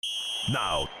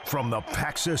Now, from the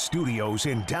Paxa Studios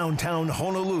in downtown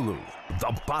Honolulu,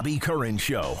 the Bobby Curran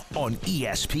Show on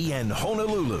ESPN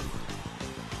Honolulu.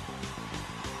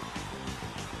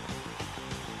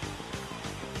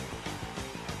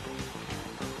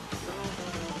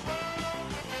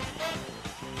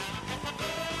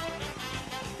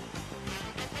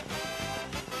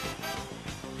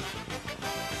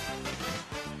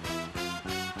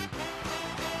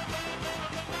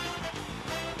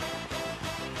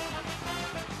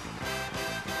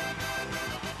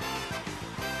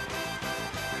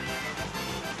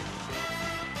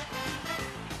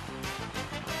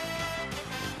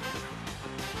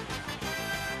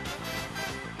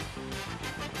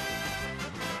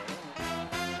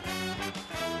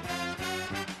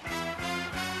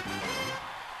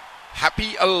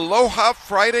 Happy Aloha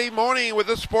Friday morning with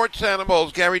the Sports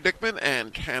Animals. Gary Dickman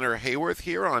and Tanner Haworth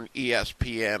here on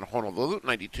ESPN Honolulu,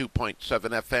 92.7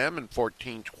 FM and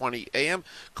 1420 AM.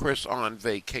 Chris on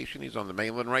vacation. He's on the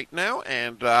mainland right now.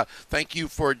 And thank you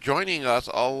for joining us.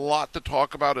 A lot to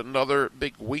talk about. Another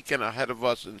big weekend ahead of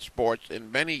us in sports,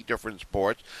 in many different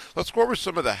sports. Let's go over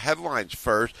some of the headlines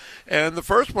first. And the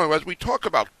first one was we talk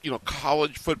about,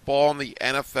 college football and the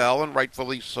NFL, and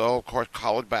rightfully so. Of course,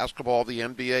 college basketball, the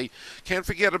NBA. Can't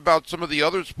forget about some of the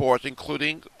other sports,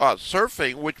 including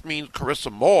surfing, which means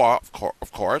Carissa Moore,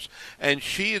 of course, and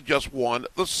she has just won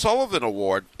the Sullivan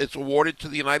Award. It's awarded to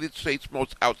the United States'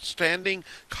 most outstanding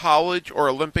college or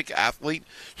Olympic athlete.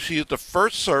 She is the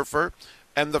first surfer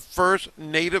and the first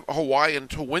native Hawaiian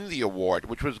to win the award,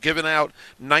 which was given out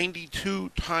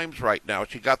 92 times right now.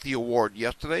 She got the award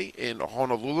yesterday in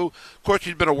Honolulu. Of course,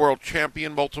 she's been a world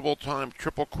champion multiple times,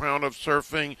 Triple Crown of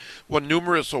Surfing, won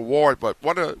numerous awards, but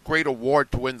what a great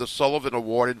award to win the Sullivan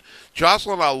Award. And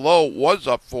Jocelyn Alo was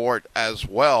up for it as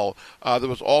well. There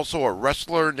was also a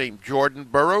wrestler named Jordan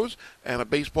Burroughs and a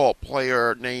baseball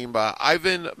player named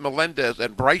Ivan Melendez,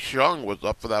 and Bryce Young was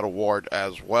up for that award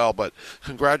as well. But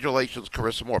congratulations,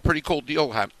 Carissa Moore. Pretty cool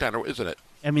deal, Tanner, isn't it?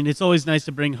 I mean, it's always nice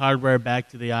to bring hardware back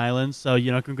to the island. So,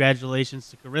 congratulations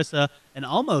to Carissa, and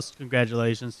almost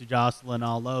congratulations to Jocelyn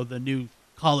Alo, the new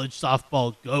college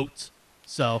softball GOAT.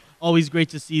 So, always great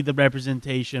to see the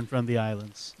representation from the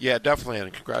islands. Yeah, definitely,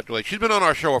 and congratulations. She's been on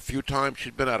our show a few times.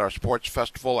 She's been at our sports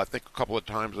festival, I think, a couple of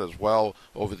times as well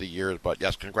over the years. But,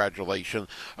 yes, congratulations.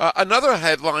 Another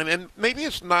headline, and maybe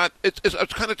it's not, it's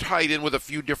kind of tied in with a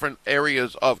few different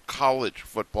areas of college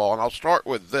football, and I'll start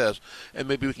with this, and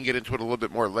maybe we can get into it a little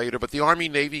bit more later. But the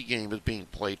Army-Navy game is being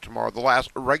played tomorrow, the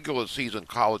last regular season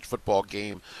college football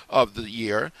game of the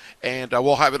year, and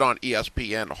we'll have it on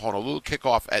ESPN Honolulu,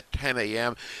 kickoff at 10 a.m.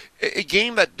 A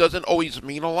game that doesn't always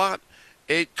mean a lot.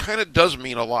 It kind of does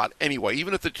mean a lot anyway,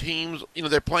 even if the teams,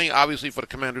 they're playing obviously for the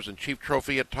Commanders-in-Chief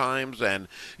trophy at times and,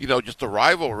 just the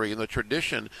rivalry and the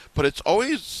tradition, but it's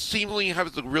always seemingly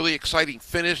has a really exciting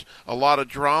finish, a lot of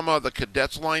drama, the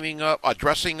cadets lining up,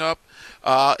 dressing up.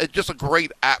 It's just a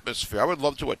great atmosphere. I would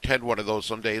love to attend one of those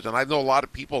some days, and I know a lot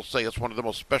of people say it's one of the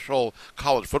most special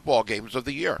college football games of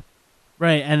the year.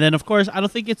 Right, and then, of course, I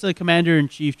don't think it's a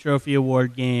Commander-in-Chief Trophy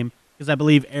Award game, because I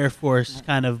believe Air Force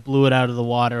kind of blew it out of the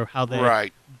water, how they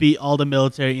beat all the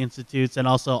military institutes and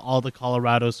also all the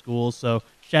Colorado schools. So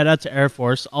shout out to Air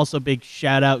Force. Also big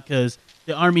shout out because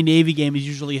the Army-Navy game is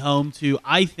usually home to,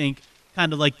 I think,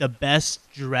 kind of like the best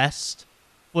dressed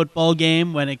football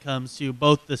game when it comes to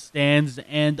both the stands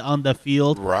and on the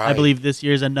field. Right. I believe this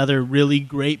year is another really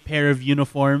great pair of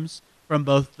uniforms from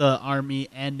both the Army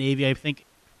and Navy. I think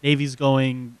Navy's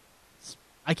going,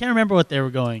 I can't remember what they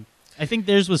were going. I think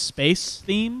theirs was space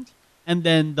themed, and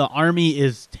then the Army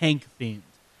is tank themed.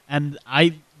 And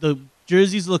the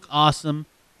jerseys look awesome.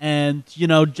 And,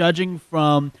 judging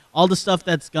from all the stuff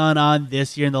that's gone on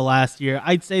this year and the last year,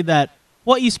 I'd say that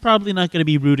Hawaii's probably not going to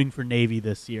be rooting for Navy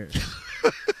this year.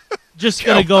 Just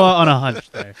going to go out on a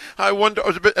hunch there. I wonder,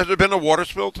 has there been a water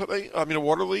spill today? I mean, a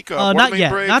water leak? Not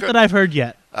yet. Break? Not that I've heard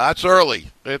yet. It's early.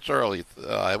 It's early.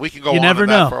 We can go you on never in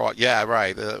know. That for a while. Yeah,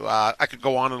 right. I could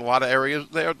go on in a lot of areas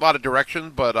there, a lot of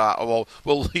directions, but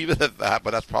we'll leave it at that.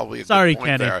 But that's probably a good point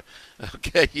Kenny. there.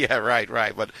 Okay, yeah,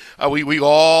 right. But we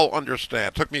all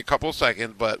understand. Took me a couple of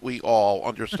seconds, but we all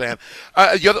understand.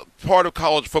 The other part of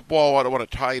college football I want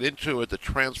to tie it into is the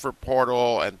transfer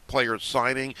portal and players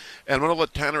signing. And I'm going to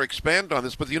let Tanner expand on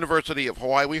this, but the University of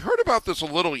Hawaii, we heard about this a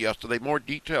little yesterday, more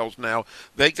details now.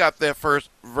 They got their first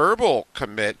verbal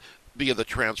commit via the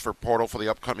transfer portal for the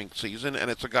upcoming season, and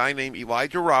it's a guy named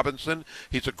Elijah Robinson.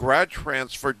 He's a grad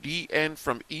transfer DN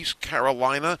from East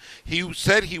Carolina. He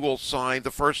said he will sign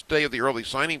the first day of the early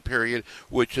signing period,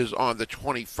 which is on the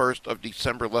 21st of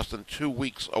December, less than 2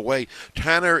 weeks away.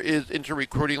 Tanner is into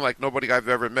recruiting like nobody I've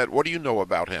ever met. What do you know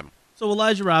about him? So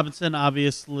Elijah Robinson,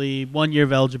 obviously, 1 year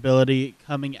of eligibility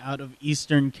coming out of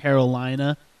Eastern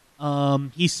Carolina.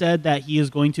 He said that he is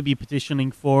going to be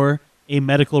petitioning for a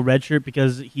medical redshirt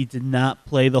because he did not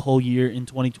play the whole year in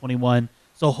 2021.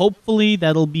 So hopefully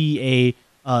that'll be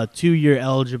a 2-year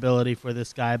eligibility for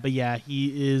this guy. But yeah,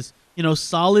 he is,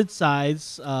 solid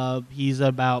size. He's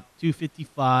about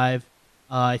 255.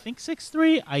 I think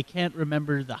 6'3". I can't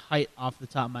remember the height off the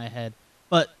top of my head.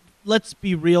 But let's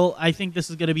be real. I think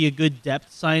this is going to be a good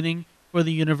depth signing for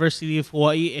the University of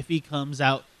Hawaii. If he comes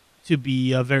out to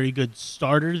be a very good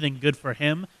starter, then good for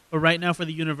him. But right now for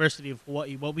the University of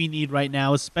Hawaii, what we need right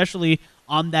now, especially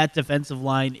on that defensive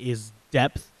line, is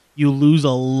depth. You lose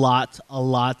a lot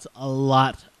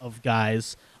of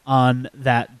guys on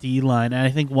that D-line. And I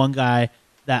think one guy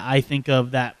that I think of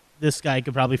that this guy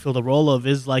could probably fill the role of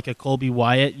is like a Colby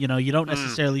Wyatt. You don't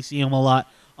necessarily see him a lot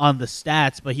on the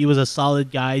stats, but he was a solid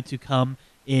guy to come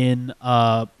in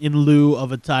lieu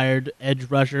of a tired edge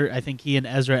rusher. I think he and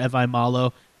Ezra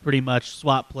Evaimalo pretty much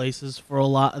swap places for a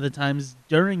lot of the times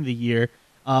during the year.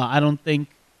 I don't think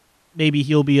maybe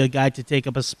he'll be a guy to take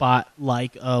up a spot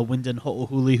like Wyndon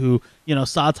Ho'ohuli, who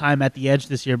saw time at the edge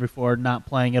this year before not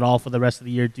playing at all for the rest of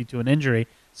the year due to an injury.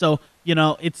 So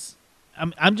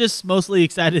I'm just mostly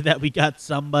excited that we got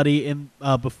somebody in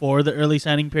before the early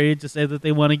signing period to say that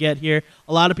they want to get here.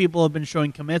 A lot of people have been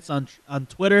showing commits on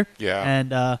Twitter. Yeah.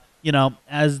 And,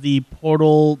 as the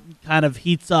portal kind of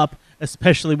heats up,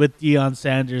 especially with Deion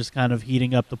Sanders kind of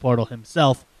heating up the portal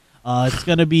himself, it's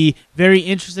going to be very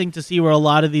interesting to see where a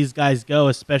lot of these guys go,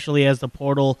 especially as the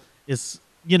portal is,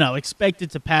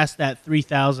 expected to pass that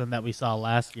 3,000 that we saw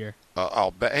last year.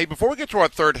 I'll bet. Hey, before we get to our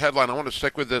third headline, I want to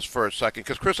stick with this for a second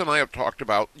because Chris and I have talked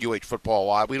about UH football a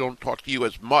lot. We don't talk to you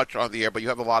as much on the air, but you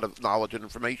have a lot of knowledge and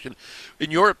information.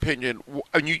 In your opinion,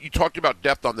 and you talked about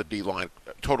depth on the D-line,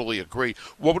 totally agree.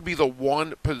 What would be the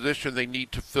one position they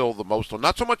need to fill the most on?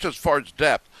 Not so much as far as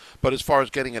depth, but as far as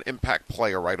getting an impact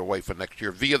player right away for next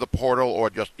year via the portal or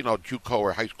just, JUCO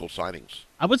or high school signings.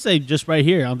 I would say just right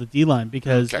here on the D-line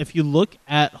because if you look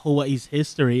at Hawaii's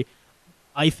history,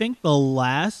 I think the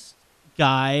last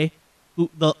guy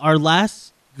our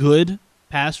last good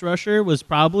pass rusher was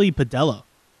probably Padello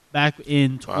back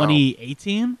in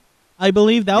 2018. I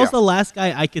believe that was the last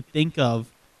guy I could think of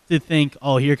to think,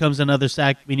 oh, here comes another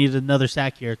sack. We need another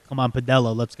sack here. Come on,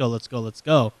 Padello. Let's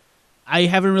go. I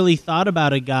haven't really thought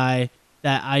about a guy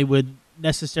that I would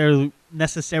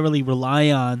necessarily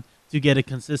rely on to get a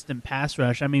consistent pass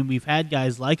rush. I mean, we've had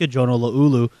guys like a Jonah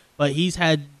Laulu, but he's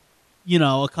had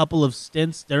a couple of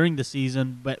stints during the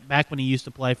season, but back when he used to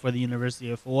play for the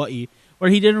University of Hawaii, where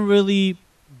he didn't really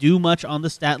do much on the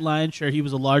stat line. Sure, he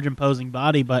was a large, imposing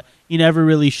body, but he never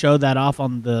really showed that off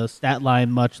on the stat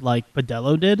line much like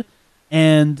Padello did.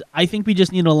 And I think we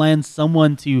just need to land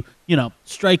someone to,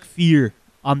 strike fear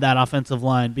on that offensive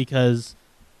line because,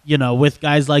 with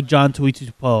guys like John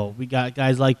Tuitutupo, we got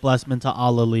guys like Blessman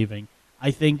Ta'ala leaving. I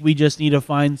think we just need to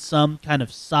find some kind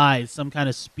of size, some kind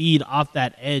of speed off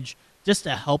that edge just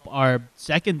to help our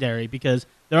secondary because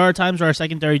there are times where our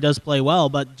secondary does play well,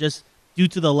 but just due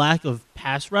to the lack of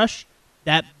pass rush,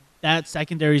 that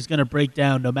secondary is going to break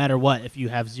down no matter what if you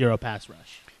have zero pass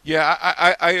rush. Yeah,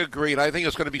 I agree, and I think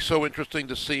it's going to be so interesting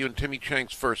to see in Timmy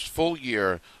Chang's first full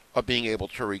year of being able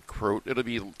to recruit. It'll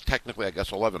be technically, I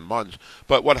guess, 11 months.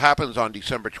 But what happens on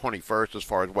December 21st as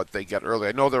far as what they get early?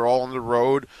 I know they're all on the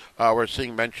road. We're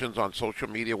seeing mentions on social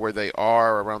media where they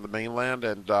are around the mainland,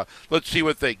 and let's see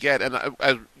what they get. And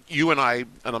as you and I,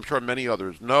 and I'm sure many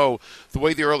others know, the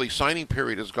way the early signing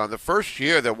period has gone. The first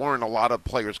year, there weren't a lot of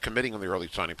players committing in the early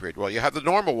signing period. Well, you had the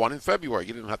normal one in February.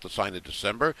 You didn't have to sign in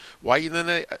December. Why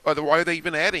are they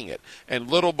even adding it? And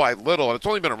little by little, and it's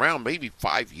only been around maybe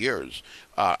 5 years,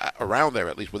 around there,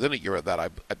 at least within a year of that, I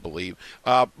believe,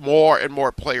 more and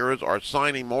more players are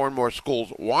signing. More and more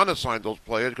schools want to sign those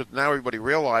players because now everybody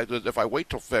realizes if I wait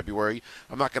till February,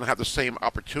 I'm not going to have the same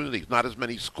opportunities. Not as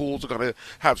many schools are going to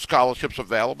have scholarships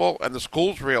available, and the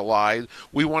schools realize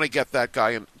we want to get that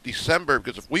guy in December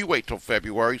because if we wait till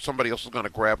February, somebody else is going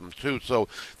to grab him too. So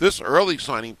this early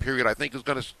signing period, I think, is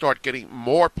going to start getting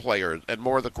more players and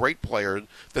more of the great players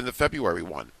than the February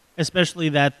one. Especially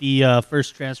that the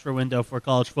first transfer window for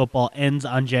college football ends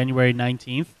on January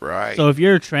 19th. Right. So if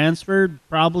you're transferred,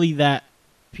 probably that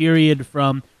period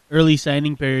from early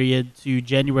signing period to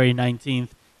January 19th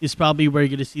is probably where you're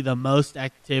going to see the most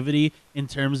activity in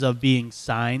terms of being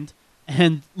signed.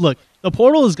 And look, the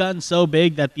portal has gotten so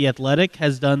big that the Athletic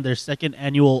has done their second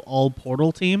annual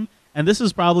all-portal team. And this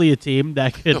is probably a team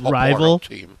that could rival...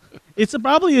 Team. It's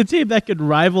probably a team that could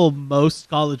rival most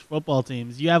college football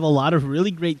teams. You have a lot of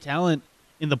really great talent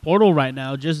in the portal right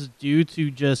now just due to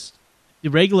just the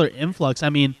regular influx. I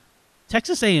mean,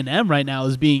 Texas A&M right now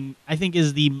is being, I think,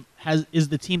 is the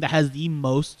team that has the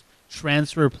most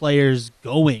transfer players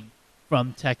going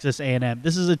from Texas A&M.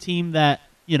 This is a team that,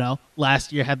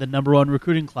 last year had the number one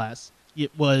recruiting class.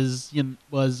 It was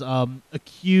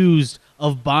accused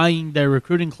of buying their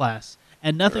recruiting class,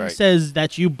 and nothing Right. says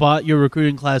that you bought your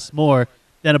recruiting class more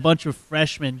than a bunch of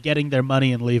freshmen getting their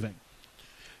money and leaving.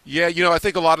 Yeah, I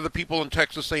think a lot of the people in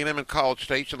Texas A&M and College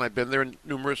Station, I've been there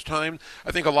numerous times,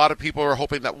 I think a lot of people are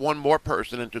hoping that one more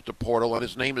person enters the portal, and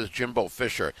his name is Jimbo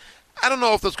Fisher. I don't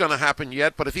know if that's going to happen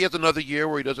yet, but if he has another year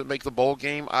where he doesn't make the bowl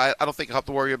game, I don't think he'll have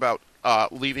to worry about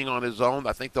leaving on his own.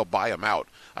 I think they'll buy him out.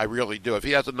 I really do. If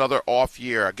he has another off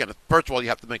year, again, first of all, you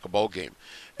have to make a bowl game.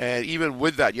 And even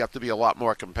with that, you have to be a lot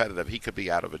more competitive. He could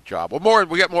be out of a job. Well,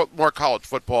 we got more college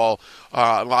football,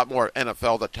 a lot more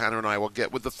NFL that Tanner and I will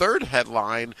get with the third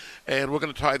headline. And we're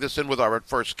going to tie this in with our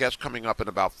first guest coming up in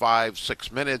about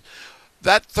 5-6 minutes.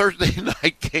 That Thursday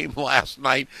night game last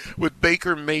night with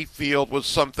Baker Mayfield was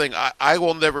something I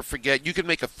will never forget. You can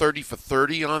make a 30 for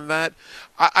 30 on that.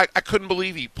 I couldn't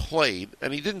believe he played,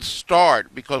 and he didn't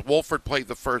start because Wolford played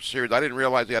the first series. I didn't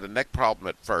realize he had a neck problem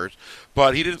at first,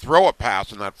 but he didn't throw a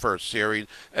pass in that first series.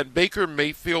 And Baker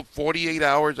Mayfield, 48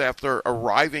 hours after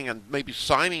arriving and maybe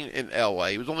signing in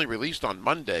L.A., he was only released on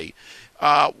Monday,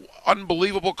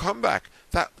 unbelievable comeback.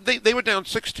 They were down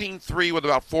 16-3 with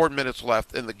about 4 minutes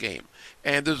left in the game.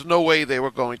 And there's no way they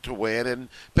were going to win. And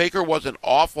Baker wasn't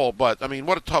awful, but, I mean,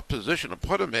 what a tough position to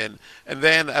put him in. And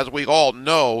then, as we all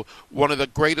know, one of the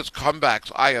greatest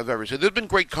comebacks I have ever seen. There's been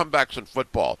great comebacks in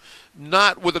football.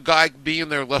 Not with a guy being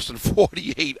there less than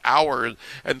 48 hours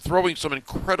and throwing some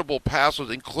incredible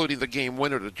passes, including the game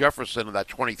winner to Jefferson in that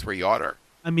 23-yarder.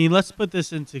 I mean, let's put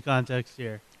this into context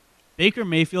here. Baker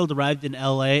Mayfield arrived in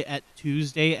L.A. at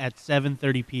Tuesday at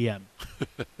 7:30 p.m.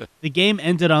 The game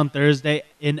ended on Thursday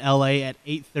in L.A. at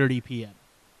 8:30 p.m.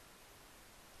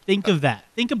 Think of that.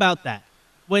 Think about that.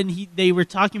 When they were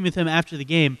talking with him after the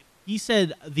game, he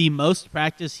said the most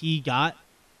practice he got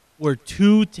were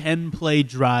 2 10-play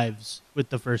drives with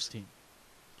the first team.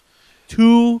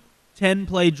 2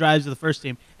 10-play drives with the first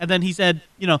team. And then he said,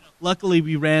 luckily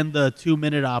we ran the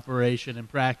 2-minute operation in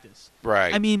practice.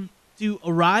 Right. I mean, to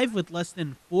arrive with less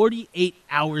than 48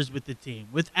 hours with the team,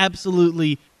 with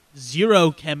absolutely zero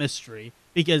chemistry,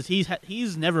 because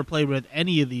he's never played with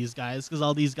any of these guys, because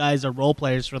all these guys are role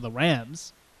players for the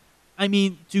Rams. I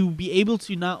mean, to be able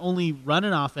to not only run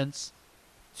an offense,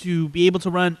 to be able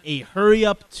to run a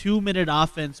hurry-up 2-minute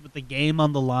offense with the game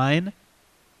on the line,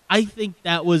 I think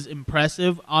that was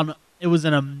impressive. It was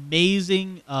an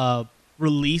amazing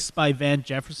release by Van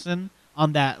Jefferson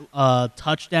on that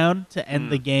touchdown to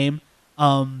end the game.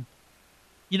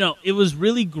 It was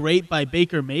really great by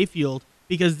Baker Mayfield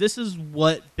because this is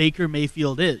what Baker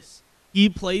Mayfield is. He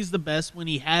plays the best when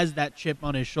he has that chip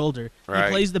on his shoulder. Right.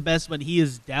 He plays the best when he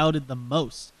is doubted the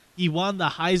most. He won the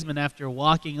Heisman after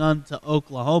walking on to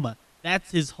Oklahoma.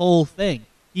 That's his whole thing.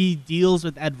 He deals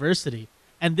with adversity.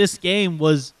 And this game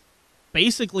was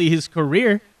basically his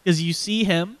career because you see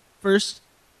him first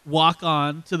walk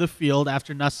on to the field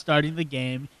after not starting the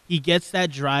game. He gets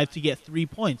that drive to get 3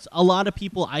 points. A lot of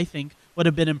people, I think, would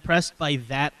have been impressed by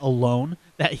that alone,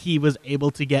 that he was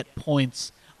able to get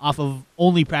points off of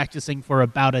only practicing for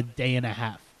about a day and a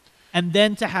half. And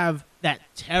then to have that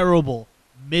terrible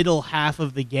middle half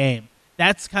of the game,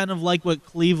 that's kind of like what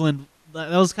Cleveland,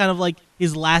 that was kind of like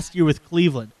his last year with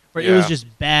Cleveland, where it was just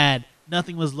bad.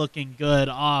 Nothing was looking good.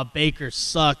 Baker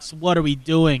sucks. What are we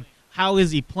doing? How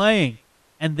is he playing?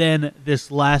 And then this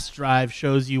last drive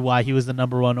shows you why he was the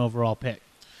number 1 overall pick.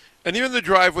 And even the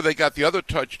drive where they got the other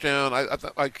touchdown,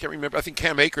 I can't remember. I think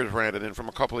Cam Akers ran it in from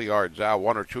a couple of yards out,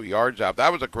 1 or 2 yards out.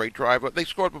 That was a great drive. But they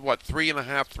scored with, 3.5,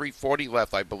 3:40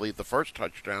 left, I believe, the first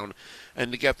touchdown.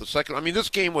 And to get the second, I mean, this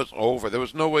game was over. There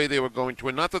was no way they were going to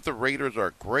win. Not that the Raiders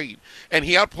are great. And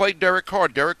he outplayed Derek Carr.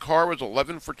 Derek Carr was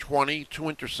 11 for 20, 2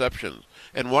 interceptions,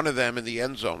 and one of them in the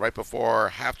end zone right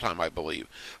before halftime, I believe.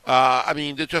 I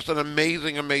mean, it's just an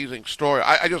amazing, amazing story.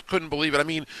 I just couldn't believe it. I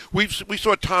mean, we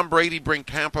saw Tom Brady bring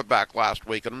Tampa back last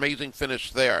week, an amazing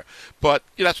finish there. But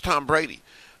that's Tom Brady.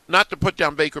 Not to put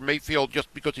down Baker Mayfield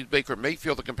just because he's Baker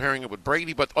Mayfield and comparing it with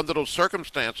Brady, but under those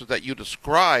circumstances that you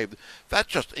described, that's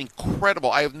just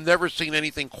incredible. I have never seen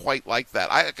anything quite like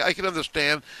that. I can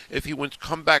understand if he wins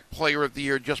Comeback Player of the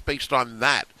Year just based on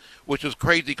that, which is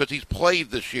crazy because he's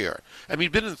played this year. I mean,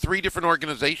 he's been in 3 different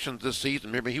organizations this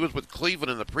season. Remember, he was with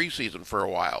Cleveland in the preseason for a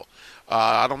while.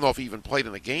 I don't know if he even played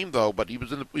in the game, though, but he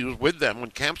was with them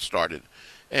when camp started.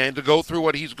 and to go through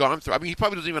what he's gone through. I mean, he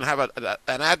probably doesn't even have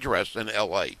an address in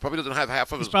L.A. He probably doesn't have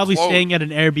half of his probably clothes. Staying at an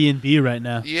Airbnb right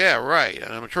now. Yeah, right.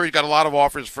 And I'm sure he's got a lot of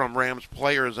offers from Rams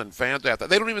players and fans after.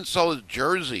 They don't even sell his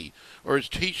jersey or his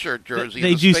T-shirt jersey.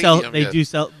 They do sell.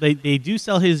 They do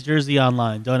sell his jersey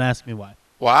online. Don't ask me why.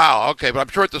 Wow, okay, but I'm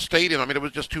sure at the stadium, I mean, it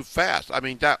was just too fast. I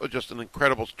mean, that was just an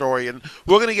incredible story, and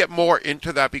we're going to get more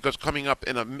into that because coming up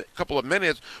in a couple of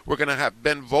minutes, we're going to have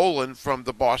Ben Volin from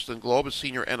the Boston Globe, a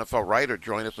senior NFL writer,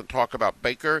 join us and talk about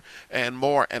Baker and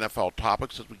more NFL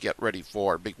topics as we get ready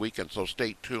for a big weekend, so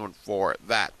stay tuned for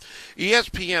that.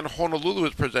 ESPN Honolulu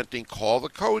is presenting Call the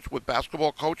Coach with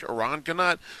basketball coach Eran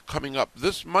Ganot coming up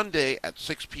this Monday at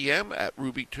 6 p.m. at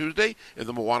Ruby Tuesday in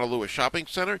the Moana-Lua Shopping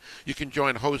Center. You can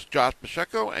join host Josh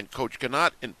Pacheco and Coach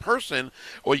Ganot in person,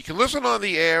 or you can listen on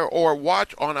the air or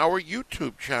watch on our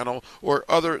YouTube channel or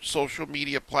other social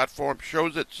media platform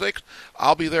shows at 6.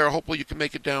 I'll be there. Hopefully you can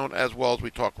make it down as well as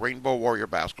we talk Rainbow Warrior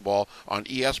basketball on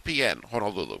ESPN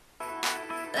Honolulu.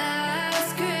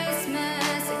 Last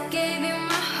Christmas I gave you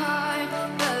my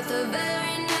heart, but the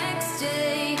very next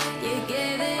day you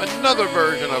gave it Another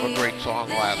version of a great song,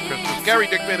 Last Christmas. Gary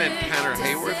Dickman and Tanner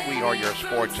Haworth, we are your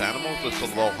sports animals. This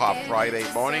is Aloha Friday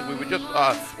morning. We were just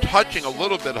touching a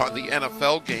little bit on the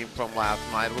NFL game from last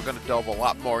night. We're going to delve a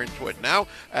lot more into it now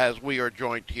as we are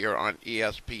joined here on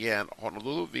ESPN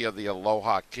Honolulu via the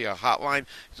Aloha Kia hotline.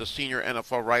 He's a senior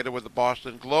NFL writer with the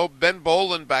Boston Globe. Ben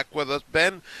Volin back with us.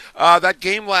 Ben, that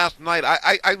game last night,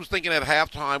 I was thinking at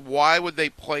halftime, why would they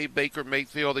play Baker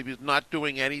Mayfield? He was not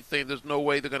doing anything. There's no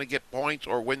way they're going to get points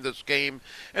or win this game.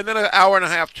 And then an hour and a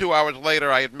half, 2 hours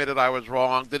later, I admitted I was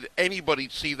wrong. Did anybody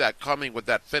see that coming with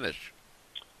that finish?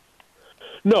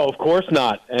 No, of course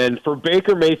not. And for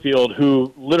Baker Mayfield,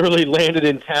 who literally landed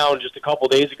in town just a couple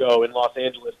days ago in Los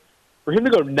Angeles, for him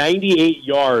to go 98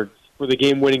 yards for the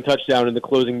game-winning touchdown in the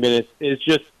closing minutes is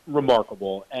just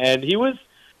remarkable. And he was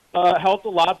helped a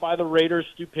lot by the Raiders'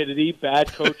 stupidity,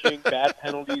 bad coaching, bad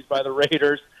penalties by the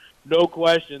Raiders. No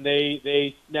question,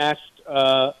 they snatched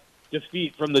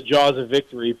defeat from the jaws of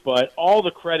victory. But all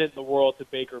the credit in the world to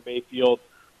Baker Mayfield,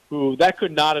 who that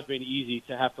could not have been easy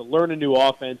to have to learn a new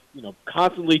offense,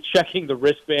 constantly checking the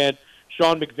wristband.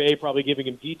 Sean McVay probably giving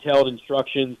him detailed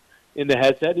instructions in the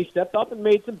headset. He stepped up and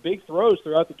made some big throws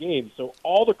throughout the game. So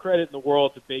all the credit in the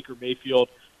world to Baker Mayfield.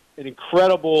 An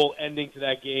incredible ending to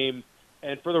that game.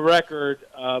 And for the record,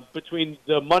 between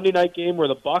the Monday night game where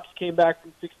the Bucs came back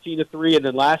from 16-3 and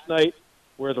then last night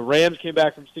where the Rams came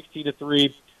back from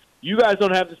 16-3, you guys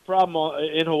don't have this problem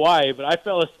in Hawaii, but I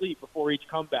fell asleep before each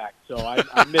comeback, so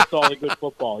I missed all the good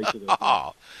football each of those.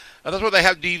 Oh, that's where they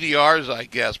have DVRs, I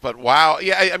guess. But wow,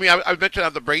 yeah, I mean, I mentioned how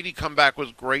the Brady comeback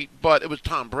was great, but it was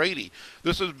Tom Brady.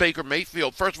 This is Baker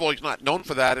Mayfield. First of all, he's not known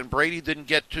for that, and Brady didn't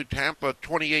get to Tampa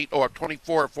 24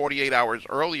 or 48 hours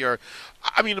earlier.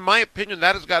 I mean, in my opinion,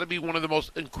 that has got to be one of the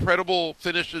most incredible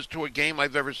finishes to a game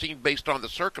I've ever seen based on the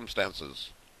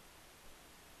circumstances.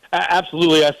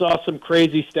 Absolutely. I saw some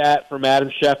crazy stat from Adam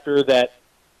Schefter that,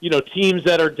 teams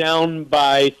that are down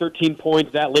by 13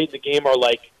 points that late in the game are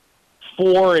like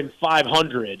 4 and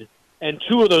 500, and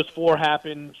 2 of those 4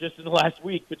 happened just in the last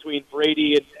week between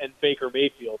Brady and Baker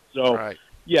Mayfield. So, right.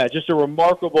 Yeah, just a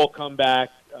remarkable comeback.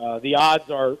 The odds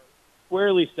are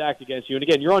squarely stacked against you. And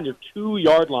again, you're on your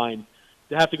 2-yard line.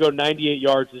 To have to go 98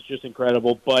 yards is just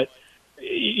incredible. But,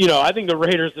 I think the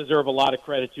Raiders deserve a lot of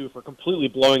credit, too, for completely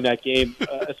blowing that game,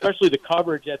 especially the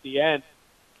coverage at the end.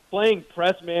 Playing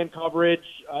press man coverage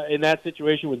in that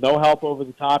situation with no help over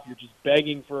the top, you're just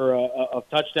begging for a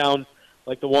touchdown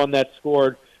like the one that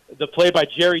scored. The play by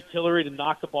Jerry Tillery to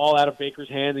knock the ball out of Baker's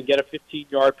hand and get a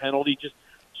 15-yard penalty. Just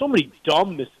so many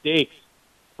dumb mistakes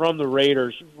from the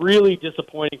Raiders. Really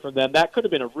disappointing from them. That could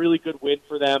have been a really good win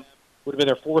for them. Would have been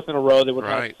their 4th in a row. They would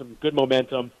have had some good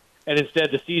momentum. And instead,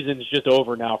 the season is just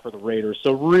over now for the Raiders.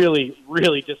 So really,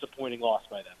 really disappointing loss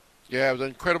by them. Yeah, it was an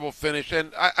incredible finish.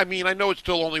 And, I mean, I know it's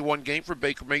still only one game for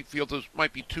Baker Mayfield. This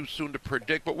might be too soon to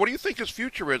predict. But what do you think his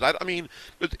future is? I mean,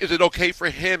 is it okay for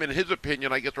him, in his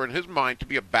opinion, I guess, or in his mind, to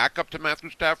be a backup to Matthew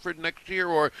Stafford next year?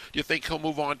 Or do you think he'll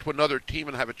move on to another team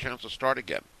and have a chance to start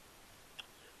again?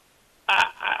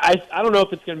 I don't know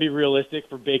if it's going to be realistic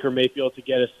for Baker Mayfield to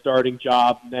get a starting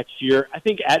job next year. I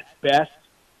think at best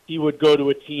he would go to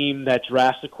a team that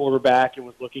drafts a quarterback and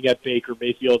was looking at Baker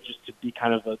Mayfield just to be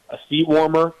kind of a seat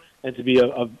warmer and to be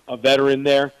a veteran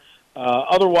there.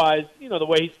 Otherwise, the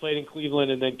way he's played in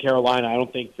Cleveland and then Carolina, I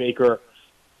don't think Baker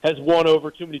has won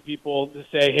over too many people to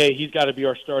say, hey, he's got to be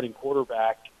our starting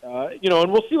quarterback.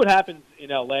 And we'll see what happens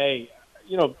in L.A.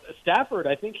 Stafford,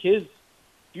 I think his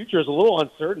future is a little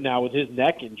uncertain now with his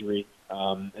neck injury.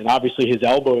 And obviously his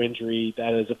elbow injury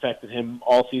that has affected him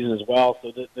all season as well.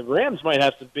 So the Rams might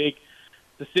have some big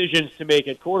decisions to make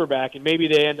at quarterback, and maybe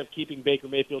they end up keeping Baker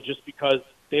Mayfield just because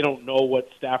they don't know what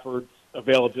Stafford's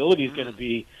availability is going to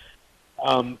be.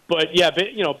 But yeah,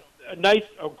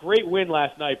 a great win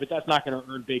last night, but that's not going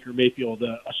to earn Baker Mayfield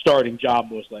a starting job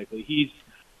most likely. He's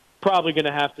probably going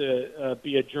to have to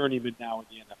be a journeyman now in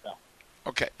the NFL.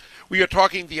 Okay. We are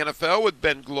talking the NFL with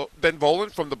Ben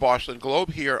Volin from the Boston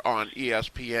Globe here on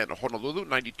ESPN Honolulu,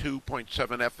 92.7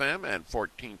 FM and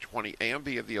 1420 AM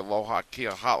via the Aloha Kia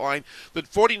hotline. The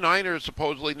 49ers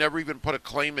supposedly never even put a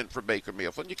claim in for Baker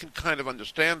Mayfield. You can kind of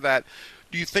understand that.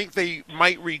 Do you think they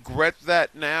might regret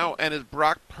that now? And is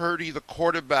Brock Purdy the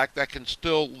quarterback that can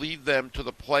still lead them to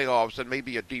the playoffs and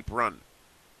maybe a deep run?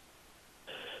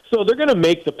 So they're going to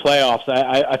make the playoffs.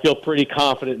 I feel pretty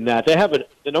confident in that. They have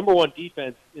the number one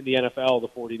defense in the NFL, the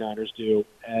 49ers do.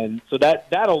 And so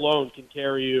that alone can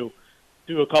carry you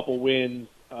to a couple wins.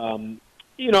 I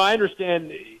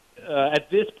understand at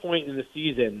this point in the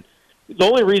season, the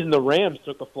only reason the Rams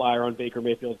took a flyer on Baker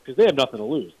Mayfield is because they have nothing to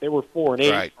lose. They were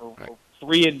 4-8 or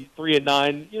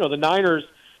 3-9. The Niners,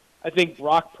 I think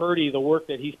Brock Purdy, the work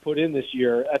that he's put in this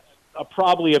year, that's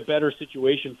probably a better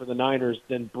situation for the Niners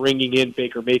than bringing in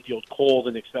Baker Mayfield cold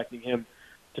and expecting him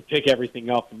to pick everything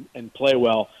up and play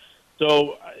well.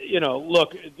 So,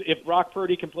 look, if Brock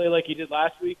Purdy can play like he did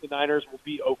last week, the Niners will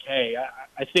be okay.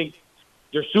 I think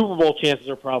their Super Bowl chances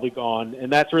are probably gone,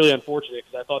 and that's really unfortunate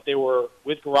because I thought they were,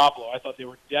 with Garoppolo, I thought they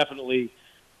were definitely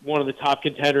one of the top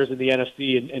contenders in the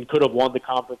NFC and could have won the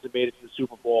conference and made it to the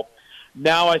Super Bowl.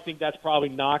 Now I think that's probably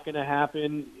not going to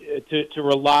happen. To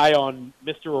rely on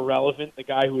Mr. Irrelevant, the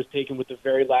guy who was taken with the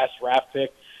very last draft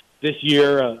pick this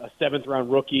year, a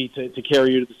seventh-round rookie, to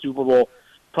carry you to the Super Bowl,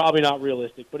 probably not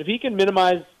realistic. But if he can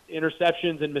minimize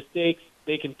interceptions and mistakes,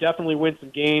 they can definitely win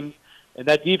some games, and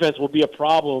that defense will be a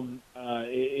problem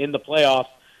in the playoffs.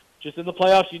 Just in the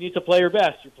playoffs, you need to play your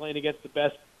best. You're playing against the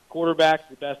best quarterbacks,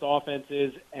 the best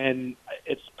offenses, and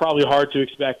it's probably hard to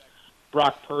expect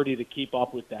Brock Purdy to keep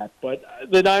up with that. But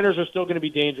the Niners are still going to be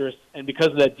dangerous, and because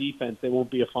of that defense, they won't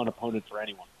be a fun opponent for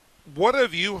anyone. What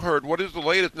have you heard? What is the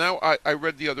latest? Now, I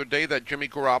read the other day that Jimmy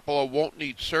Garoppolo won't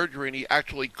need surgery, and he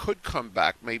actually could come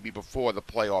back maybe before the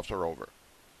playoffs are over.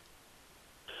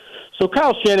 So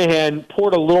Kyle Shanahan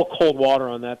poured a little cold water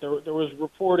on that. There was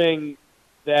reporting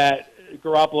that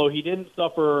Garoppolo, he didn't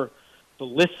suffer the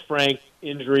Lisfranc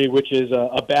injury, which is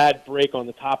a bad break on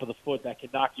the top of the foot that can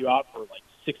knock you out for like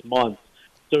 6 months.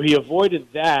 So he avoided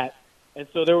that. And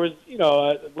so there was,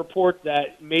 a report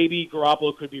that maybe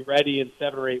Garoppolo could be ready in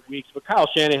 7 or 8 weeks. But Kyle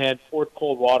Shanahan poured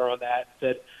cold water on that and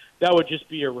said that would just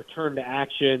be a return to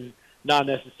action, not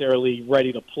necessarily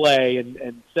ready to play.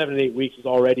 And 7 to 8 weeks is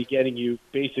already getting you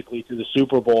basically to the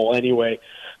Super Bowl anyway.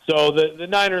 So the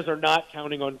Niners are not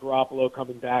counting on Garoppolo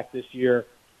coming back this year.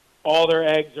 All their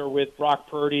eggs are with Brock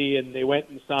Purdy, and they went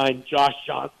and signed Josh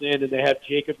Johnson, and they have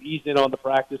Jacob Eason on the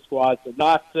practice squad. So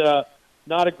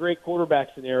not a great quarterback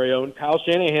scenario. And Kyle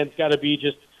Shanahan's got to be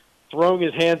just throwing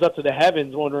his hands up to the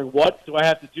heavens, wondering what do I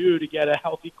have to do to get a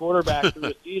healthy quarterback through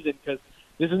the season, because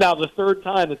this is now the third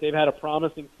time that they've had a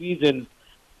promising season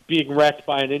being wrecked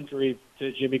by an injury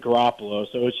to Jimmy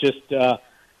Garoppolo. So it's just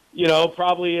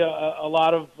probably a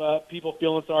lot of people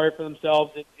feeling sorry for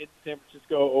themselves in San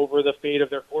Francisco over the fate of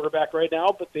their quarterback right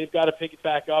now, but they've got to pick it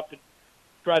back up and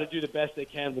try to do the best they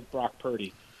can with Brock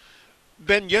Purdy.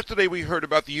 Ben, yesterday we heard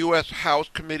about the U.S. House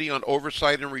Committee on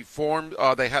Oversight and Reform.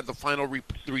 They had the final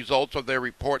results of their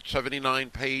report,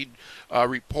 79-page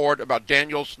report about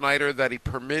Daniel Snyder, that he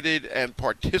permitted and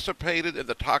participated in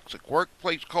the toxic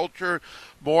workplace culture.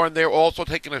 More, and they're also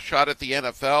taking a shot at the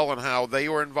NFL and how they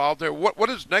were involved there. What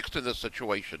is next in this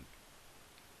situation?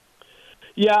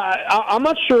 Yeah, I'm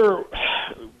not sure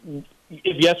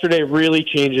if yesterday really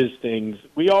changes things.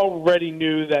 We already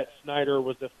knew that Snyder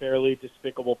was a fairly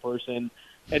despicable person.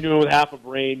 Anyone with half a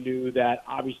brain knew that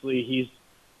obviously he's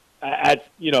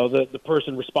the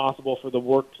person responsible for the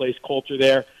workplace culture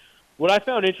there. What I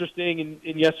found interesting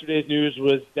in yesterday's news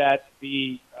was that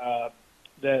the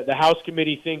House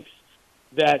Committee thinks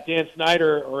that Dan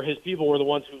Snyder or his people were the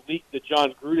ones who leaked the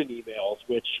John Gruden emails,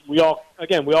 which we all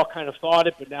kind of thought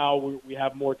it, but now we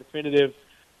have more definitive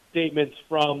statements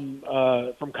from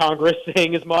Congress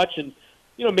saying as much, and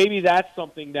maybe that's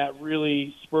something that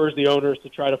really spurs the owners to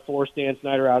try to force Dan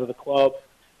Snyder out of the club.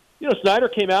 Snyder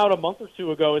came out a month or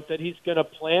two ago and said he's going to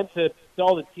plan to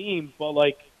sell the team, but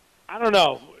I don't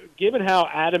know. Given how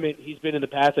adamant he's been in the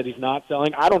past that he's not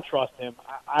selling, I don't trust him.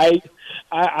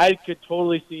 I could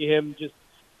totally see him just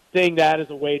saying that as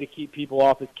a way to keep people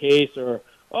off his case, or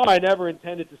I never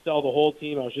intended to sell the whole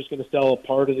team. I was just going to sell a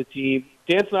part of the team.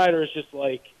 Dan Snyder is just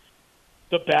like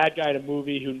the bad guy in a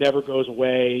movie who never goes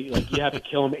away. Like, you have to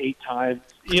kill him 8 times.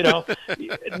 No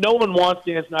one wants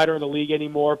Dan Snyder in the league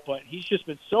anymore, but he's just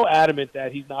been so adamant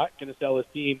that he's not going to sell his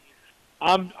team.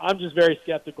 I'm just very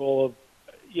skeptical of,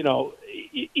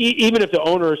 even if the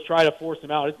owners try to force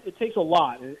him out, it takes a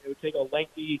lot. It would take a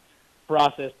lengthy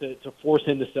process to force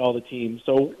him to sell the team.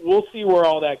 So we'll see where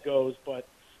all that goes, but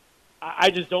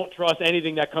I just don't trust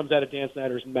anything that comes out of Dan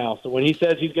Snyder's mouth. So when he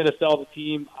says he's going to sell the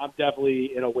team, I'm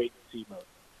definitely in a wait-and-see mode.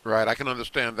 Right, I can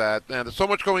understand that. And there's so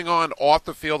much going on off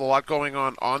the field, a lot going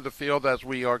on the field as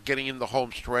we are getting in the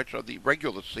home stretch of the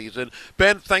regular season.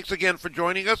 Ben, thanks again for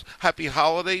joining us. Happy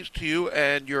holidays to you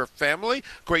and your family.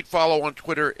 Great follow on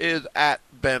Twitter is at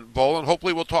Ben Volin.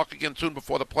 Hopefully we'll talk again soon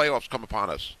before the playoffs come upon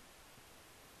us.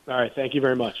 All right, thank you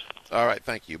very much. All right,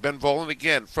 thank you. Ben Volin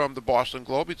again from the Boston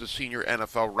Globe. He's a senior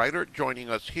NFL writer joining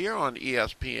us here on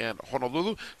ESPN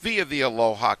Honolulu via the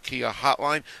Aloha Kia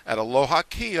hotline. At Aloha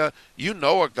Kia, you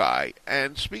know a guy.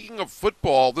 And speaking of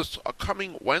football, this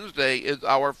coming Wednesday is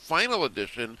our final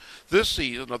edition this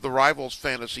season of the Rivals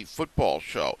Fantasy Football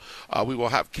Show. We will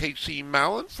have Casey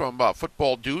Mallon from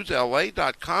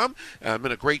FootballDudesLA.com. Been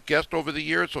a great guest over the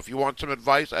years, so if you want some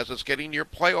advice as it's getting near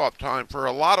playoff time for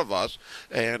a lot of us,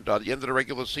 and the end of the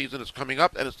regular season is coming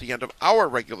up, and it's the end of our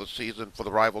regular season for the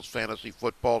Rivals Fantasy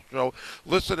Football Show.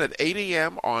 Listen at 8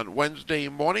 a.m. on Wednesday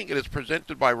morning. It is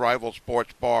presented by Rival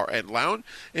Sports Bar and Lounge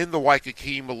in the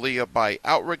Waikiki Malia by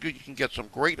Outrigger. You can get some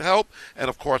great help, and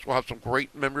of course we'll have some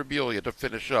great memorabilia to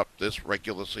finish up this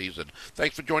regular season.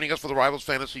 Thanks for joining us for the Rivals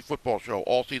Fantasy Football Show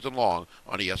all season long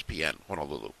on ESPN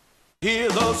Honolulu. Hear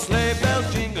those sleigh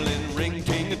bells jingling, ring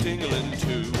ting-a-tingling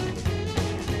too.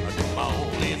 Come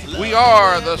on, it's love. We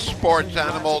are the Sports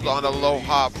Animals on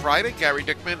Aloha Friday. Gary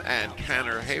Dickman and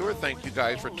Tanner Haworth. Thank you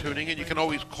guys for tuning in. You can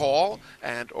always call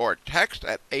and or text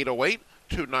at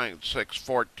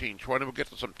 808-296-1420. We'll get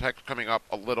to some text coming up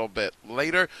a little bit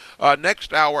later.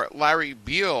 Next hour, Larry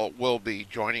Beil will be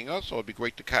joining us, so it'll be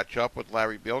great to catch up with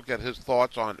Larry Beil, get his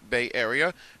thoughts on Bay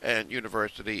Area and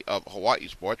University of Hawaii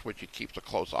sports, which he keeps a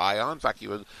close eye on. In fact,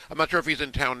 I'm not sure if he's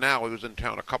in town now. He was in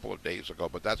town a couple of days ago,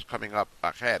 but that's coming up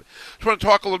ahead. Just want to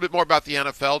talk a little bit more about the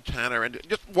NFL, Tanner, and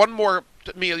just one more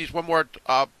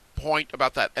point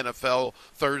about that NFL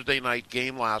Thursday night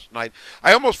game last night.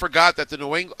 I almost forgot that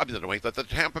the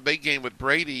Tampa Bay game with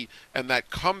Brady and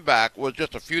that comeback was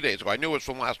just a few days ago. I knew it was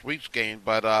from last week's game,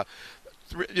 but have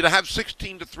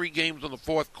 16-3 games in the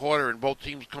fourth quarter and both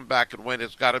teams come back and win,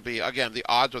 it's got to be, again, the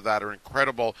odds of that are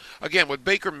incredible. Again, with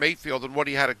Baker Mayfield and what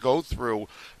he had to go through,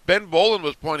 Ben Volin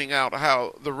was pointing out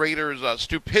how the Raiders'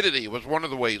 stupidity was one of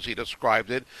the ways he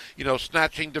described it.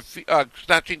 Snatching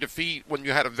defeat when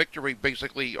you had a victory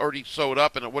basically already sewed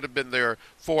up, and it would have been their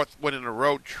fourth win in a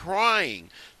row,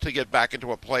 trying to get back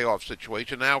into a playoff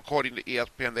situation. Now, according to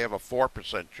ESPN, they have a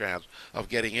 4% chance of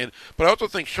getting in. But I also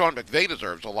think Sean McVay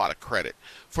deserves a lot of credit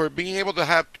for being able to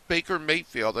have Baker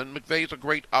Mayfield, and McVay's a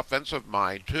great offensive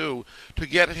mind, too, to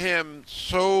get him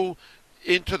so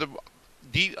into the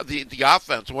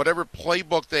offense, whatever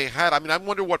playbook they had. I mean, I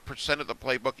wonder what percent of the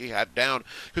playbook he had down,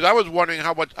 because I was wondering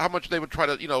how much they would try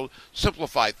to,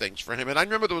 simplify things for him. And I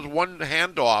remember there was one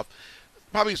handoff,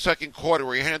 probably second quarter,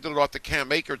 where he handed it off to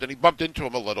Cam Akers and he bumped into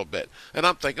him a little bit. And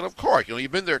I'm thinking, of course,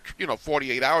 you've been there,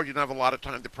 48 hours, you don't have a lot of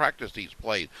time to practice these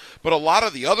plays. But a lot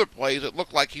of the other plays, it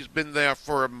looked like he's been there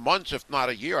for months, if not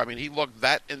a year. I mean, he looked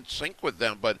that in sync with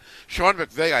them. But Sean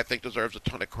McVay, I think, deserves a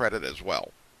ton of credit as well.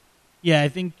 Yeah, I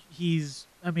think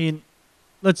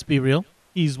let's be real.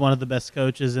 He's one of the best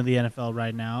coaches in the NFL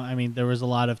right now. I mean, there was a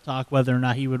lot of talk whether or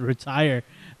not he would retire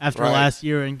after last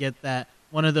year and get that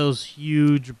one of those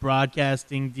huge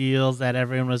broadcasting deals that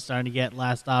everyone was starting to get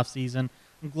last offseason.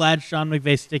 I'm glad Sean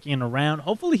McVay's sticking around.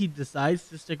 Hopefully he decides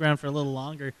to stick around for a little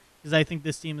longer, because I think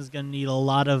this team is going to need a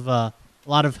lot of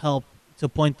help to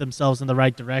point themselves in the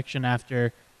right direction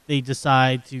after they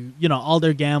decide to, all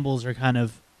their gambles are kind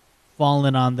of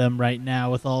fallen on them right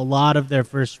now, with a lot of their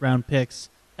first-round picks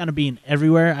kind of being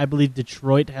everywhere. I believe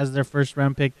Detroit has their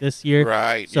first-round pick this year.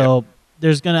 Right. So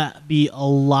there's going to be a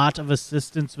lot of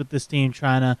assistance with this team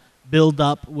trying to build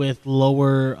up with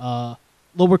lower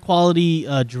quality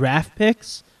draft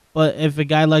picks. But if a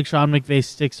guy like Sean McVay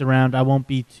sticks around, I won't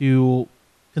be too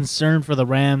concerned for the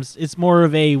Rams. It's more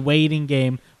of a waiting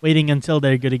game, waiting until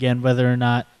they're good again, whether or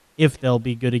not if they'll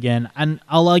be good again. And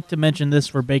I'll like to mention this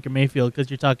for Baker Mayfield,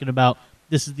 because you're talking about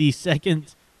this is the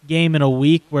second game in a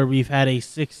week where we've had a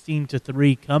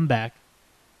 16-3 comeback.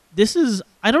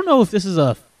 I don't know if this is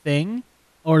a thing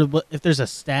or if there's a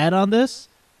stat on this,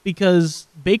 because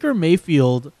Baker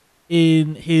Mayfield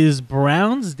in his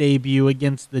Browns debut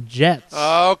against the Jets.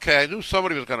 Okay, I knew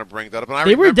somebody was going to bring that up, and I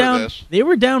They were remember down. this. They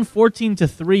were down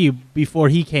 14-3 before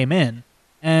he came in,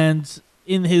 and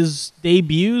in his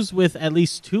debuts with at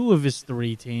least two of his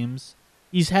three teams,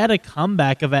 he's had a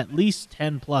comeback of at least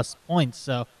 10+ points.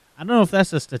 So I don't know if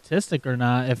that's a statistic or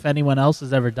not, if anyone else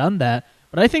has ever done that,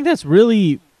 but I think that's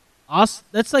really awesome.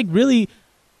 That's like really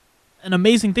an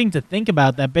amazing thing to think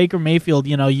about, that Baker Mayfield,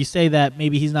 you say that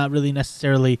maybe he's not really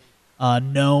necessarily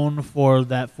known for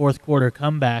that fourth quarter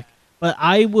comeback, but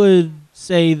I would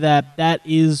say that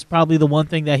is probably the one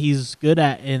thing that he's good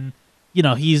at. And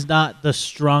he's not the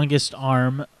strongest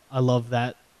arm. I love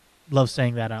that. Love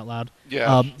saying that out loud.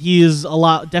 Yeah. He is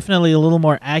definitely a little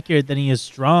more accurate than he is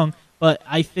strong, but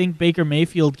I think Baker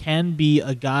Mayfield can be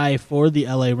a guy for the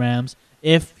LA Rams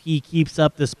if he keeps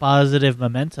up this positive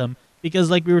momentum.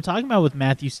 Because like we were talking about with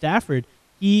Matthew Stafford,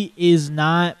 he is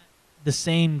not the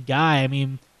same guy. I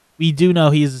mean, we do know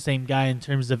he is the same guy in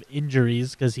terms of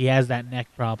injuries because he has that neck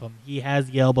problem. He has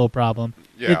the elbow problem.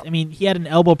 Yeah. He had an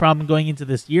elbow problem going into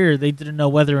this year. They didn't know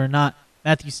whether or not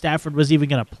Matthew Stafford was even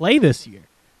going to play this year.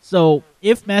 So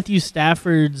if Matthew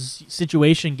Stafford's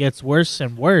situation gets worse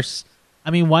and worse, I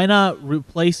mean, why not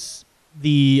replace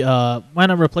the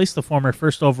former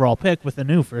first overall pick with a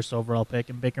new first overall pick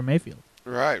in Baker Mayfield?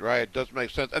 Right. It does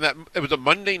make sense. And it was a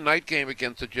Monday night game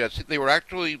against the Jets. They were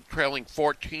actually trailing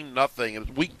 14-0. It was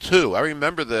week 2. I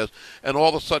remember this. And all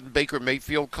of a sudden, Baker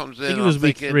Mayfield comes in. I think it was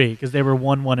week 3 because they were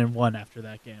 1-1-1 after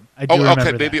that game. I do okay. remember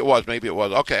Maybe that. Maybe it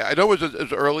was. Okay. I know it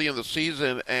was early in the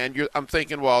season, and I'm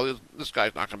thinking, well, this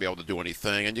guy's not going to be able to do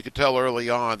anything. And you could tell early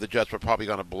on the Jets were probably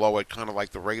going to blow it, kind of like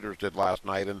the Raiders did last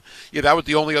night. And yeah, that was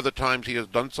the only other times he has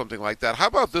done something like that. How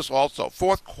about this also?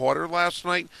 Fourth quarter last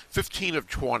night, 15 of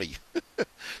 20.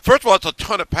 First of all, it's a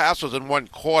ton of passes in one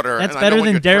quarter. That's and better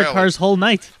than Derek Carr's whole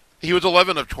night. He was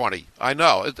 11 of 20. I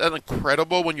know. It's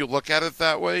incredible when you look at it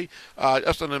that way.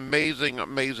 Just an amazing,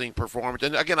 amazing performance.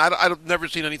 And again, I've never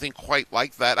seen anything quite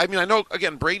like that. I mean, I know,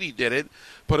 again, Brady did it,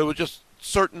 but it was just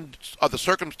certain the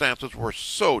circumstances were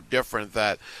so different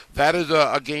that is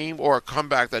a game or a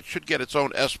comeback that should get its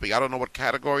own ESPY. I don't know what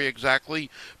category exactly,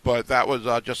 but that was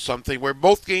just something where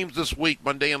both games this week,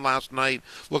 Monday and last night,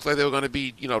 looked like they were going to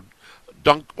be,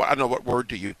 I don't know what word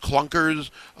to use, clunkers,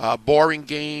 boring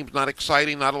games, not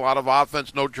exciting, not a lot of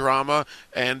offense, no drama,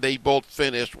 and they both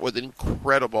finished with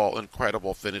incredible,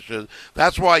 incredible finishes.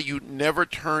 That's why you never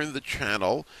turn the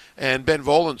channel, and Ben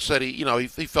Volin said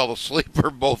he fell asleep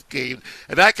for both games,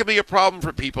 and that can be a problem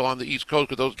for people on the East Coast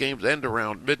because those games end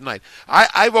around midnight.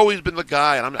 I've always been the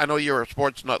guy, and I know you're a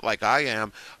sports nut like I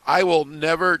am, I will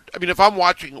never, if I'm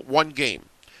watching one game,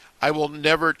 I will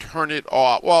never turn it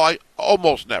off. Well, I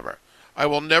almost never. I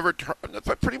will never turn,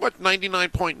 pretty much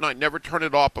 99.9, never turn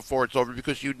it off before it's over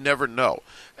because you never know.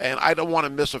 And I don't want to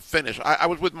miss a finish. I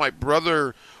was with my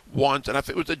brother once, and I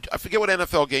forget what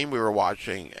NFL game we were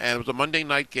watching, and it was a Monday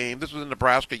night game. This was in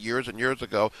Nebraska years and years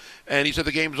ago, and he said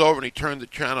the game's over, and he turned the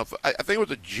channel. I think it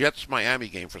was a Jets-Miami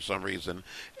game for some reason,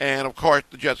 and of course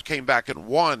the Jets came back and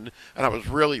won, and I was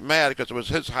really mad because it was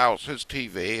his house, his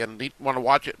TV, and he wanted to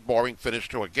watch it, boring finish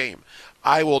to a game.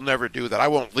 I will never do that. I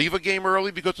won't leave a game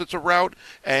early because it's a rout,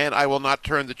 and I will not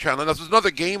turn the channel. And if there's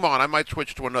another game on, I might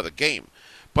switch to another game.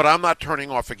 But I'm not turning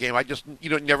off a game. I just,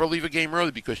 never leave a game early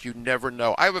because you never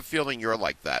know. I have a feeling you're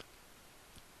like that.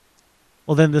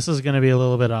 Well, then this is going to be a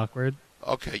little bit awkward.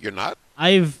 Okay, you're not?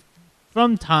 I've,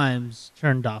 from times,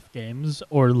 turned off games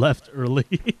or left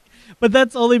early. But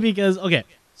that's only because, okay,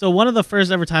 so one of the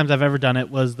first ever times I've ever done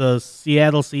it was the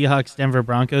Seattle Seahawks-Denver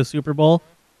Broncos Super Bowl.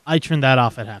 I turned that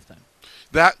off at halftime.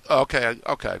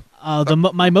 Okay.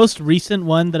 My most recent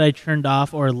one that I turned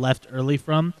off or left early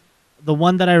from, the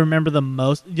one that I remember the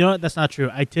most, you know what, that's not true.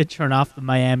 I did turn off the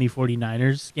Miami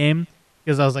 49ers game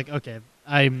because I was like, okay,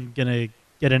 I'm going to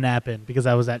get a nap in because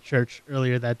I was at church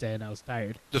earlier that day and I was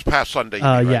tired. This past Sunday. You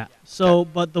mean, right? Yeah. So,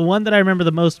 but the one that I remember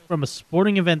the most from a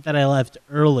sporting event that I left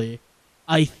early,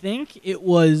 I think it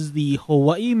was the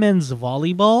Hawaii men's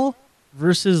volleyball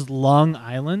versus Long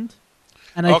Island.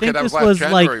 And I think this was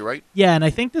January, like, right? Yeah, and I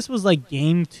think this was like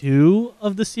game 2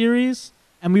 of the series,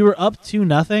 and we were up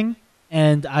 2-0,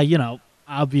 and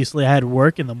obviously I had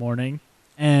work in the morning,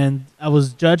 and I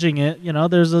was judging it.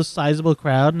 There's a sizable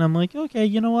crowd, and I'm like, okay,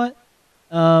 you know what?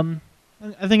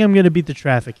 I think I'm gonna beat the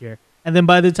traffic here. And then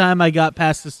by the time I got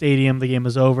past the stadium, the game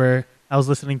was over. I was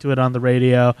listening to it on the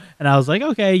radio, and I was like,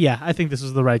 okay, yeah, I think this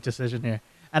was the right decision here.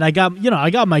 And I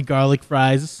got my garlic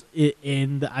fries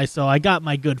so I got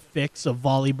my good fix of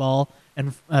volleyball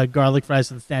and garlic fries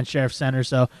from the Stan Sheriff Center.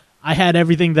 So I had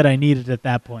everything that I needed at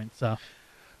that point. So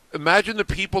Imagine the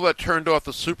people that turned off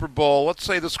the Super Bowl. Let's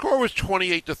say the score was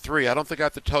 28-3. I don't think I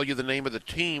have to tell you the name of the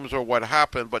teams or what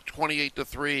happened, but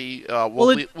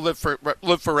 28-3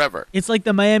 live forever. It's like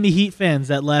the Miami Heat fans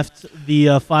that left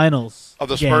the finals Of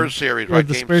the game, Spurs series, or right?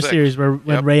 the Game Spurs 6. series when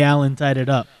Yep. Ray Allen tied it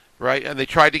up. Right, and they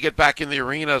tried to get back in the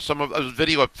arena. Some of there was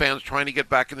video of fans trying to get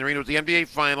back in the arena. It was the NBA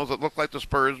Finals. It looked like the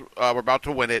Spurs were about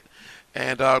to win it,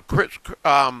 and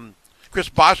Chris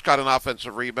Bosh got an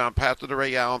offensive rebound, passed it to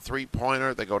Ray Allen,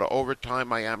 three-pointer. They go to overtime.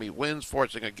 Miami wins,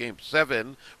 forcing a Game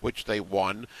 7, which they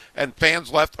won, and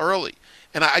fans left early.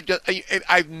 And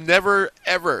I've never,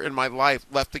 ever in my life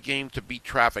left the game to beat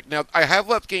traffic. Now, I have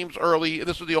left games early, and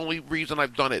this is the only reason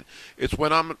I've done it. It's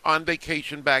when I'm on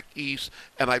vacation back east,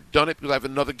 and I've done it because I have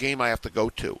another game I have to go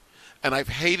to. And I've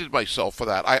hated myself for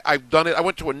that. I've done it. I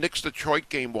went to a Knicks-Detroit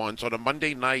game once on a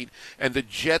Monday night, and the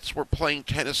Jets were playing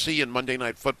Tennessee in Monday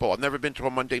Night Football. I've never been to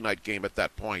a Monday night game at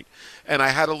that point. And I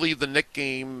had to leave the Knicks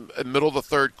game in the middle of the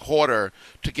third quarter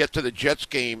to get to the Jets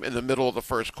game in the middle of the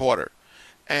first quarter.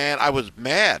 And I was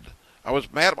mad. I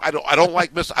don't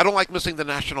like missing the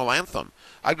national anthem.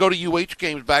 I'd go to UH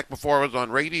games back before I was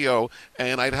on radio,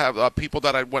 and I'd have people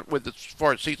that I went with as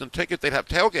far as season tickets. They'd have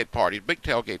tailgate parties, big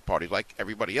tailgate parties like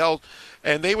everybody else,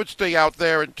 and they would stay out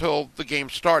there until the game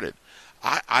started.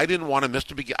 I didn't want to miss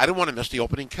I didn't want to miss the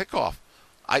opening kickoff.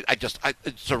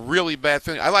 It's a really bad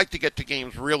thing. I like to get to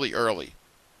games really early.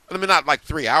 I mean, not like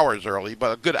 3 hours early,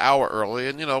 but a good hour early.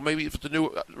 And, maybe if it's a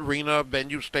new arena,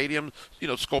 venue, stadium,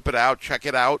 scope it out, check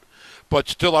it out. But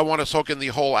still, I want to soak in the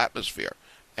whole atmosphere.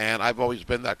 And I've always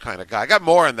been that kind of guy. I got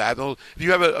more on that. If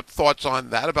you have thoughts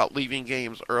on that about leaving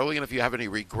games early, and if you have any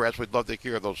regrets, we'd love to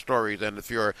hear those stories. And if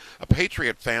you're a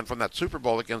Patriot fan from that Super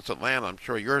Bowl against Atlanta, I'm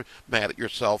sure you're mad at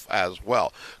yourself as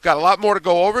well. Got a lot more to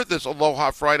go over this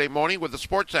Aloha Friday morning with the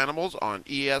Sports Animals on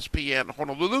ESPN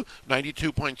Honolulu,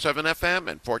 92.7 FM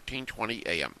and 1420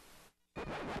 AM.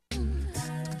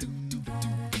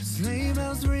 Sleigh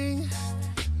bells ring,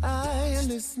 I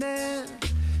understand.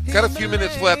 Got a few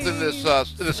minutes left in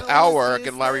this hour.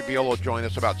 Again, Larry Beil will join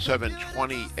us about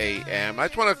 7:20 a.m. I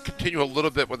just want to continue a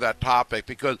little bit with that topic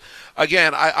because,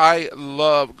 again, I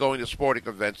love going to sporting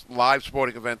events. Live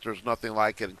sporting events, there's nothing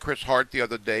like it. And Chris Hart the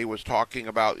other day was talking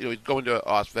about, he's going to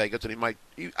Las Vegas, and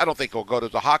I don't think he'll go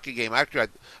to a hockey game. Actually,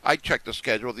 I checked the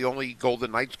schedule. The only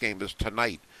Golden Knights game is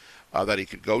tonight that he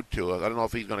could go to. I don't know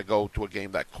if he's going to go to a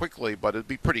game that quickly, but it'd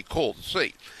be pretty cool to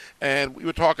see. And we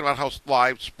were talking about how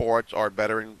live sports are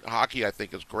better, and hockey, I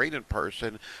think, is great in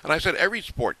person. And I said every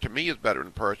sport, to me, is better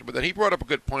in person. But then he brought up a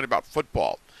good point about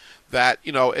football, that,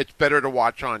 it's better to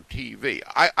watch on TV.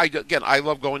 I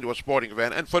love going to a sporting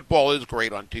event, and football is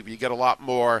great on TV. You get a lot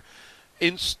more,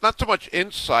 not so much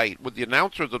insight with the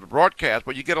announcers of the broadcast,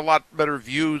 but you get a lot better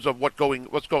views of what's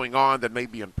going on than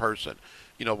maybe in person.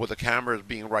 With the cameras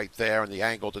being right there and the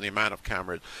angles and the amount of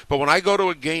cameras. But when I go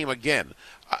to a game again,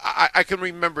 I can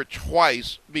remember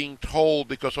twice being told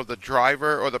because of the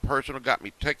driver or the person who got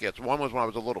me tickets. One was when I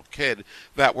was a little kid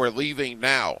that we're leaving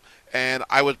now. And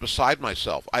I was beside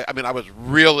myself. I mean, I was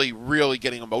really, really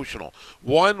getting emotional.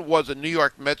 One was a New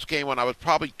York Mets game when I was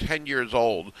probably 10 years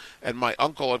old, and my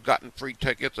uncle had gotten free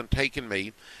tickets and taken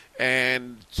me,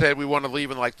 and said we want to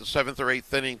leave in like the 7th or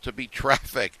 8th inning to beat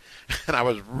traffic. And I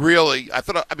was really, I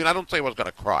don't say I was going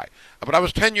to cry, but I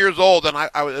was 10 years old, and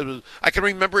I can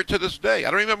remember it to this day.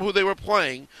 I don't remember who they were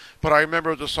playing, but I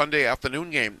remember it was a Sunday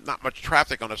afternoon game. Not much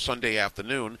traffic on a Sunday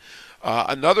afternoon.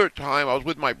 Another time I was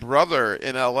with my brother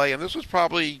in L.A., and this was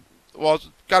probably, it's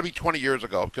got to be 20 years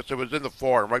ago because it was in the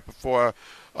Forum right before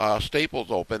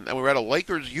Staples opened, and we were at a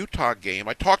Lakers-Utah game.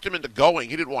 I talked him into going.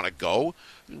 He didn't want to go.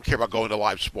 He didn't care about going to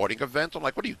live sporting events. I'm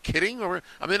like, what are you kidding?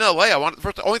 I'm in L.A.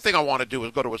 The only thing I want to do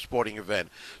is go to a sporting event.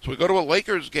 So we go to a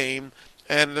Lakers game,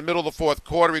 and in the middle of the fourth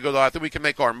quarter, he goes, I think we can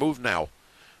make our move now.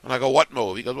 And I go, what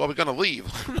move? He goes, well, we're going to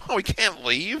leave. No, we can't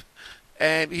leave.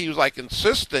 And he was like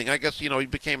insisting. I guess, he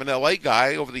became an L.A.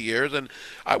 guy over the years, and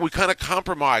we kind of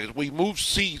compromised. We moved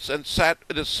seats and sat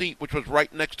in a seat which was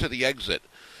right next to the exit.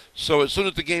 So as soon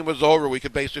as the game was over, we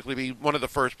could basically be one of the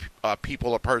first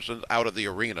people or persons out of the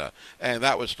arena, and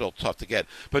that was still tough to get.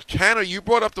 But Tanner, you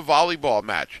brought up the volleyball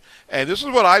match, and this is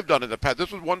what I've done in the past. There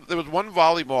was one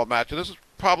volleyball match, and this is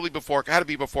probably had to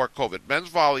be before COVID. Men's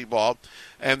volleyball,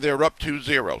 and they're up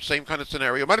 2-0. Same kind of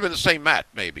scenario. It might have been the same mat,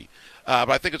 maybe. But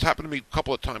I think it's happened to me a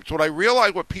couple of times. So what I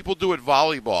realize what people do at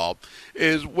volleyball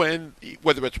is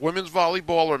whether it's women's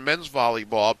volleyball or men's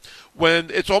volleyball, when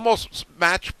it's almost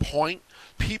match point,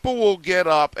 people will get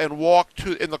up and walk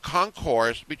in the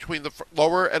concourse between the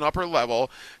lower and upper level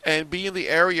and be in the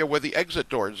area where the exit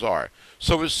doors are.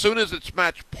 So as soon as it's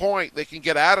match point, they can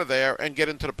get out of there and get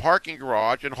into the parking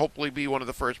garage and hopefully be one of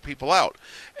the first people out.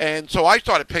 And so I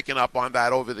started picking up on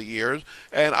that over the years,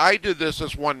 and I did this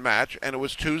one match, and it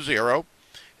was 2-0.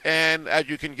 And as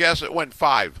you can guess, it went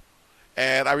 5.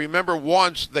 And I remember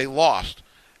once they lost,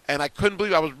 and I couldn't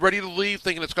believe it. I was ready to leave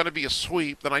thinking it's going to be a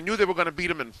sweep. Then I knew they were going to beat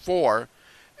them in 4.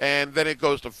 And then it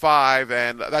goes to 5,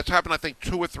 and that's happened, I think,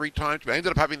 2 or 3 times. I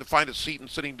ended up having to find a seat and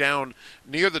sitting down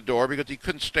near the door because he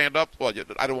couldn't stand up. Well,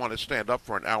 I don't want to stand up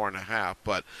for an hour and a half,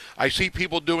 but I see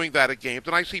people doing that at games,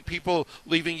 and I see people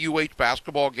leaving UH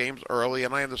basketball games early,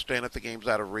 and I understand that the game's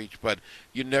out of reach, but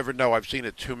you never know. I've seen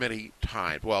it too many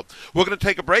times. Well, we're going to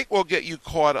take a break. We'll get you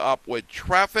caught up with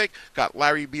traffic. Got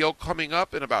Larry Beil coming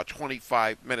up in about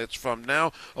 25 minutes from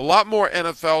now. A lot more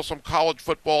NFL, some college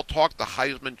football talk. The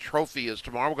Heisman Trophy is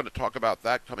tomorrow. We're going to talk about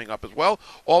that coming up as well.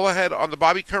 All ahead on the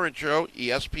Bobby Curran Show,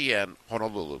 ESPN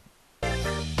Honolulu.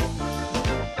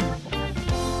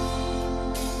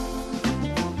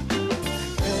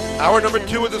 Hour number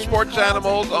 2 of the Sports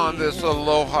Animals on this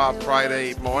Aloha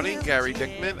Friday morning. Gary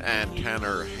Dickman and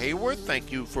Tanner Haworth.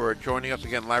 Thank you for joining us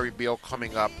again. Larry Beil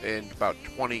coming up in about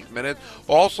 20 minutes.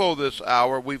 Also this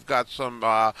hour, we've got some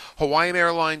Hawaiian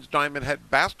Airlines Diamond Head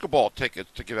basketball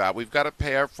tickets to give out. We've got a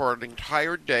pair for an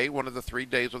entire day, one of the 3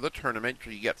 days of the tournament.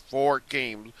 So you get 4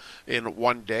 games in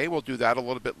one day. We'll do that a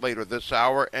little bit later this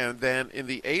hour. And then in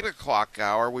the 8 o'clock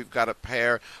hour, we've got a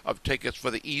pair of tickets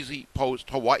for the Easy Post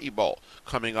Hawaii Bowl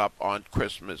coming up on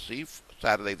Christmas Eve,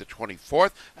 Saturday the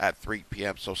 24th at 3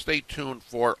 p.m. So stay tuned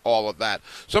for all of that.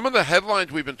 Some of the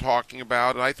headlines we've been talking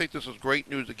about, and I think this is great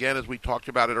news again as we talked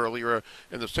about it earlier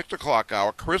in the 6 o'clock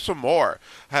hour. Carissa Moore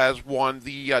has won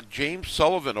the James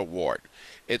Sullivan Award.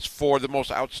 It's for the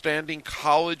most outstanding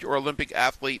college or Olympic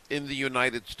athlete in the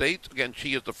United States. Again,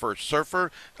 she is the first surfer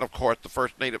and, of course, the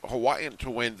first native Hawaiian to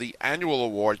win the annual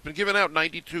award. It's been given out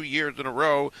 92 years in a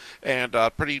row and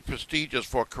pretty prestigious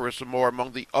for Carissa Moore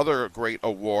among the other great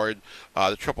awards.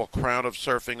 The Triple Crown of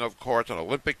Surfing, of course, an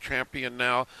Olympic champion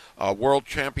now, a world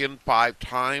champion 5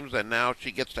 times, and now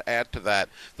she gets to add to that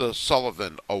the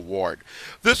Sullivan Award.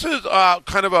 This is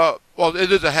kind of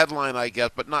it is a headline, I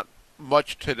guess, but not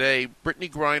much today. Brittany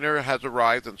Griner has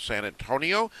arrived in San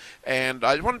Antonio, and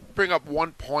I want to bring up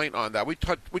one point on that. We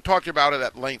talked about it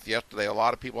at length yesterday. A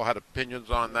lot of people had opinions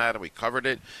on that, and we covered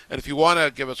it. And if you want to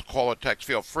give us a call or text,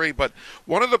 feel free. But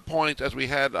one of the points, as we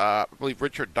had, I believe,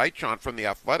 Richard Deitch from The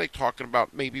Athletic talking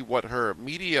about maybe what her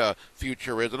media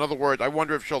future is. In other words, I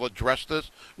wonder if she'll address this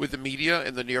with the media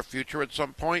in the near future at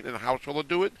some point and how she'll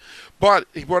do it. But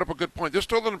he brought up a good point. There's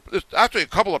actually a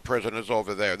couple of prisoners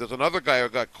over there. There's another guy who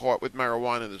got caught with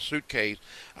marijuana in his suitcase.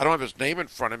 I don't have his name in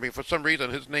front of me. For some reason,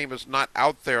 his name is not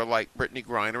out there like Brittany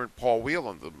Griner and Paul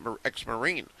Whelan, the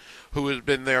ex-Marine, who has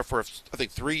been there for, I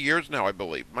think, 3 years now, I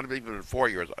believe. Might have even been 4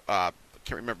 years. I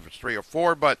can't remember if it's 3 or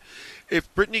 4. But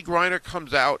if Brittany Griner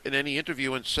comes out in any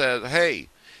interview and says, hey,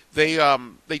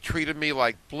 they treated me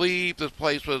like bleep, this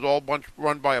place was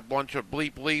run by a bunch of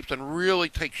bleeps, and really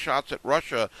take shots at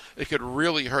Russia, it could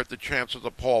really hurt the chances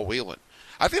of Paul Whelan.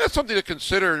 I think that's something to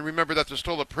consider, and remember that there's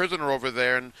still a prisoner over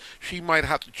there, and she might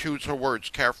have to choose her words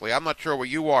carefully. I'm not sure where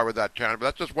you are with that, Tanner, but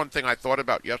that's just one thing I thought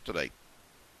about yesterday.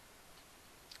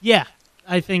 Yeah,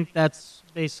 I think that's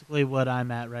basically what I'm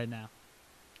at right now.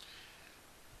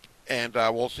 And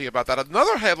we'll see about that.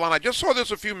 Another headline, I just saw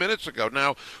this a few minutes ago.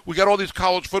 Now, we got all these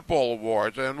college football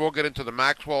awards, and we'll get into the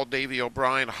Maxwell, Davey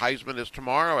O'Brien, Heisman is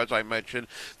tomorrow, as I mentioned.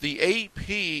 The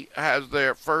AP has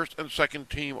their first and second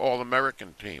team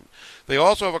All-American team. They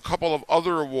also have a couple of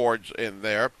other awards in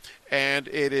there, and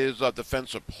it is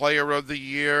Defensive Player of the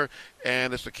Year,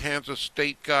 and it's the Kansas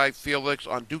State guy, Felix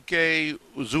Anduke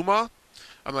Uzuma.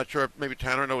 I'm not sure if maybe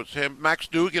Tanner knows him. Max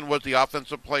Dugan was the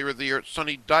Offensive Player of the Year.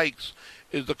 Sonny Dykes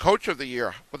is the Coach of the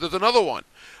Year. But there's another one,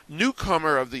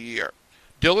 Newcomer of the Year,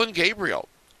 Dylan Gabriel.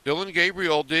 Dylan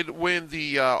Gabriel did win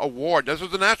the award. This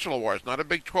is a national award. It's not a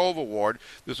Big 12 award.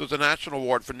 This is a national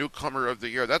award for Newcomer of the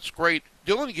Year. That's great.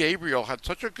 Dylan Gabriel had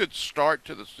such a good start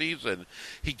to the season.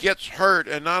 He gets hurt,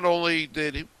 and not only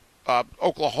did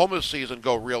Oklahoma's season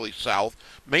go really south,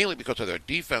 mainly because of their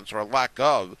defense or a lack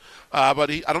of,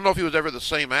 but I don't know if he was ever the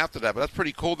same after that, but that's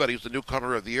pretty cool that he's the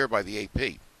Newcomer of the Year by the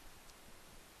AP.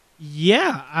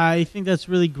 Yeah, I think that's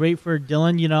really great for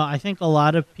Dylan. You know, I think a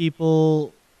lot of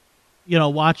people, you know,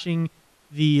 watching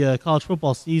the college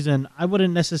football season, I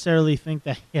wouldn't necessarily think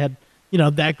that he had, you know,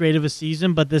 that great of a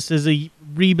season, but this is a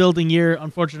rebuilding year,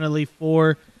 unfortunately,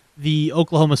 for the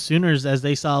Oklahoma Sooners, as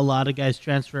they saw a lot of guys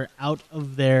transfer out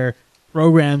of their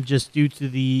program just due to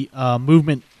the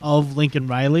movement of Lincoln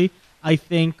Riley. I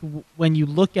think when you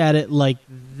look at it like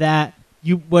that,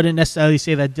 you wouldn't necessarily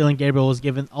say that Dylan Gabriel was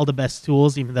given all the best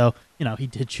tools, even though, he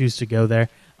did choose to go there.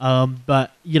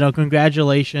 But,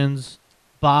 congratulations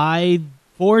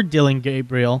for Dylan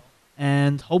Gabriel,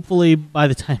 and hopefully by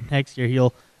the time next year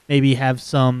he'll maybe have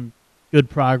some good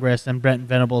progress and Brent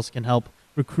Venables can help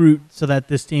recruit so that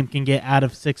this team can get out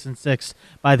of 6-6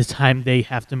 by the time they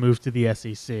have to move to the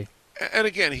SEC. And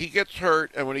again, he gets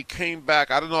hurt, and when he came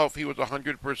back, I don't know if he was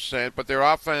 100%, but their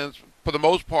offense, for the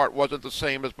most part, wasn't the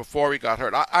same as before he got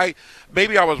hurt.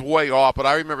 Maybe I was way off, but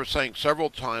I remember saying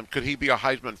several times, could he be a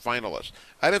Heisman finalist?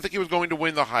 I didn't think he was going to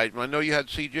win the Heisman. I know you had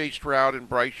C.J. Stroud and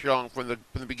Bryce Young from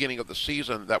the beginning of the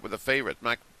season that were the favorites.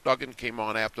 Max Duggan came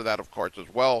on after that, of course,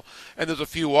 as well. And there's a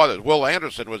few others. Will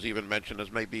Anderson was even mentioned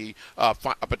as maybe a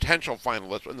potential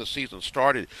finalist when the season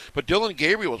started. But Dylan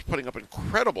Gabriel was putting up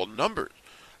incredible numbers.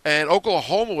 And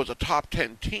Oklahoma was a top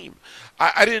 10 team.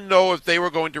 I didn't know if they were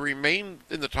going to remain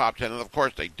in the top 10, and of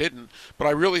course they didn't. But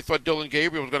I really thought Dylan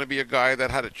Gabriel was going to be a guy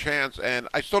that had a chance. And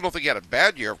I still don't think he had a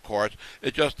bad year, of course.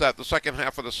 It's just that the second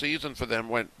half of the season for them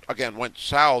went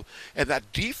south. And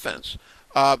that defense,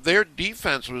 their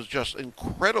defense was just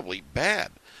incredibly bad.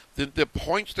 The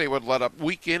points they would let up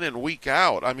week in and week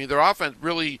out. I mean, their offense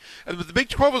really, and the Big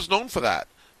 12 is known for that.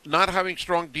 Not having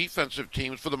strong defensive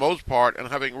teams for the most part and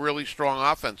having really strong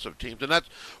offensive teams. And that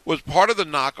was part of the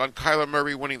knock on Kyler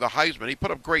Murray winning the Heisman. He put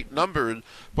up great numbers,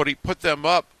 but he put them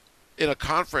up in a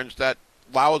conference that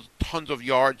allows tons of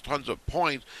yards, tons of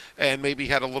points, and maybe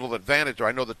had a little advantage. Or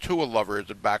I know the Tua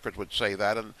lovers and backers would say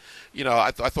that. And,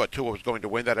 I thought Tua was going to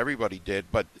win that. Everybody did.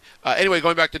 But anyway,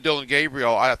 going back to Dylan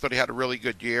Gabriel, I thought he had a really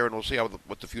good year, and we'll see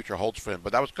what the future holds for him.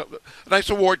 But that was a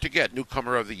nice award to get,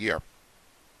 Newcomer of the Year.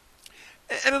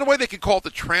 And in a way, they could call it the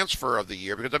transfer of the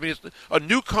year because, a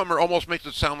newcomer almost makes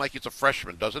it sound like he's a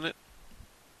freshman, doesn't it?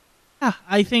 Yeah,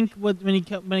 I think when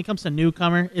it comes to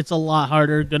newcomer, it's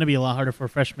going to be a lot harder for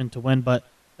freshmen to win. But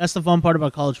that's the fun part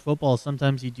about college football.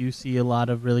 Sometimes you do see a lot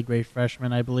of really great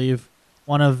freshmen. I believe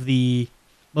one of the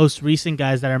most recent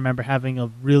guys that I remember having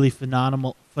a really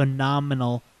phenomenal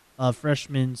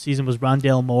freshman season was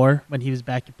Rondale Moore when he was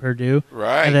back at Purdue.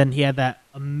 Right. And then he had that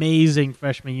amazing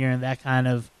freshman year, and that kind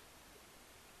of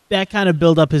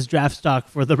built up his draft stock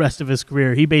for the rest of his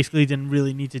career. He basically didn't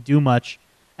really need to do much.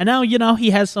 And now, he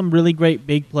has some really great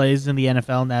big plays in the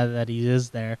NFL now that he is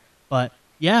there. But,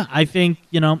 yeah, I think,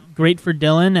 great for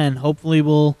Dylan, and hopefully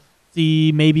we'll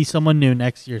see maybe someone new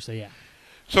next year. So, yeah.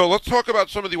 So let's talk about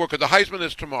some of the work. The Heisman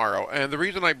is tomorrow, and the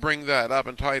reason I bring that up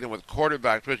and tie it in with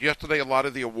quarterbacks was yesterday a lot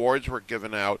of the awards were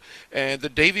given out, and the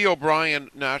Davey O'Brien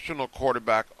National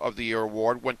Quarterback of the Year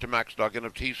award went to Max Duggan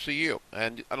of TCU,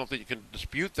 and I don't think you can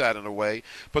dispute that in a way,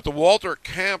 but the Walter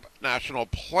Camp National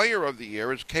Player of the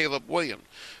Year is Caleb Williams.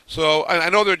 So I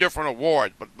know they're different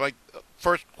awards, but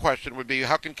first question would be,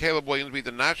 how can Caleb Williams be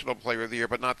the National Player of the Year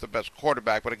but not the best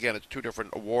quarterback? But again, it's two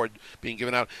different awards being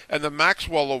given out. And the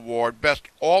Maxwell Award, Best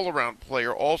All-Around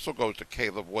Player, also goes to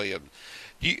Caleb Williams.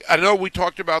 I know we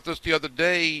talked about this the other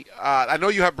day. I know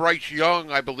you have Bryce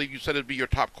Young. I believe you said it'd be your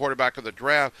top quarterback of the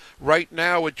draft. Right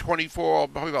now, at 24,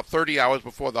 probably about 30 hours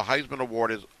before the Heisman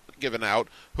Award is given out,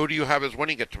 who do you have as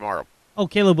winning it tomorrow? Oh,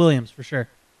 Caleb Williams, for sure.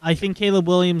 I think Caleb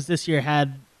Williams this year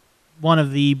had one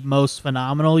of the most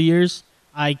phenomenal years.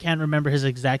 I can't remember his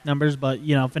exact numbers, but,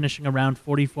 finishing around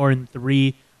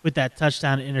 44-3 with that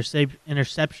touchdown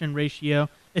interception ratio.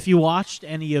 If you watched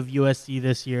any of USC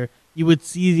this year, you would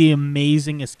see the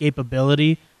amazing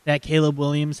escapability that Caleb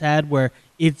Williams had, where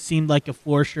it seemed like a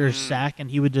for-sure sack,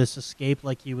 and he would just escape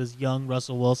like he was young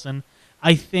Russell Wilson.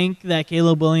 I think that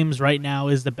Caleb Williams right now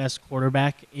is the best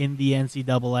quarterback in the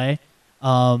NCAA.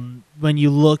 When you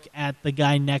look at the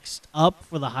guy next up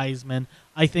for the Heisman,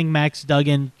 I think Max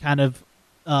Duggan kind of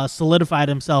solidified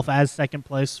himself as second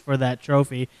place for that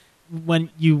trophy.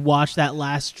 When you watch that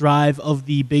last drive of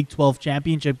the Big 12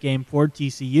 championship game for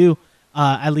TCU,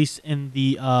 at least in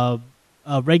the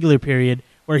regular period,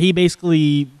 where he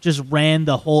basically just ran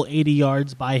the whole 80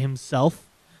 yards by himself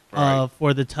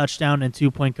for the touchdown and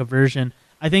 2-point conversion.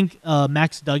 I think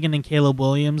Max Duggan and Caleb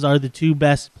Williams are the two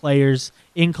best players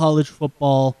in college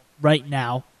football right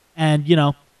now. And,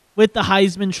 with the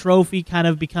Heisman Trophy kind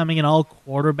of becoming an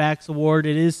all-quarterbacks award,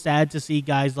 it is sad to see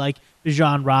guys like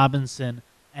Bijan Robinson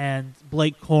and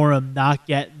Blake Corum not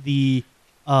get the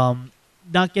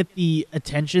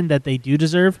attention that they do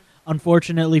deserve.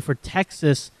 Unfortunately for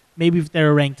Texas, maybe if they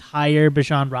were ranked higher,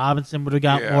 Bijan Robinson would have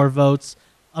got more votes.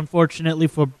 Unfortunately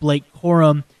for Blake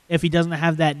Corum, if he doesn't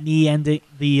have that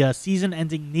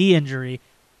season-ending knee injury,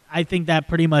 I think that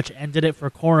pretty much ended it for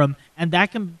Corum, and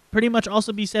that can pretty much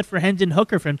also be said for Hendon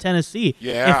Hooker from Tennessee.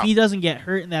 Yeah. If he doesn't get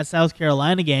hurt in that South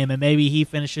Carolina game and maybe he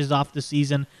finishes off the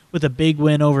season with a big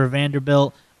win over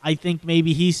Vanderbilt, I think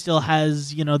maybe he still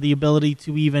has, the ability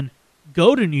to even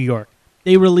go to New York.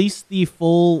 They released the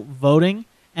full voting,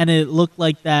 and it looked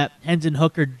like that Hendon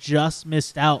Hooker just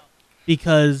missed out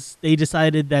because they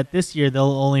decided that this year they'll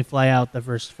only fly out the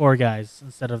first 4 guys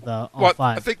instead of the all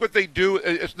 5. I think what they do,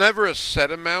 it's never a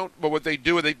set amount, but what they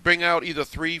do is they bring out either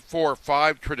 3, 4, or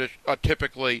 5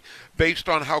 typically based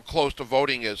on how close the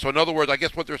voting is. So in other words, I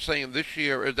guess what they're saying this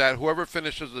year is that whoever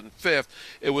finishes in 5th,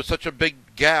 it was such a big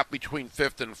gap between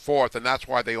 5th and 4th, and that's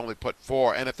why they only put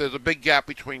 4. And if there's a big gap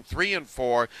between 3 and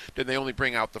 4, then they only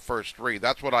bring out the first 3.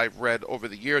 That's what I've read over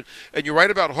the years. And you're right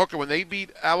about Hooker. When they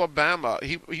beat Alabama,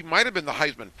 he might have been the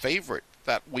Heisman favorite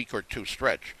that week or 2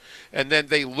 stretch. And then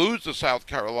they lose to South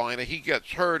Carolina. He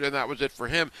gets hurt, and that was it for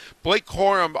him. Blake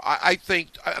Corum, I think,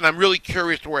 and I'm really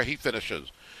curious to where he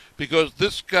finishes. Because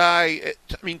this guy,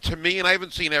 to me, and I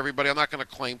haven't seen everybody, I'm not going to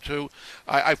claim to.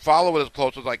 I follow it as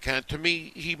close as I can. To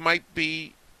me, he might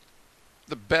be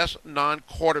the best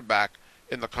non-quarterback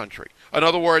in the country. In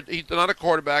other words, he's not a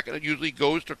quarterback, and it usually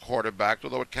goes to quarterbacks,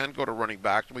 although it can go to running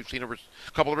backs. And we've seen a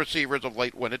couple of receivers of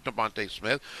late win it, Devontae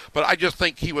Smith. But I just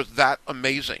think he was that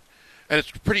amazing. And it's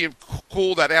pretty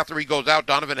cool that after he goes out,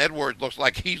 Donovan Edwards looks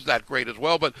like he's that great as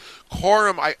well. But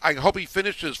Corum, I hope he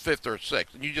finishes 5th or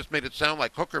 6th. And you just made it sound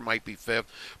like Hooker might be 5th.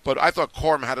 But I thought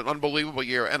Corum had an unbelievable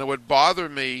year. And it would bother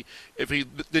me if he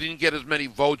didn't get as many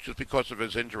votes just because of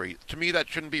his injury. To me, that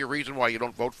shouldn't be a reason why you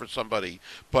don't vote for somebody.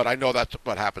 But I know that's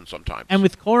what happens sometimes. And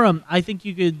with Corum, I think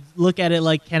you could look at it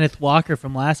like Kenneth Walker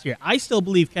from last year. I still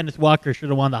believe Kenneth Walker should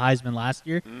have won the Heisman last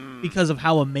year because of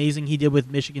how amazing he did with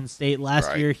Michigan State.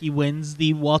 Last year, he wins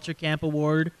the Walter Camp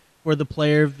Award for the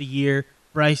Player of the Year.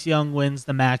 Bryce Young wins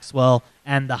the Maxwell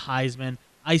and the Heisman.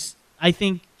 I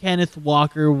think Kenneth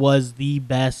Walker was the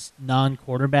best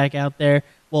non-quarterback out there.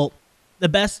 Well, the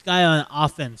best guy on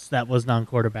offense that was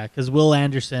non-quarterback, because Will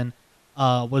Anderson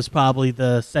was probably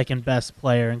the second best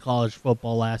player in college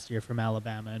football last year from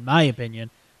Alabama, in my opinion.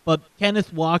 But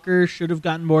Kenneth Walker should have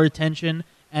gotten more attention,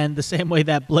 and the same way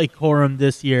that Blake Corum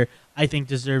this year, I think,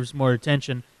 deserves more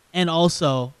attention. And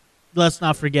also, let's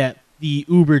not forget the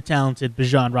uber-talented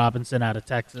Bijan Robinson out of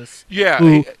Texas. Yeah.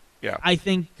 Who Yeah. I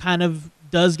think kind of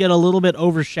does get a little bit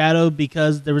overshadowed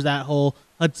because there was that whole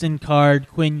Hudson Card,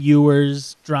 Quinn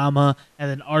Ewers drama, and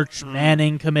then Arch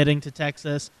Manning committing to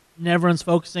Texas. And everyone's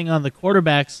focusing on the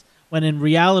quarterbacks when in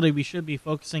reality we should be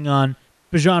focusing on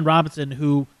Bijan Robinson,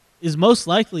 who is most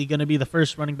likely going to be the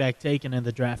first running back taken in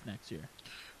the draft next year.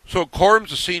 So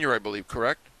Corum's a senior, I believe,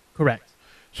 correct? Correct.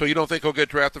 So you don't think he'll get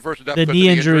drafted first? The knee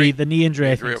injury,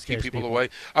 I think, will keep people away.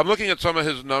 I'm looking at some of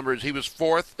his numbers. He was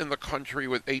 4th in the country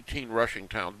with 18 rushing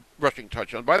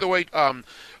touchdowns. By the way,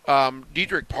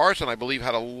 Dedrick Parson, I believe,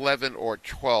 had 11 or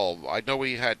 12. I know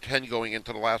he had 10 going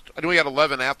into the last. I know he had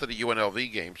 11 after the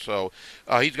UNLV game, so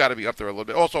he's got to be up there a little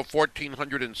bit. Also,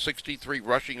 1,463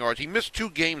 rushing yards. He missed 2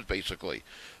 games basically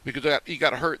because he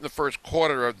got hurt in the first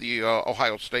quarter of the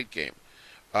Ohio State game.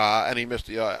 And he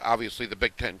missed obviously the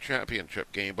Big Ten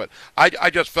championship game, but I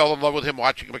just fell in love with him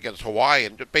watching him against Hawaii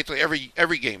and basically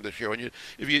every game this year. And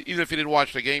even if you didn't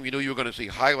watch the game, you knew you were going to see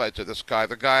highlights of this guy.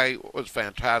 The guy was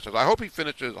fantastic. I hope he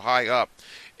finishes high up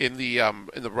in the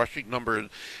rushing numbers.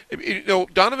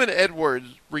 Donovan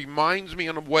Edwards reminds me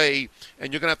in a way,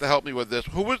 and you're going to have to help me with this.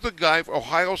 Who was the guy for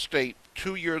Ohio State?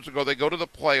 2 years ago, they go to the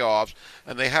playoffs,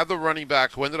 and they have the running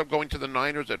back who ended up going to the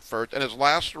Niners at first. And his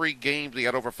last 3 games, he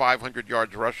had over 500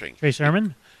 yards rushing. Trey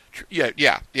Sermon?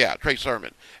 Yeah, Trey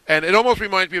Sermon. And it almost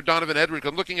reminds me of Donovan Edwards.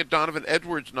 I'm looking at Donovan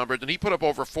Edwards' numbers, and he put up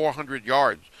over 400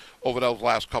 yards over those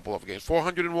last couple of games.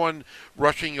 401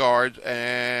 rushing yards,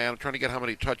 and I'm trying to get how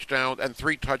many touchdowns, and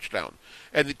 3 touchdowns.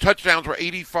 And the touchdowns were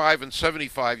 85 and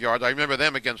 75 yards. I remember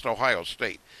them against Ohio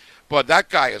State. But that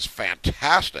guy is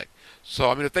fantastic.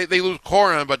 So, I mean, if they lose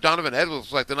Curran, but Donovan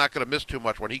Edwards looks like they're not going to miss too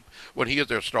much when he is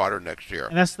their starter next year.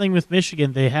 And that's the thing with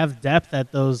Michigan. They have depth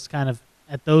at those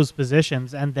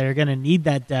positions, and they're going to need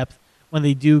that depth when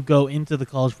they do go into the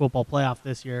college football playoff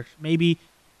this year. Maybe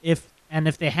if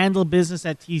they handle business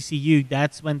at TCU,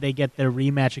 that's when they get their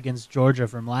rematch against Georgia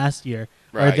from last year,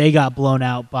 where they got blown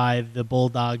out by the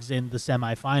Bulldogs in the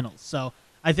semifinals. So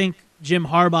I think Jim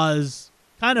Harbaugh is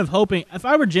kind of hoping. If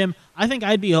I were Jim, I think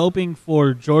I'd be hoping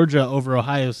for Georgia over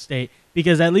Ohio State,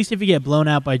 because at least if you get blown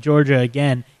out by Georgia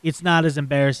again, it's not as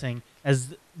embarrassing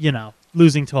as,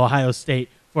 losing to Ohio State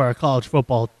for a college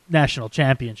football national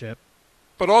championship.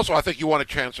 But also, I think you want a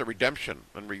chance of redemption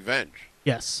and revenge.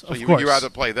 Yes, So of you course. rather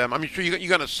play them. I mean, sure, you're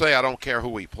going to say, I don't care who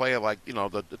we play, like,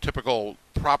 the typical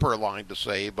proper line to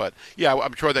say. But, yeah,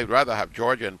 I'm sure they'd rather have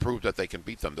Georgia and prove that they can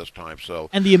beat them this time. So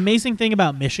And the amazing thing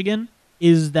about Michigan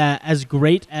is that as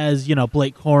great as,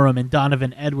 Blake Corum and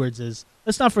Donovan Edwards is,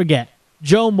 let's not forget,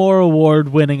 Joe Moore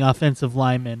Award-winning offensive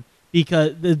lineman,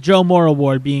 because the Joe Moore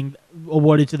Award being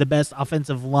awarded to the best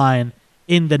offensive line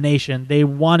in the nation. They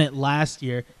won it last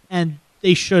year, and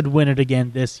they should win it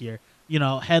again this year.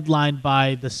 Headlined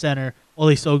by the center,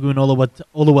 Olusegun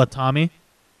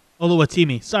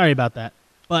Oluwatimi. Sorry about that.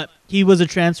 But he was a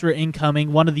transfer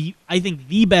incoming, I think,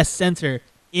 the best center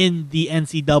in the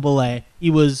NCAA. He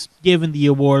was given the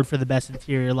award for the best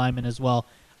interior lineman as well.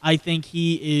 I think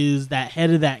he is that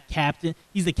head of that captain.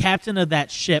 He's the captain of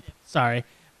that ship. Sorry.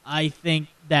 I think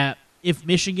that if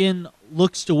Michigan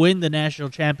looks to win the national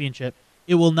championship,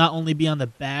 it will not only be on the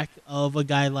back of a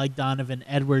guy like Donovan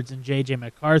Edwards and J.J.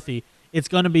 McCarthy. It's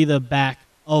going to be the back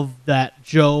of that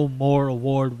Joe Moore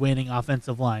Award-winning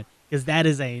offensive line, because that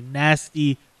is a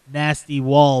nasty, nasty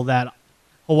wall that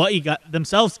Hawaii got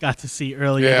to see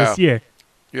earlier this year.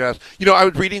 Yes. I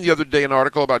was reading the other day an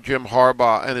article about Jim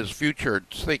Harbaugh and his future,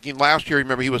 thinking last year,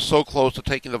 remember, he was so close to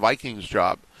taking the Vikings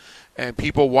job. And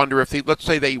people wonder if let's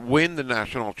say they win the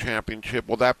national championship,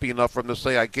 will that be enough for him to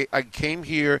say, I came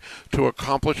here to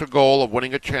accomplish a goal of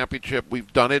winning a championship.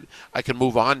 We've done it. I can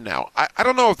move on now. I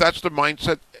don't know if that's the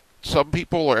mindset some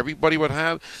people or everybody would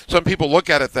have. Some people look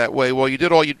at it that way. Well, you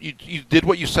did you did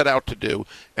what you set out to do,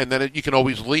 and then you can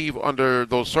always leave under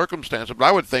those circumstances. But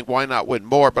I would think, why not win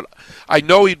more? But I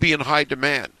know he'd be in high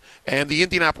demand, and the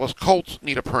Indianapolis Colts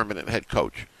need a permanent head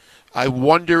coach. I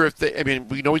wonder if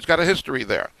we know he's got a history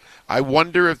there. I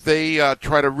wonder if they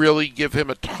try to really give him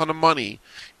a ton of money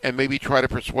and maybe try to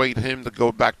persuade him to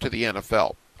go back to the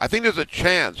NFL. I think there's a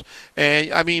chance.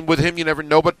 And, I mean, with him, you never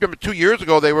know. But remember, 2 years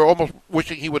ago, they were almost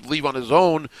wishing he would leave on his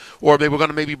own, or they were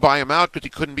going to maybe buy him out because he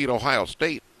couldn't beat Ohio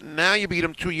State. Now you beat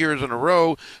him 2 years in a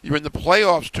row. You're in the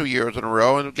playoffs 2 years in a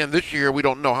row. And, again, this year, we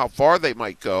don't know how far they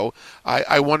might go.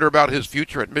 I wonder about his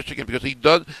future at Michigan, because he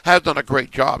has done a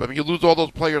great job. I mean, you lose all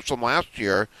those players from last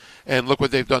year, and look what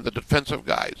they've done, the defensive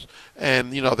guys.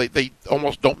 And, they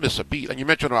almost don't miss a beat. And you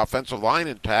mentioned an offensive line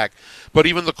intact, but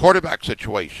even the quarterback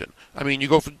situation. I mean, you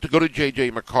go to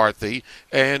J.J. McCarthy,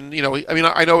 and,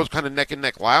 I know it was kind of neck and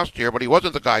neck last year, but he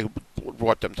wasn't the guy who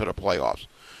brought them to the playoffs.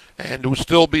 And to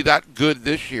still be that good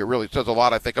this year really says a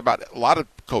lot, I think, about a lot of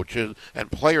coaches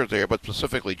and players there, but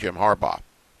specifically Jim Harbaugh.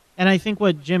 And I think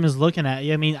what Jim is looking at,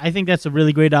 I think that's a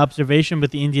really great observation with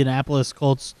the Indianapolis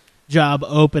Colts job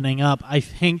opening up. I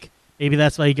think maybe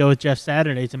that's why you go with Jeff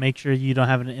Saturday, to make sure you don't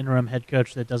have an interim head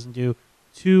coach that doesn't do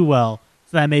too well,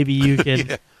 so that maybe you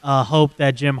can hope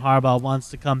that Jim Harbaugh wants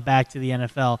to come back to the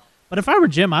NFL. But if I were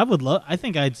Jim, I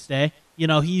think I'd stay.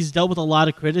 He's dealt with a lot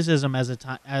of criticism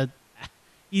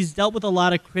he's dealt with a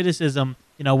lot of criticism,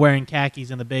 wearing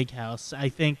khakis in the big house. I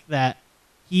think that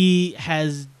he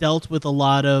has dealt with a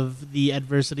lot of the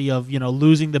adversity of,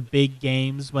 losing the big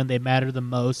games when they matter the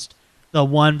most. The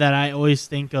one that I always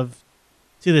think of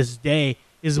to this day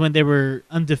is when they were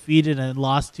undefeated and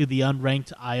lost to the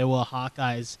unranked Iowa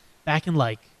Hawkeyes back in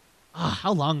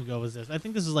how long ago was this? I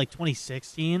think this was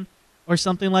 2016 or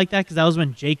something like that, because that was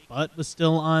when Jake Butt was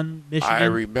still on Michigan. I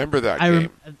remember that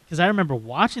game. Because I remember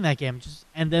watching that game,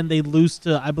 and then they lose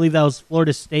to, I believe that was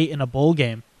Florida State in a bowl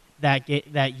game that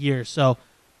year. So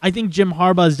I think Jim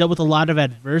Harbaugh has dealt with a lot of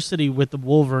adversity with the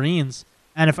Wolverines.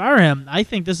 And if I were him, I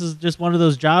think this is just one of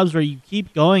those jobs where you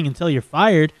keep going until you're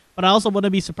fired. But I also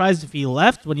wouldn't be surprised if he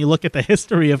left, when you look at the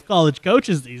history of college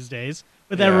coaches these days,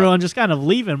 with everyone just kind of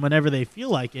leaving whenever they feel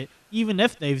like it, even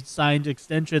if they've signed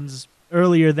extensions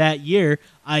earlier that year,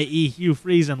 i.e. Hugh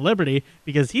Freeze and Liberty,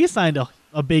 because he signed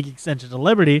a big extension to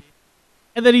Liberty,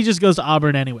 and then he just goes to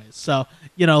Auburn anyways. So,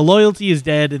 loyalty is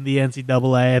dead in the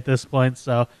NCAA at this point.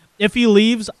 So if he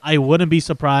leaves, I wouldn't be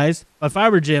surprised. But if I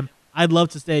were Jim, I'd love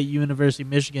to stay at University of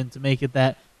Michigan to make it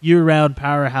that year-round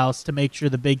powerhouse, to make sure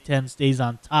the Big Ten stays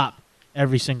on top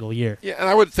every single year. Yeah, and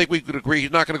I would think we could agree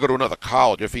he's not going to go to another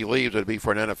college. If he leaves, it'd be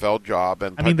for an NFL job.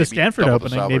 And the Stanford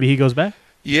opening, maybe he goes back.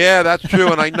 Yeah, that's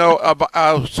true. And I know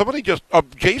somebody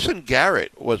Jason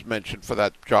Garrett was mentioned for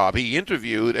that job. He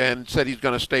interviewed and said he's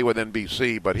going to stay with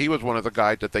NBC, but he was one of the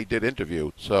guys that they did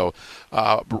interview. So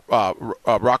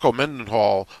Rocco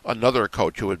Mendenhall, another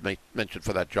coach who was mentioned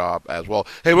for that job as well.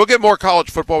 Hey, we'll get more college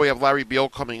football. We have Larry Beil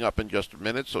coming up in just a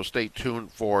minute, so stay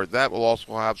tuned for that. We'll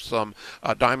also have some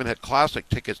Diamond Head Classic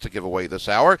tickets to give away this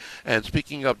hour. And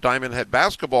speaking of Diamond Head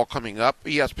basketball coming up,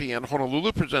 ESPN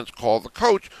Honolulu presents Call the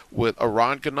Coach with Orion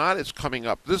Eran Ganat is coming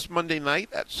up this Monday night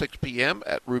at 6 p.m.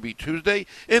 at Ruby Tuesday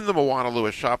in the Moana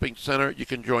Lewis Shopping Center. You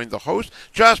can join the host,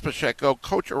 Josh Pacheco,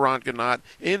 Coach Eran Ganat,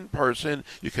 in person.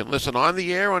 You can listen on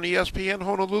the air on ESPN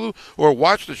Honolulu or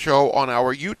watch the show on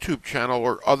our YouTube channel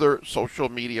or other social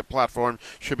media platforms.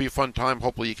 Should be a fun time.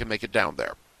 Hopefully you can make it down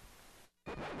there.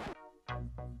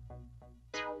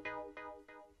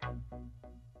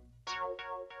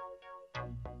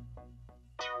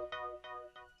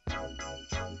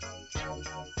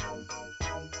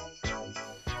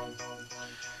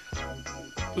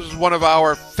 This is one of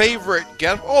our favorite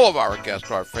guests. All of our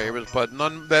guests are favorites, but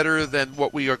none better than who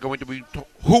we're going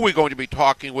to be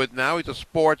talking with now. He's a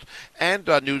sports and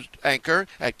news anchor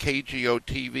at KGO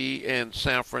TV in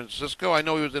San Francisco. I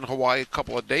know he was in Hawaii a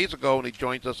couple of days ago, and he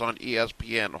joins us on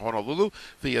ESPN Honolulu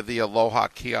via the Aloha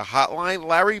Kia hotline.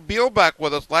 Larry Beil back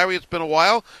with us. Larry, it's been a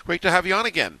while. Great to have you on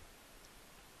again.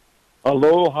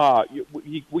 Aloha.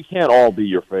 We can't all be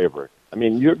your favorite. I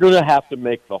mean, you're going to have to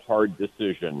make the hard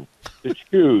decision to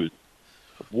choose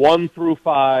 1 through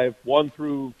 5, 1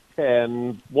 through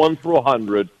 10, 1 through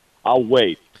 100. I'll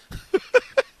wait.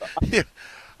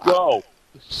 Go.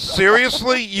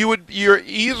 Seriously, you're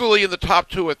easily in the top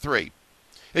 2 or 3.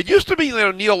 It used to be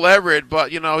Neil Everett,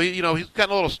 but he's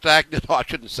gotten a little stagnant. Oh, I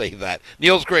shouldn't say that.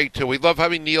 Neil's great too. We love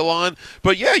having Neil on,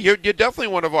 but yeah, you're definitely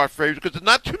one of our favorites because there's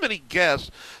not too many guests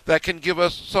that can give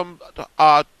us some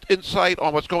insight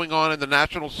on what's going on in the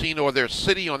national scene or their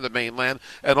city on the mainland,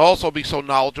 and also be so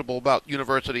knowledgeable about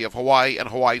University of Hawaii and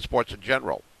Hawaii sports in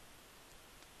general.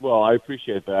 Well, I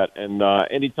appreciate that, and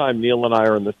anytime Neil and I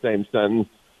are in the same sentence,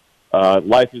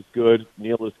 life is good.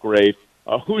 Neil is great.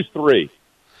 Who's 3?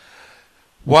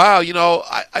 Wow,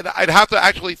 I'd have to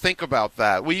actually think about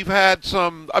that. We've had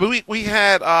some. I mean, we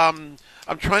had. I'm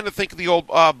trying to think of the old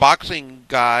boxing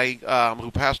guy who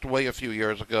passed away a few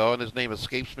years ago, and his name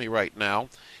escapes me right now.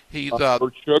 He's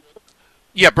Bert Sugar?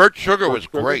 Yeah, Bert Sugar was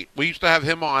great. We used to have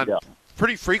him on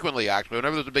pretty frequently, actually.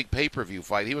 Whenever there was a big pay-per-view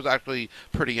fight, he was actually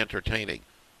pretty entertaining.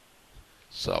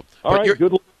 So, all right,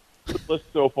 good list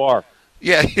so far.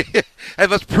 Yeah,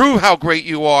 and let's prove how great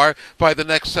you are by the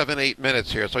next 7-8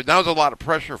 minutes here. So now's a lot of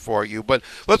pressure for you. But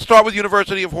let's start with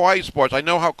University of Hawaii sports. I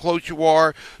know how close you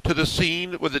are to the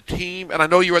scene with the team, and I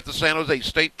know you were at the San Jose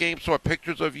State game, saw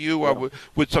pictures of you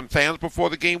with some fans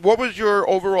before the game. What was your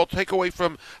overall takeaway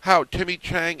from how Timmy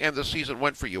Chang and the season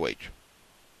went for UH?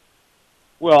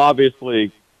 Well,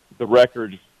 obviously, the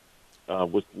record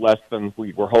was less than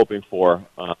we were hoping for.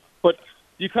 But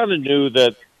you kind of knew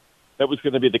that was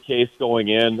going to be the case going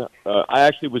in. I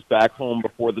actually was back home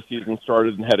before the season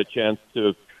started and had a chance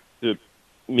to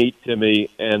meet Timmy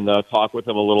and talk with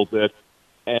him a little bit.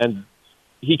 And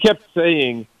he kept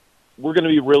saying, we're going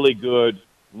to be really good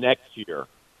next year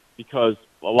because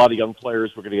a lot of young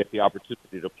players were going to get the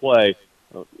opportunity to play.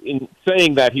 In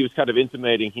saying that, he was kind of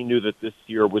intimating he knew that this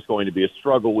year was going to be a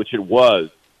struggle, which it was.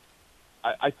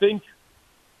 I think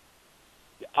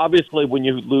obviously, when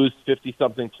you lose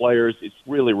 50-something players, it's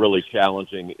really, really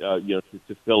challenging, to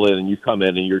fill in. And you come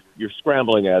in and you're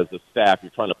scrambling as a staff.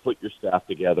 You're trying to put your staff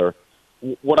together.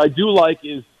 What I do like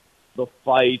is the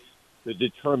fight, the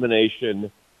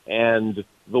determination, and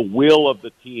the will of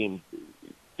the team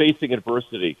facing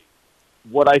adversity.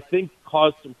 What I think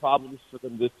caused some problems for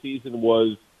them this season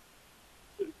was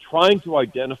trying to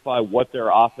identify what their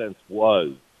offense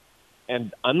was.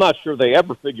 And I'm not sure they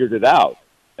ever figured it out.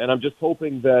 And I'm just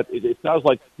hoping that it sounds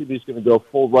like Timmy's going to go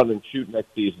full run and shoot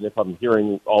next season, if I'm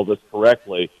hearing all this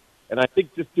correctly. And I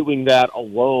think just doing that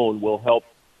alone will help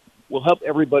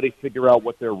everybody figure out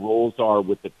what their roles are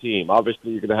with the team.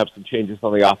 Obviously, you're going to have some changes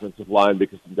on the offensive line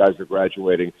because some guys are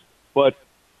graduating. But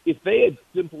if they had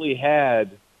simply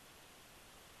had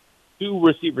 2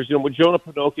 receivers, when Jonah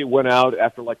Pinoque went out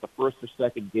after like the first or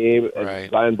second game,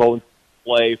 and Zion Volin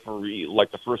play for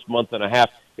like the first month and a half.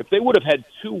 If they would have had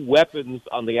 2 weapons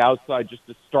on the outside just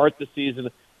to start the season,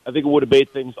 I think it would have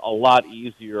made things a lot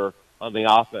easier on the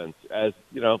offense. As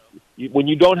when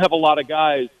you don't have a lot of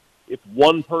guys, if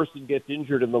one person gets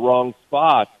injured in the wrong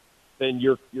spot, then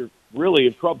you're really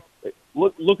in trouble.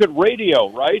 Look at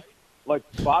radio, right? Like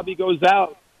Bobby goes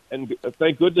out, and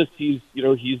thank goodness he's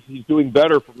doing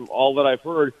better from all that I've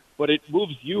heard. But it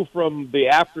moves you from the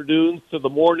afternoons to the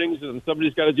mornings, and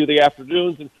somebody's got to do the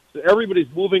afternoons, and so everybody's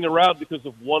moving around because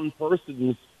of one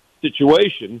person's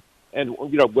situation. And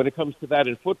when it comes to that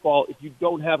in football, if you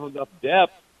don't have enough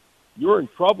depth, you're in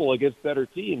trouble against better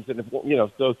teams. And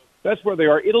so that's where they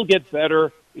are. It'll get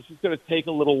better. It's just going to take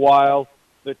a little while.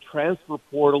 The transfer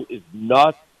portal is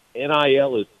nuts.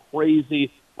 NIL is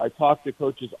crazy. I talk to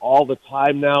coaches all the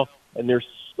time now, and they're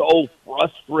so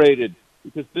frustrated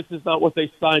because this is not what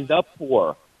they signed up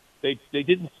for. They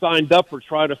didn't sign up for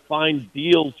trying to find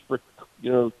deals for,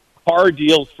 car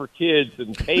deals for kids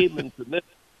and payments and this.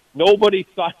 Nobody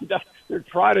signed up. They're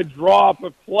trying to draw up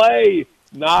a play,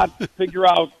 not figure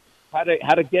out how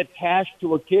to get cash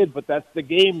to a kid. But that's the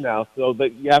game now, so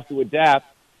that you have to adapt.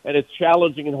 And it's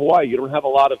challenging in Hawaii. You don't have a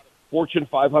lot of Fortune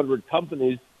 500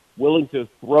 companies willing to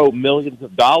throw millions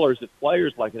of dollars at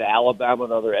players like at Alabama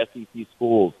and other SEC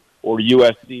schools or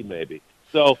USC maybe.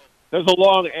 So there's a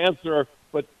long answer,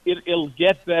 but it'll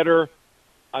get better.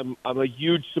 I'm a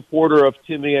huge supporter of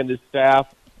Timmy and his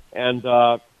staff, and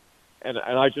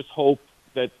I just hope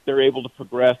that they're able to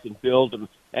progress and build.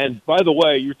 And by the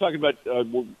way, you're talking about.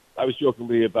 I was joking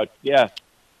with you about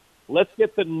let's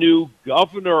get the new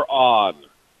governor on.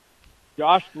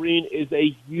 Josh Green is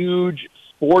a huge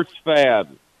sports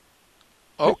fan.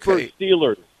 Okay. Pittsburgh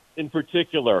Steelers in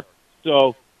particular.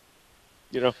 So,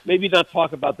 maybe not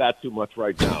talk about that too much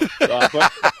right now.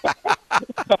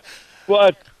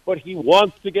 But he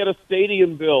wants to get a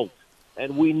stadium built,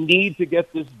 and we need to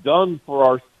get this done for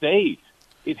our state.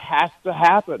 It has to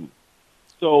happen.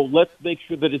 So let's make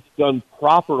sure that it's done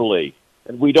properly,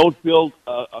 and we don't build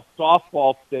a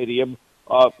softball stadium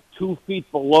 2 feet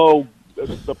below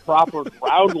the proper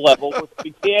ground level.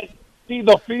 We can't see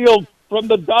the field from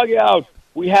the dugout.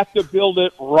 We have to build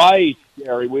it right,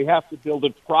 Gary. We have to build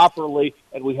it properly,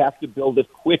 and we have to build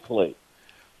it quickly.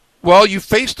 Well, you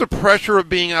faced the pressure of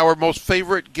being our most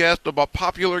favorite guest, a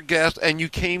popular guest, and you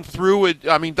came through it.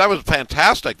 I mean, that was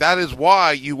fantastic. That is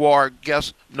why you are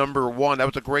guest number one. That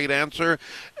was a great answer.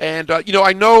 And, I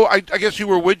guess you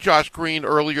were with Josh Green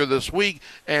earlier this week,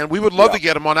 and we would love to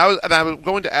get him on. I was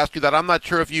going to ask you that. I'm not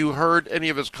sure if you heard any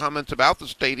of his comments about the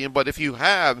stadium, but if you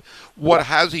have, what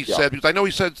has he said? Because I know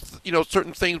he said,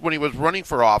 certain things when he was running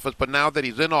for office, but now that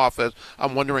he's in office,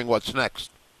 I'm wondering what's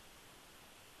next.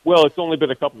 Well, it's only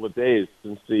been a couple of days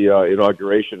since the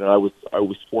inauguration, and I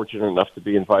was fortunate enough to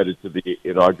be invited to the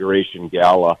inauguration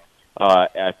gala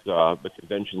at the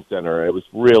convention center. It was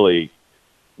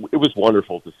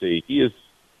wonderful to see. He's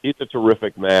a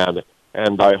terrific man,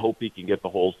 and I hope he can get the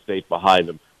whole state behind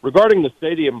him. Regarding the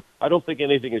stadium, I don't think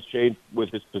anything has changed with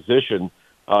his position.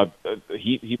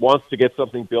 He wants to get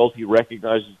something built. He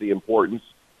recognizes the importance.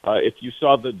 If you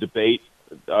saw the debate,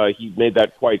 he made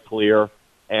that quite clear.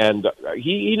 And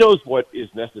he knows what is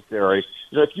necessary.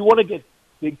 If you want to get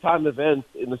big-time events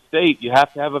in the state, you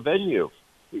have to have a venue.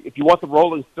 If you want the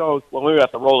Rolling Stones, well, maybe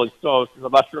not the Rolling Stones, because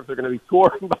I'm not sure if they're going to be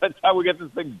touring by the time we get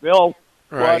this thing built.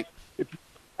 Right. But if you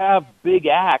have big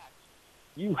acts,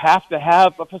 you have to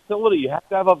have a facility. You have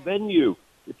to have a venue.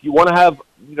 If you want to have,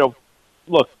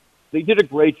 look, they did a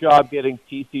great job getting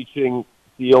TC Ching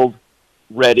Field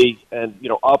ready and,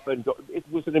 up and go. It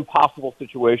was an impossible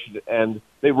situation, and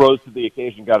they rose to the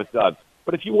occasion, got it done.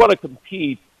 But if you want to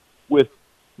compete with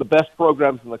the best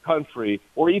programs in the country,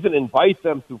 or even invite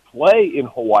them to play in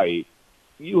Hawaii,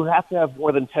 you have to have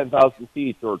more than 10,000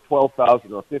 seats or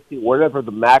 12,000 or 50, whatever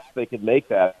the max they can make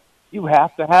that. You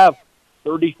have to have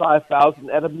 35,000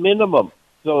 at a minimum.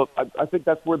 So I think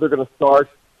that's where they're going to start.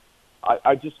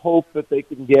 I just hope that they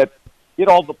can get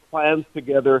all the plans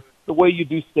together the way you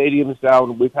do stadiums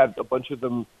down. We've had a bunch of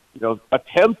them,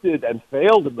 attempted and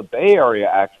failed in the Bay Area,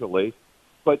 actually.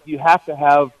 But you have to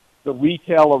have the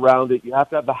retail around it. You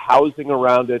have to have the housing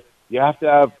around it. You have to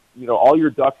have, all your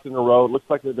ducks in a row. It looks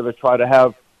like they're going to try to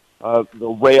have the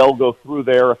rail go through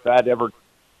there if that ever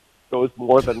goes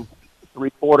more than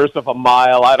 3/4 of a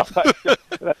mile. I don't know.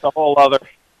 That's a whole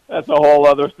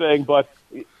other thing. But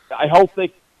I hope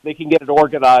they can get it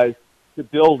organized to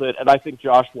build it, and I think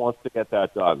Josh wants to get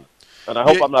that done. And I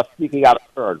hope I'm not speaking out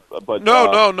of turn. But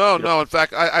no. In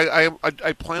fact,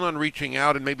 I plan on reaching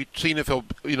out and maybe seeing if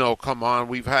he'll come on.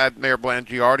 We've had Mayor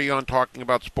Blangiardi on talking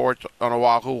about sports on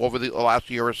Oahu over the last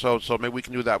year or so. So maybe we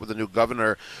can do that with the new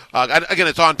governor. Again,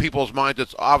 it's on people's minds.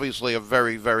 It's obviously a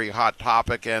very, very hot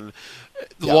topic, and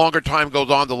the longer time goes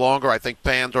on, the longer I think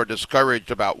fans are discouraged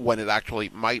about when it actually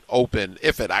might open,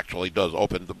 if it actually does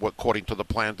open, according to the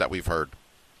plans that we've heard.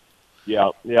 Yeah.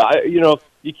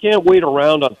 You can't wait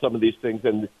around on some of these things.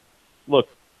 And look,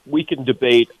 we can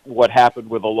debate what happened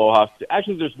with Aloha.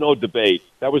 Actually, there's no debate.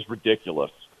 That was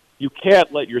ridiculous. You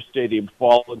can't let your stadium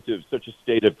fall into such a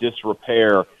state of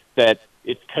disrepair that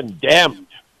it's condemned.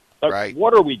 Right.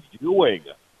 What are we doing?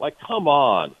 Come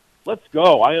on. Let's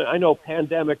go. I know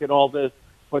pandemic and all this,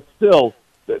 but still,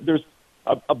 there's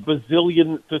a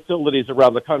bazillion facilities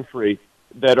around the country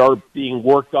that are being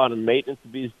worked on and maintenance.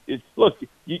 Look,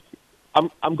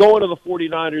 I'm going to the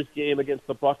 49ers game against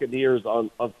the Buccaneers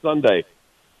on Sunday.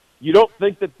 You don't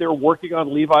think that they're working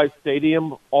on Levi's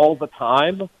Stadium all the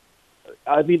time?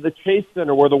 I mean, the Chase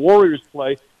Center where the Warriors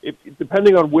play,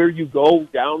 depending on where you go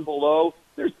down below,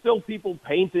 there's still people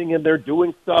painting and they're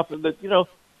doing stuff, and that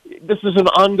this is an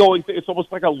ongoing thing. It's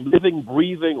almost like a living,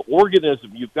 breathing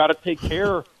organism. You've got to take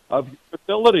care of your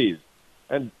facilities,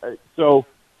 and so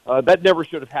that never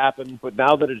should have happened. But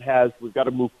now that it has, we've got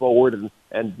to move forward,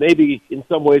 and maybe in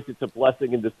some ways it's a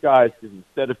blessing in disguise, because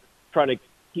instead of trying to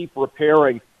keep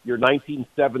repairing your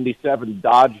 1977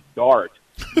 Dodge Dart,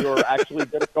 you're actually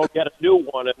going to go get a new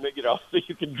one, and so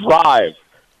you can drive.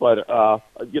 But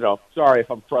sorry if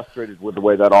I'm frustrated with the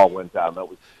way that all went down. That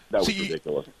was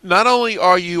ridiculous. Not only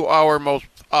are you our most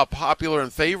popular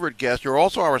and favorite guest, you're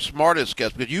also our smartest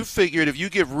guest, because you figured if you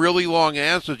give really long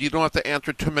answers, you don't have to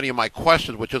answer too many of my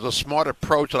questions, which is a smart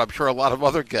approach that I'm sure a lot of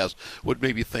other guests would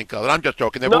maybe think of. And I'm just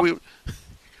joking there. No.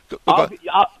 But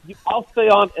I'll stay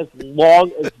on as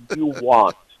long as you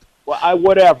want. Well,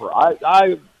 whatever.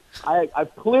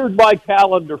 I've cleared my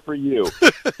calendar for you.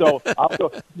 So I'll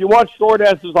go. You want short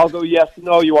answers, I'll go yes,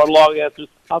 no. You want long answers,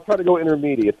 I'll try to go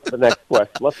intermediate for the next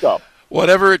question. Let's go.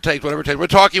 Whatever it takes, whatever it takes. We're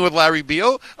talking with Larry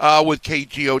Beil with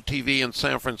KGO-TV in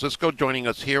San Francisco, joining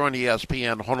us here on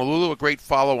ESPN Honolulu. A great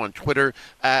follow on Twitter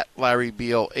at Larry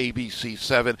Beil,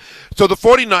 ABC7. So the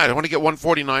 49ers, I want to get one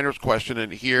 49ers question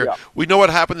in here. Yeah. We know what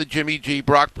happened to Jimmy G.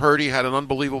 Brock Purdy had an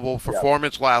unbelievable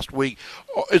performance last week.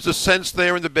 Is the sense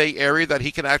there in the Bay Area that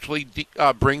he can actually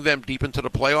bring them deep into the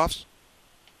playoffs?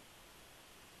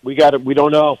 We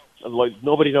don't know. Like,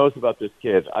 nobody knows about this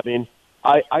kid. I mean,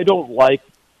 I don't like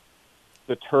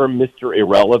the term Mr.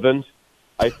 Irrelevant.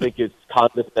 I think it's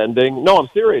condescending. No, I'm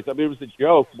serious. I mean, it was a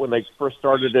joke when they first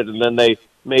started it, and then they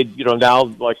made, now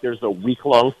like there's a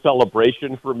week-long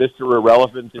celebration for Mr.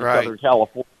 Irrelevant in Southern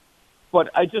California.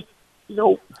 But I just,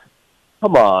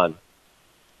 come on.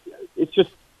 It's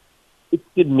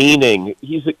demeaning.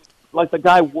 He's like the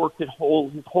guy worked his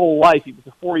whole life. He was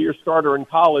a 4-year starter in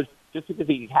college just because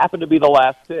he happened to be the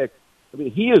last pick. I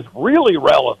mean, he is really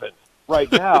relevant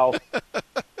right now.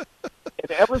 And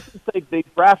ever since they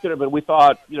drafted him, and we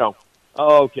thought,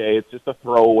 okay, it's just a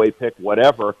throwaway pick,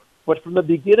 whatever. But from the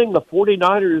beginning, the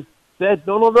 49ers said,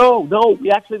 no,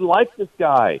 we actually like this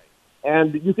guy.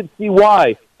 And you can see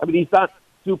why. I mean, he's not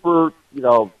super, he's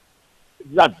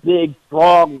not big,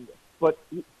 strong, but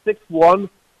he's 6'1".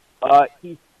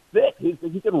 He's fit.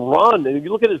 He can run. And if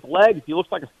you look at his legs, he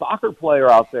looks like a soccer player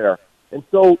out there. And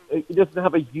so he doesn't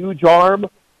have a huge arm,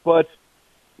 but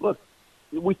look,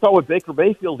 we saw what Baker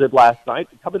Mayfield did last night,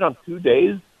 coming on 2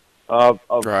 days of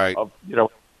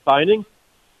signing.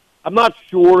 I'm not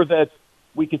sure that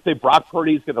we can say Brock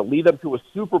Purdy is going to lead them to a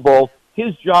Super Bowl.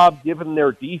 His job, given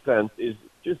their defense, is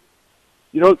just,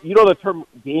 the term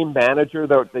game manager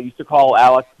that they used to call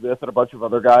Alex Smith and a bunch of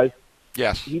other guys?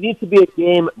 Yes. He needs to be a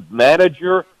game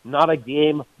manager, not a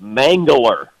game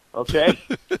mangler, okay?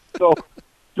 So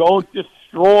don't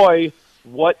destroy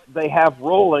what they have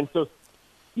rolling. So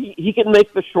he can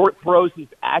make the short throws. He's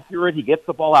accurate. He gets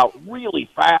the ball out really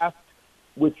fast,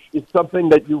 which is something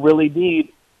that you really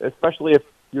need, especially if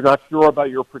you're not sure about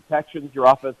your protections, your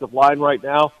offensive line right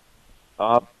now.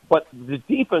 But the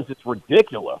defense is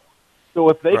ridiculous. So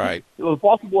if they the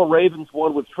Baltimore Ravens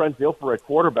won with Trent Dilfer at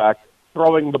quarterback,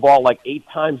 throwing the ball like 8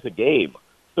 times a game.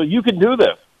 So you can do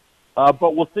this.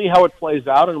 But we'll see how it plays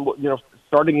out. And,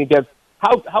 starting against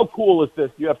how cool is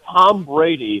this? You have Tom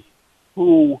Brady,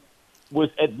 who was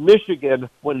at Michigan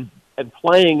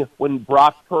playing when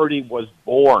Brock Purdy was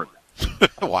born.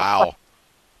 Wow.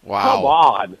 Come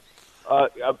on.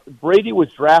 Brady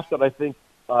was drafted, I think,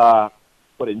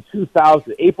 in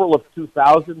 2000, April of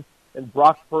 2000, and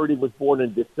Brock Purdy was born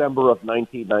in December of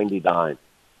 1999.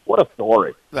 What a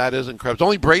story. That is incredible. It's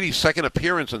only Brady's second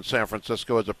appearance in San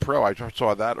Francisco as a pro. I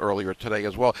saw that earlier today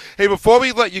as well. Hey, before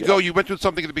we let you go, you mentioned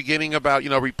something at the beginning about,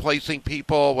 replacing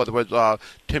people, whether it was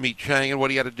Timmy Chang and what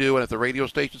he had to do and at the radio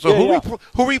station. So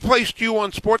who replaced you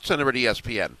on SportsCenter at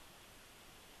ESPN?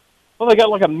 Well, they got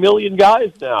like 1 million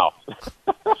guys now.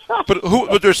 But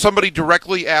was there somebody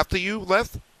directly after you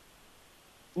left?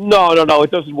 No.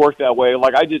 It doesn't work that way.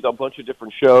 Like, I did a bunch of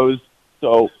different shows.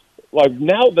 So, like,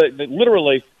 now that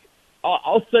literally,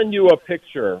 I'll send you a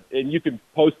picture, and you can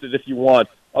post it if you want,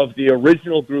 of the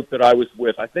original group that I was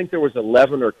with. I think there was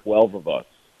 11 or 12 of us.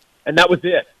 And that was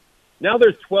it. Now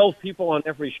there's 12 people on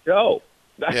every show.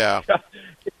 Yeah.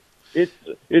 It's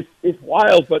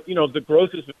wild, but, the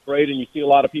growth has been great, and you see a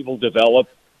lot of people develop,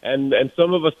 and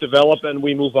some of us develop and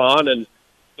we move on, and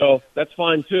so that's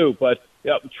fine too. But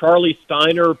Charlie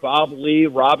Steiner, Bob Lee,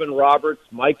 Robin Roberts,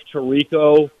 Mike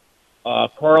Tirico,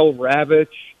 Carl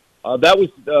Ravitch. That was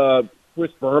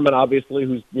Chris Berman, obviously,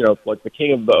 who's like the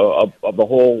king of the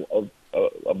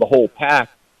whole pack.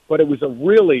 But it was a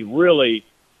really, really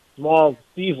small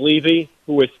Steve Levy,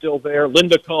 who is still there,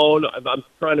 Linda Cohn. I'm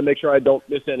trying to make sure I don't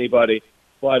miss anybody.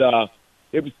 But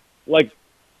it was like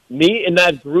me in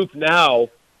that group now.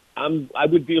 I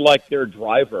would be like their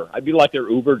driver. I'd be like their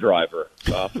Uber driver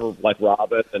for like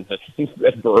Robin and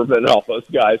Bourbon and all those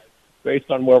guys,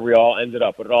 based on where we all ended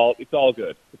up. But it's all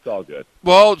good. It's all good.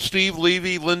 Well, Steve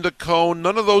Levy, Linda Cohn,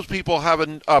 none of those people have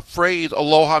a phrase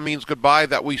 "aloha means goodbye"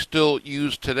 that we still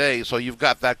use today. So you've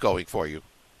got that going for you.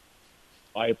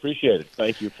 I appreciate it.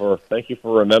 Thank you for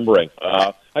remembering.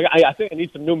 I think I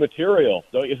need some new material.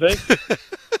 Don't you think?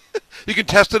 You can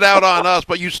test it out on us,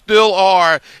 but you still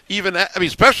are,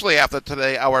 especially after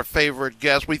today, our favorite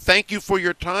guest. We thank you for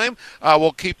your time.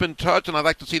 We'll keep in touch, and I'd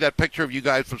like to see that picture of you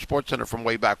guys from SportsCenter from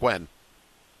way back when.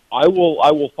 I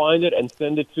will find it and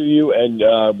send it to you,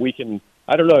 and we can.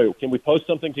 I don't know. Can we post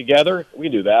something together? We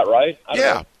can do that, right?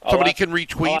 Yeah. Somebody can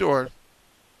retweet or.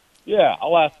 Yeah,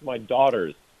 I'll ask my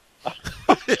daughters.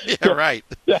 Yeah, right.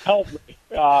 To help me.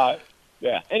 Yeah.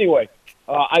 Anyway.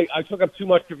 I took up too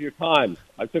much of your time.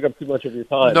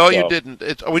 No, you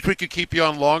didn't. I wish we could keep you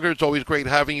on longer. It's always great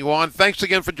having you on. Thanks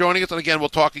again for joining us, and again, we'll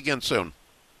talk again soon.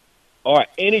 All right,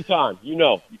 anytime. You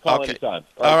call anytime.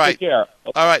 All right. Take care.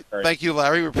 All right. Thank you,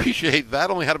 Larry. We appreciate that.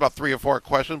 Only had about 3 or 4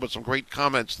 questions, but some great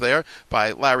comments there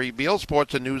by Larry Beil,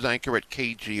 sports and news anchor at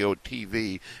KGO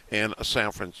TV in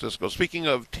San Francisco. Speaking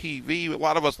of TV, a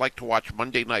lot of us like to watch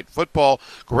Monday Night Football.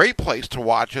 Great place to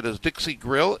watch it is Dixie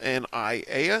Grill in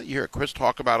IAA. You hear Chris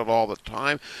talk about it all the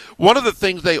time. One of the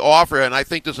things they offer, and I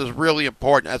think this is really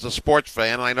important as a sports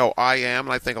fan, and I know I am,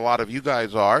 and I think a lot of you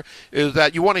guys are, is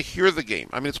that you want to hear the game.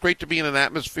 I mean, it's great to be in an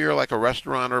atmosphere like a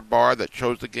restaurant or bar that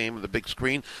shows the game on the big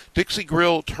screen. Dixie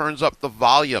Grill turns up the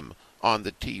volume on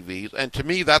the TVs, and to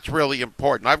me that's really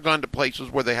important. I've gone to places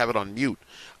where they have it on mute.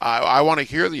 I want to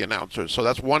hear the announcers, so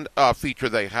that's one feature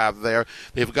they have there.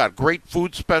 They've got great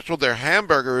food special. Their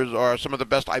hamburgers are some of the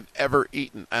best I've ever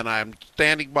eaten, and I'm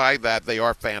standing by that. They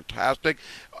are fantastic.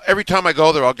 Every time I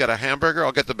go there, I'll get a hamburger.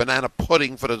 I'll get the banana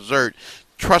pudding for dessert.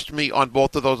 Trust me on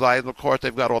both of those items. Of course,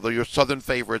 they've got all your Southern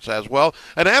favorites as well.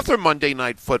 And after Monday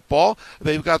Night Football,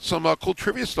 they've got some cool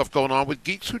trivia stuff going on with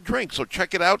Geeks Who Drink. So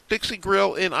check it out, Dixie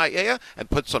Grill in IAA, and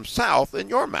put some South in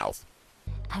your mouth.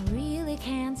 I really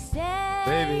can't stay.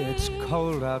 Baby, it's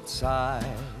cold outside.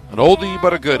 An oldie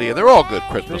but a goodie, and they're all good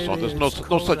Christmas songs. There's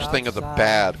no such thing as a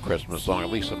bad Christmas song, at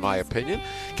least in my opinion.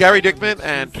 Gary Dickman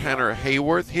and Tanner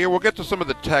Haworth here. We'll get to some of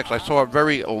the text. I saw a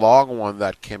very long one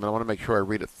that came in. I want to make sure I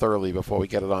read it thoroughly before we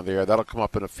get it on the air. That'll come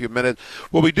up in a few minutes.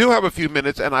 Well, we do have a few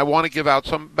minutes, and I want to give out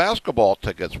some basketball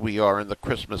tickets. We are in the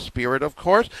Christmas spirit, of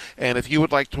course, and if you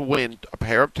would like to win a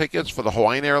pair of tickets for the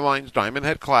Hawaiian Airlines Diamond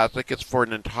Head Classic, it's for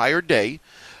an entire day.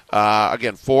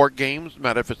 Again, 4 games, no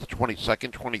matter if it's the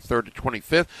 22nd, 23rd, or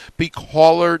 25th. Be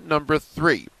caller number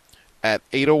 3 at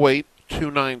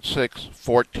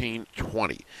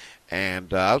 808-296-1420. And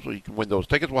so you can win those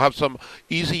tickets. We'll have some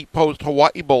Easy Post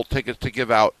Hawaii Bowl tickets to give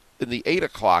out in the 8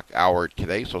 o'clock hour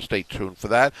today, so stay tuned for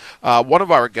that. One of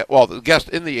our the guest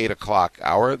in the 8 o'clock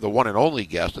hour, the one and only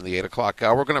guest in the 8 o'clock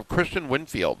hour, we're going to have Kristian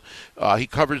Winfield. He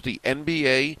covers the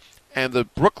NBA and the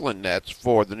Brooklyn Nets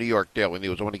for the New York Daily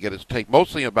News. I want to get his take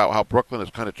mostly about how Brooklyn has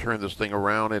kind of turned this thing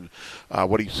around and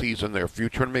what he sees in their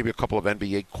future, and maybe a couple of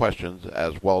NBA questions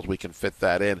as well as we can fit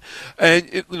that in.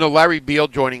 And, Larry Beil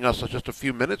joining us just a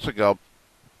few minutes ago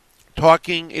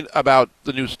talking about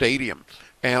the new stadium.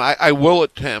 And I will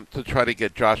attempt to try to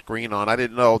get Josh Green on. I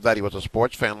didn't know that he was a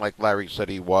sports fan like Larry said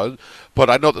he was.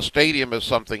 But I know the stadium is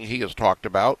something he has talked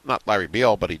about. Not Larry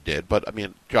Beil, but he did. But,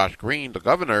 Josh Green, the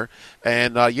governor.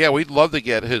 And, we'd love to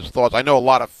get his thoughts. I know a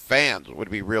lot of fans would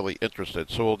be really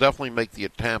interested. So we'll definitely make the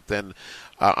attempt. And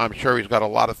I'm sure he's got a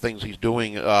lot of things he's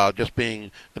doing just being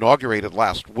inaugurated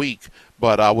last week.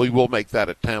 But we will make that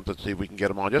attempt and see if we can get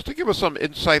him on just to give us some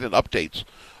insight and updates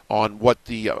on what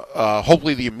the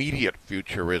hopefully the immediate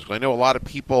future is. I know a lot of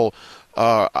people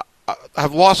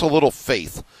have lost a little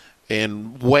faith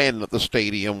in when the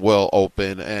stadium will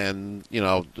open, and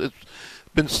it's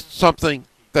been something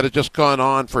that has just gone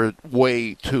on for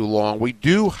way too long. We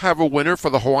do have a winner for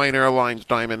the Hawaiian Airlines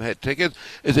Diamond Head tickets.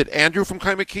 Is it Andrew from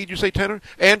Kaimaki? Did you say, Tanner?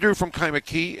 Andrew from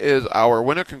Kaimaki is our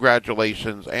winner.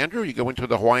 Congratulations, Andrew. You go into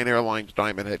the Hawaiian Airlines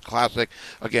Diamond Head Classic.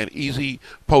 Again, Easy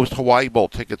Post Hawaii Bowl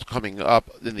tickets coming up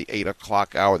in the 8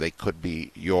 o'clock hour. They could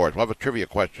be yours. We'll have a trivia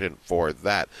question for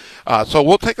that. So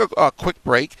we'll take a quick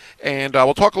break, and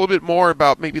we'll talk a little bit more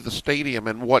about maybe the stadium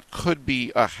and what could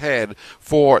be ahead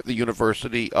for the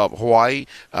University of Hawaii.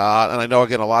 And I know,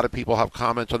 again, a lot of people have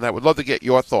comments on that. Would love to get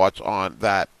your thoughts on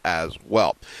that as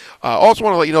well. Also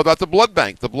want to let you know about the blood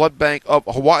bank. The blood bank of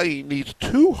Hawaii needs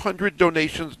 200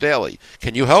 donations daily.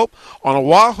 Can you help? On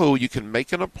Oahu, you can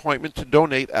make an appointment to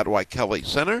donate at Waikele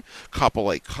Center,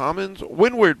 Kapolei Commons,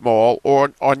 Windward Mall,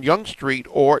 or on Young Street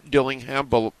or Dillingham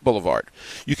Boulevard.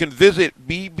 You can visit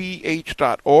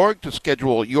bbh.org to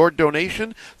schedule your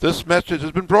donation. This message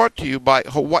has been brought to you by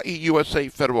Hawaii USA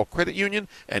Federal Credit Union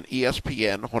and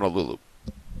ESPN Honolulu.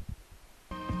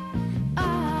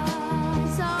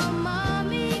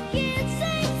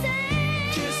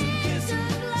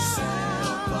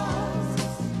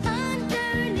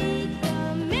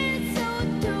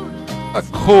 A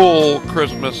cool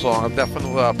Christmas song,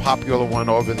 definitely a popular one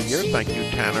over the years. Thank you,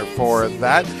 Tanner, for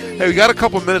that. Hey, we got a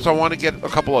couple of minutes. I want to get a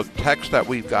couple of texts that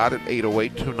we've got at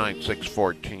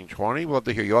 808-296-1420. We'd love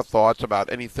to hear your thoughts about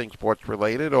anything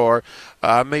sports-related, or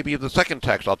maybe the second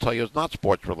text I'll tell you is not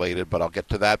sports-related, but I'll get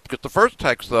to that. Because the first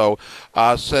text, though,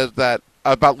 says that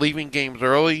about leaving games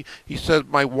early. He says,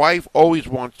 my wife always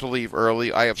wants to leave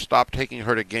early. I have stopped taking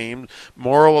her to games.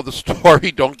 Moral of the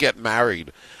story, don't get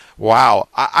married. Wow.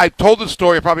 I've told this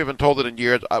story. I probably haven't told it in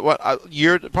years.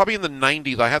 Probably in the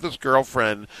 90s, I had this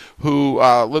girlfriend who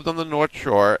lived on the North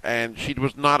Shore, and she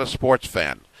was not a sports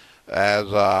fan.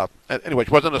 Anyway,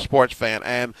 she wasn't a sports fan,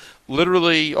 and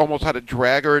literally almost had to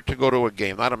drag her to go to a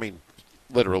game. I don't mean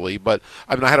literally, but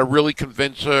I had to really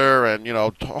convince her and,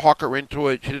 talk her into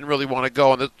it. She didn't really want to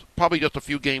go, and there's probably just a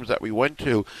few games that we went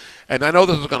to. And I know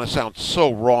this is going to sound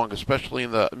so wrong, especially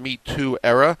in the Me Too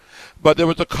era, but there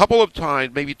was a couple of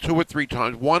times, maybe 2 or 3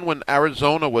 times, one when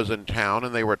Arizona was in town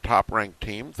and they were a top-ranked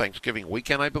team, Thanksgiving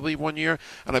weekend, I believe, one year,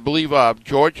 and I believe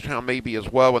Georgetown maybe as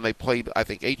well when they played, I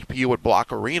think, HPU at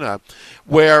Block Arena,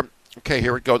 where, okay,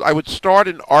 here it goes, I would start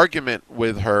an argument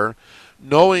with her,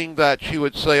 knowing that she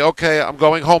would say, okay, I'm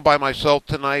going home by myself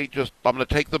tonight, I'm going to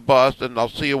take the bus and I'll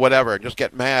see you, whatever, and just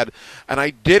get mad. And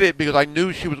I did it because I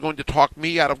knew she was going to talk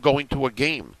me out of going to a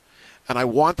game. And I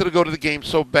wanted to go to the game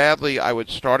so badly, I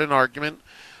would start an argument,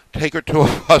 take her to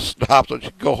a bus stop so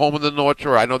she'd go home in the North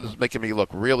Shore. I know this is making me look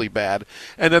really bad.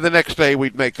 And then the next day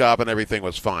we'd make up and everything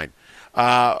was fine.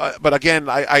 But again,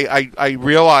 I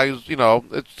realized,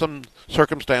 it's some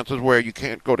circumstances where you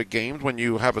can't go to games when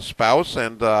you have a spouse,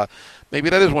 and maybe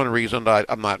that is one reason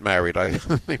I'm not married.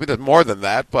 Maybe there's more than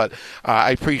that, but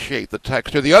I appreciate the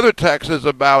text here. The other text is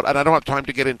about, and I don't have time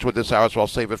to get into it this hour, so I'll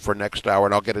save it for next hour,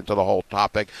 and I'll get into the whole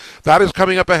topic. That is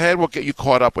coming up ahead. We'll get you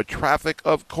caught up with traffic,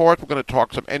 of course. We're going to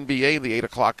talk some NBA in the 8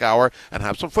 o'clock hour and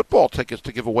have some football tickets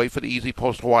to give away for the Easy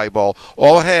Post Hawaii Bowl.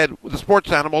 All ahead with the Sports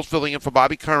Animals filling in for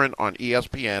Bobby Curran on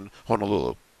ESPN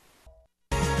Honolulu.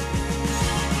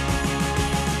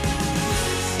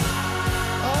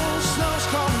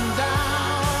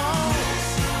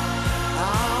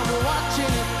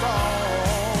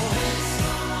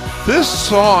 This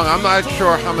song, I'm not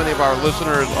sure how many of our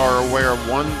listeners are aware of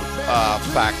one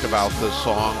fact about this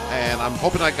song, and I'm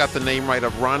hoping I got the name right,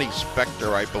 of Ronnie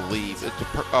Spector, I believe. It's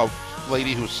a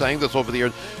lady who sang this over the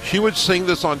years. She would sing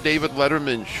this on David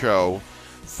Letterman's show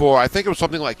for, I think it was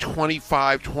something like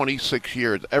 25, 26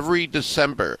 years, every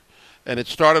December. And it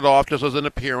started off just as an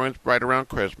appearance right around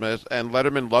Christmas, and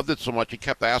Letterman loved it so much he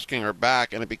kept asking her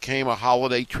back, and it became a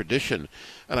holiday tradition.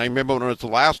 And I remember when it was the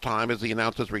last time, as he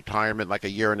announced his retirement like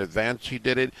a year in advance, she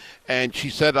did it, and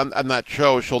she said on that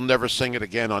show she'll never sing it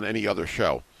again on any other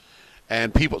show.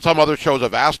 And some other shows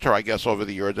have asked her, I guess, over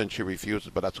the years, and she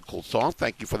refuses, but that's a cool song.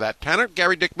 Thank you for that, Tanner.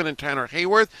 Gary Dickman and Tanner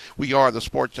Haworth. We are the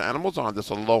Sports Animals on this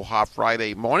Aloha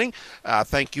Friday morning.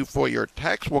 Thank you for your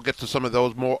text. We'll get to some of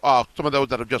those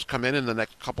that have just come in the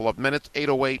next couple of minutes.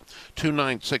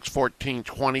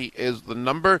 808-296-1420 is the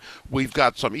number. We've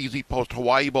got some Easy Post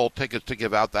Hawaii Bowl tickets to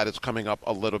give out. That is coming up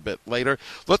a little bit later.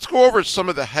 Let's go over some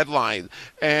of the headlines.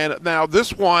 And now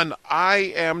this one,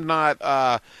 I am not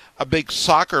a big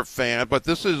soccer fan, but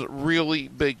this is really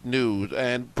big news.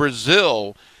 And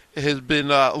Brazil has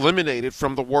been eliminated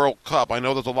from the World Cup. I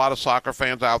know there's a lot of soccer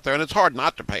fans out there, and it's hard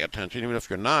not to pay attention, even if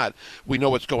you're not. We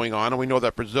know what's going on, and we know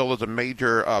that Brazil is a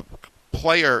major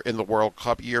player in the World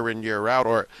Cup year in, year out,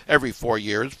 or every 4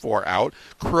 years, 4 out.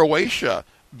 Croatia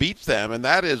beat them, and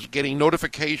that is getting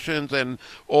notifications and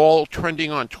all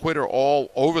trending on Twitter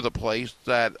all over the place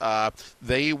that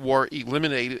they were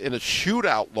eliminated in a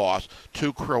shootout loss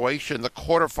to Croatia in the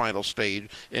quarterfinal stage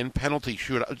in penalty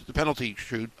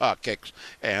kicks,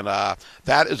 and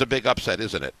that is a big upset,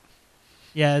 isn't it?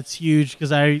 Yeah, it's huge,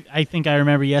 because I think I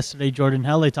remember yesterday Jordan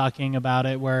Helle talking about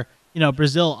it, where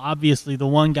Brazil, obviously the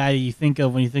one guy that you think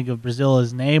of when you think of Brazil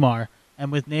is Neymar,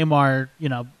 and with Neymar,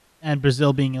 and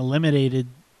Brazil being eliminated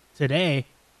today,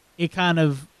 it kind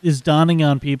of is dawning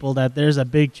on people that there's a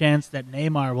big chance that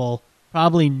Neymar will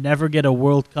probably never get a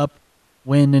World Cup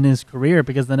win in his career,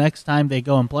 because the next time they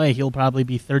go and play, he'll probably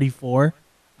be 34,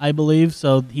 I believe.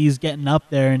 So he's getting up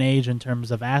there in age in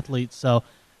terms of athletes. So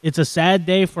it's a sad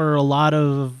day for a lot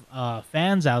of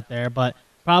fans out there, but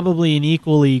probably an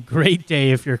equally great day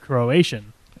if you're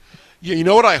Croatian. Yeah, you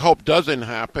know what I hope doesn't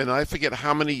happen? I forget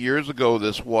how many years ago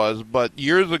this was, but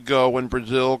years ago when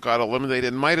Brazil got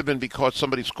eliminated, it might have been because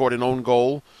somebody scored an own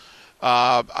goal.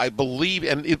 I believe,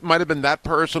 and it might have been that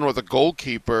person or the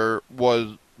goalkeeper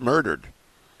was murdered,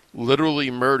 literally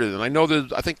murdered. And I know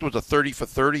I think there was a 30 for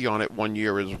 30 on it one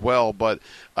year as well, but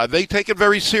they take it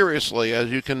very seriously, as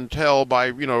you can tell by,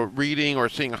 reading or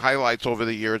seeing highlights over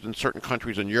the years in certain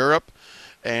countries in Europe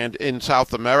and in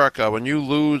South America. When you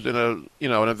lose in an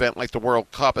event like the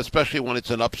World Cup, especially when it's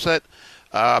an upset,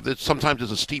 sometimes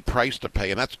there's a steep price to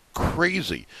pay, and that's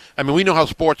crazy. I mean, we know how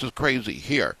sports is crazy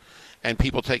here, and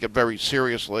people take it very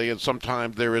seriously, and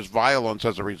sometimes there is violence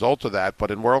as a result of that.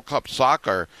 But in World Cup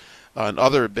soccer and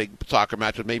other big soccer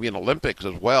matches, maybe in Olympics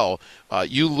as well,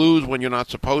 you lose when you're not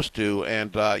supposed to.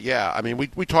 And, I mean,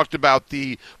 we talked about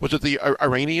was it the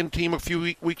Iranian team a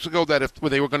few weeks ago that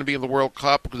when they were going to be in the World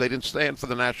Cup because they didn't stand for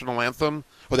the national anthem,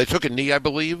 or they took a knee, I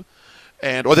believe,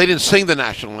 or they didn't sing the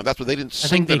national anthem. That's what they didn't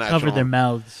sing the national anthem. I think they covered their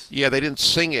mouths. Yeah, they didn't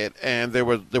sing it, and there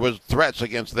was threats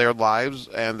against their lives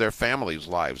and their families'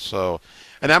 lives. So,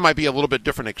 and that might be a little bit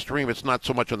different extreme. It's not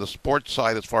so much on the sports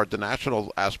side as far as the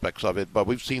national aspects of it, but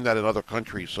we've seen that in other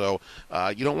countries. So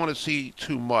you don't want to see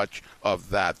too much of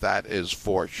that. That is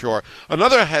for sure.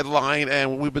 Another headline,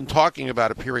 and we've been talking about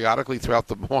it periodically throughout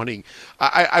the morning.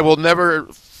 I will never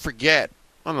forget.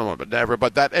 I don't know about never,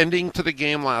 but that ending to the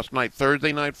game last night,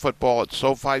 Thursday Night Football at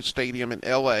SoFi Stadium in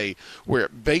L.A., where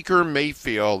Baker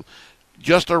Mayfield,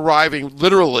 just arriving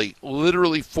literally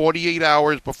 48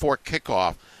 hours before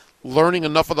kickoff, learning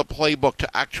enough of the playbook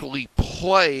to actually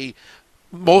play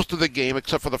most of the game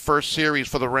except for the first series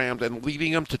for the Rams, and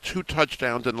leading them to 2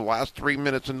 touchdowns in the last 3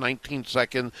 minutes and 19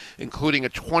 seconds, including a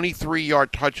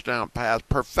 23-yard touchdown pass.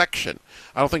 Perfection.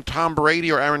 I don't think Tom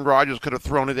Brady or Aaron Rodgers could have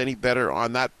thrown it any better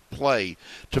on that play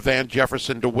to Van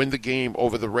Jefferson to win the game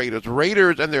over the Raiders.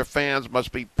 Raiders and their fans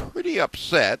must be pretty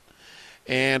upset,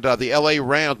 and the L.A.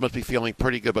 Rams must be feeling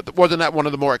pretty good. But wasn't that one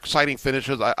of the more exciting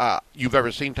finishes you've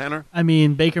ever seen, Tanner? I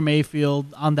mean, Baker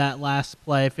Mayfield on that last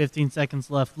play, 15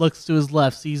 seconds left, looks to his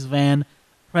left, sees Van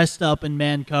pressed up in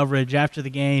man coverage after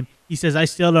the game. He says, I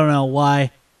still don't know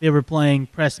why they were playing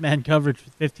press man coverage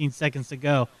with 15 seconds to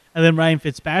go. And then Ryan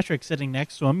Fitzpatrick sitting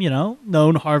next to him,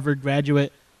 known Harvard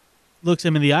graduate, looks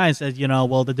him in the eye and says,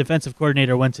 well, the defensive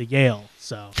coordinator went to Yale,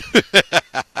 so...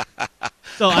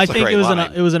 So I think it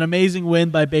was an amazing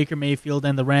win by Baker Mayfield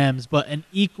and the Rams, but an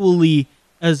equally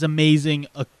as amazing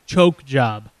a choke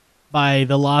job by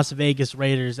the Las Vegas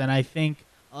Raiders. And I think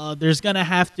there's going to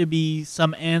have to be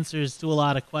some answers to a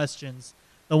lot of questions.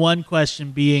 The one question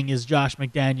being, is Josh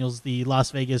McDaniels the Las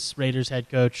Vegas Raiders head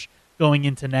coach going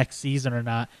into next season or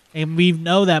not? And we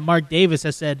know that Mark Davis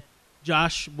has said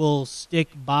Josh will stick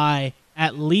by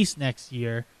at least next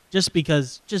year just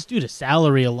due to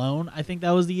salary alone. I think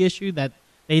that was the issue, that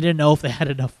they didn't know if they had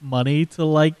enough money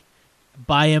to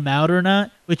buy him out or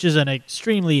not, which is an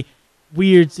extremely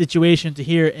weird situation to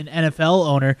hear an NFL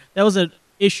owner. That was an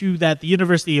issue that the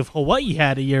University of Hawaii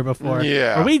had a year before,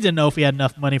 where we didn't know if we had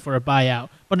enough money for a buyout.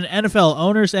 But an NFL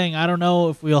owner saying, I don't know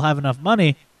if we'll have enough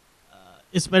money,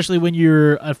 especially when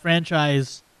you're a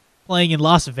franchise playing in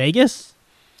Las Vegas,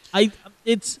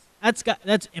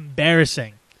 that's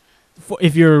embarrassing.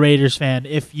 If you're a Raiders fan,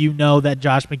 if you know that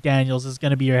Josh McDaniels is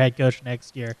going to be your head coach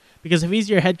next year. Because if he's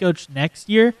your head coach next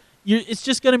year, it's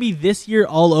just going to be this year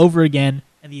all over again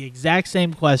and the exact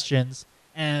same questions.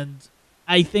 And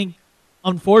I think,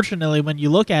 unfortunately, when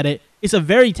you look at it, it's a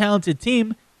very talented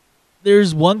team.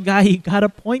 There's one guy you got to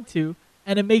point to,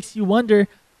 and it makes you wonder,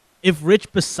 if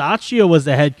Rich Bisaccia was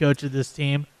the head coach of this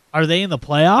team, are they in the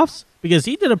playoffs? Because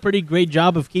he did a pretty great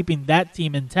job of keeping that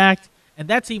team intact, and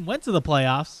that team went to the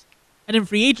playoffs. And in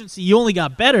free agency, you only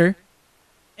got better,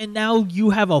 and now you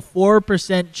have a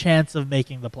 4% chance of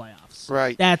making the playoffs.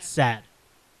 Right. That's sad.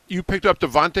 You picked up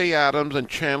Devontae Adams and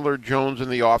Chandler Jones in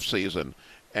the offseason,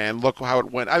 and look how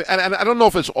it went. I don't know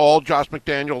if it's all Josh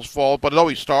McDaniels' fault, but it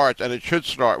always starts, and it should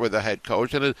start with the head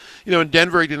coach. And, in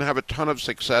Denver, he didn't have a ton of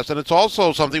success. And it's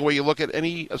also something where you look at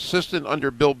any assistant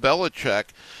under Bill Belichick.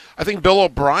 I think Bill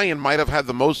O'Brien might have had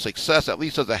the most success, at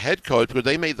least as a head coach, because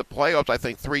they made the playoffs, I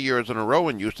think, 3 years in a row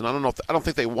in Houston. I don't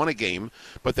think they won a game,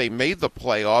 but they made the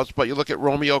playoffs. But you look at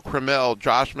Romeo Crennel,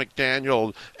 Josh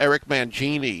McDaniels, Eric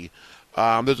Mangini.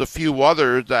 There's a few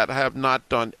others that have not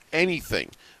done anything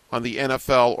on the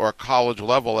NFL or college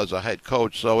level as a head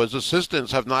coach. So his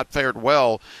assistants have not fared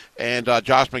well. And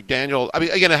Josh McDaniels, I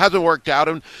mean, again, it hasn't worked out.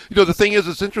 And, the thing is,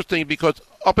 it's interesting because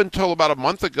up until about a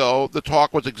month ago, the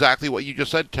talk was exactly what you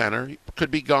just said, Tanner. He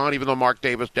could be gone, even though Mark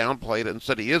Davis downplayed it and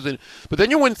said he isn't. But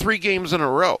then you win 3 games in a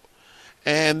row.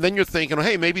 And then you're thinking,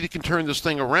 hey, maybe they can turn this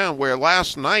thing around, where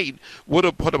last night would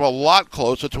have put them a lot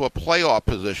closer to a playoff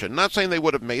position. Not saying they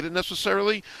would have made it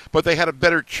necessarily, but they had a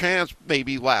better chance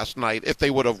maybe last night if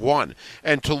they would have won.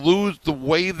 And to lose the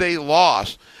way they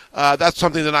lost, that's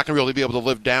something they're not going to really be able to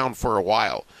live down for a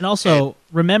while. And also,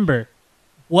 remember,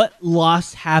 what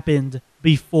loss happened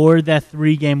before that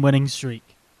 3-game winning streak?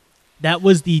 That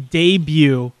was the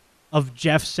debut of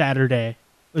Jeff Saturday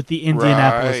with the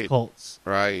Indianapolis Colts.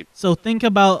 Right. So think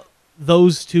about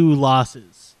those 2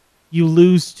 losses. You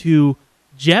lose to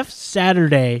Jeff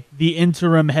Saturday, the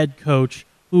interim head coach,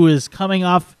 who is coming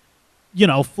off,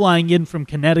 flying in from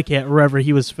Connecticut, wherever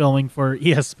he was filming for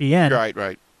ESPN.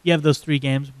 Right. You have those 3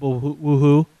 games,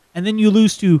 woohoo. And then you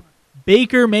lose to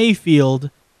Baker Mayfield,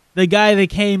 the guy that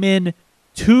came in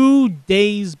 2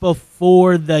 days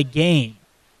before the game,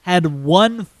 had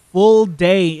 1 full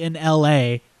day in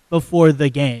L.A. before the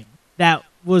game. That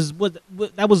was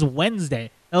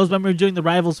Wednesday. That was when we were doing the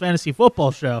Rivals Fantasy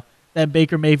Football show that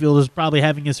Baker Mayfield was probably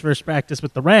having his first practice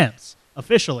with the Rams,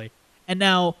 officially. And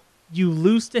now you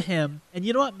lose to him. And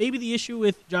you know what? Maybe the issue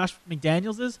with Josh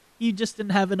McDaniels is he just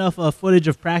didn't have enough footage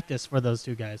of practice for those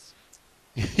 2 guys.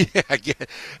 Yeah,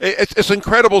 it's an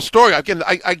incredible story. Again,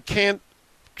 I can't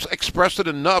express it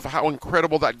enough how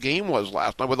incredible that game was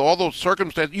last night with all those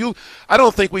circumstances. I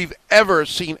don't think we've ever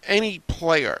seen any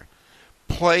player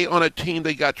play on a team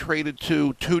they got traded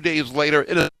to 2 days later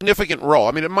in a significant role.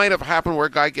 I mean, it might have happened where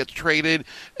a guy gets traded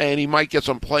and he might get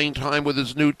some playing time with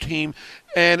his new team.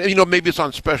 And, maybe it's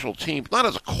on special teams, not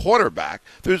as a quarterback.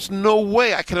 There's no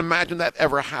way I can imagine that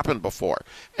ever happened before.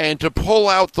 And to pull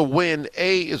out the win,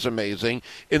 is amazing.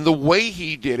 In the way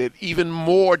he did it, even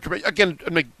more. Again,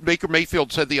 Baker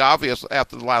Mayfield said the obvious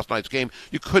after the last night's game.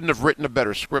 You couldn't have written a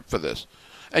better script for this.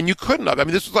 And you couldn't have. I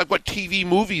mean, this is like what TV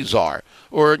movies are,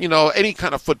 or, any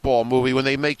kind of football movie. When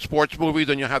they make sports movies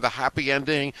and you have the happy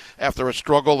ending after a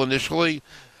struggle initially,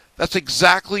 that's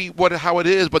exactly how it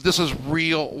is, but this is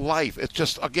real life. It's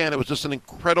just, again, it was just an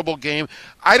incredible game.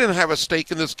 I didn't have a stake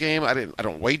in this game. I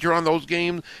don't wager on those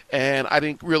games, and I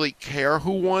didn't really care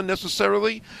who won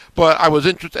necessarily, but I was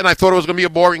interested, and I thought it was going to be a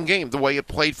boring game. The way it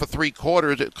played for 3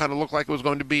 quarters, it kind of looked like it was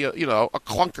going to be a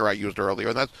clunker I used earlier,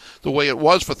 and that's the way it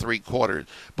was for 3 quarters.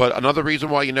 But another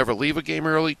reason why you never leave a game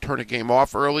early, turn a game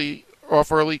off early,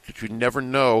 because you never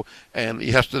know. And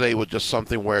yesterday was just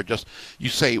something where just you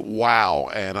say wow,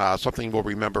 and something we'll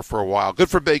remember for a while. Good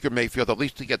for Baker Mayfield, at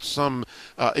least to get some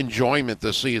enjoyment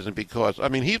this season, because I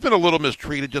mean he's been a little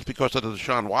mistreated just because of the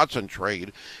Deshaun Watson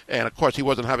trade, and of course he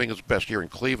wasn't having his best year in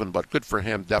Cleveland, but good for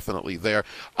him, definitely there.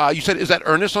 You said, is that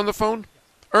Ernest on the phone?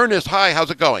 Ernest, hi,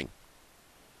 how's it going?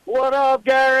 What up,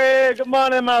 Gary? Good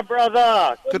morning, my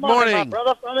brother. Good morning, my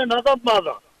brother from another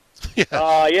mother.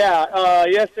 Yeah.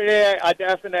 Yesterday I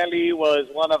definitely was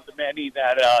one of the many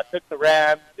that took the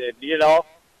Rams and,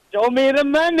 show me the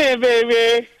money,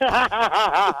 baby.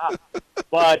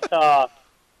 But I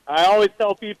always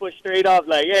tell people straight up,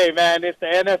 like, hey, man, it's the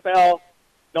NFL.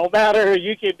 No matter,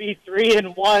 you can be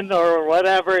 3-1 or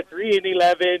whatever,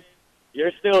 3-11,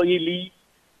 you're still elite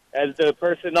as the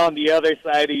person on the other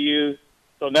side of you.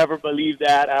 So never believe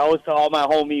that. I always tell all my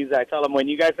homies, I tell them, when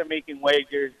you guys are making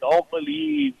wagers, don't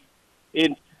believe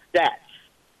in stats.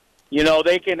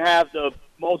 They can have the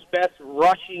most best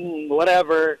rushing,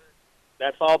 whatever.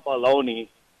 That's all baloney.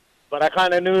 But I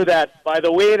kind of knew that by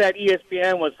the way that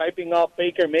ESPN was hyping up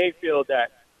Baker Mayfield,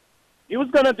 that he was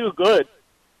going to do good.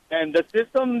 And the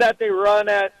system that they run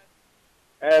at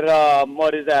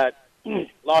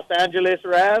Los Angeles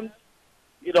Rams,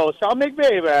 Sean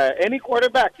McVay, any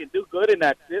quarterback can do good in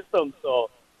that system. So,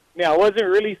 I wasn't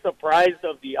really surprised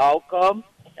of the outcome.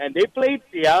 And they played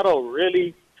Seattle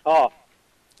really tough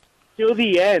till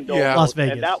the end. Yeah. Las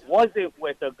Vegas. And that wasn't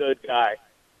with a good guy.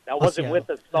 That wasn't with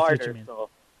a starter. So.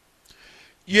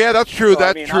 Yeah, that's true. So,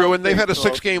 That's true. And they've had a so.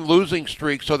 6-game losing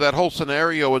streak, so that whole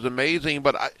scenario was amazing.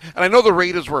 But I know the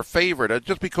Raiders were favored.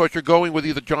 Just because you're going with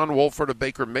either John Wolford or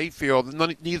Baker Mayfield,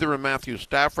 neither are Matthew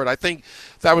Stafford. I think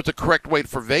that was the correct way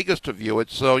for Vegas to view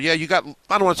it. So, yeah, I don't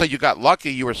want to say you got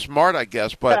lucky. You were smart, I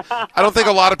guess. But I don't think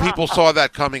a lot of people saw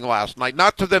that coming last night.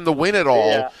 Not to them to win it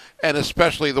all, and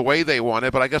especially the way they won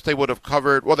it. But I guess they would have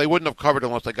covered. Well, they wouldn't have covered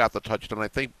unless they got the touchdown. I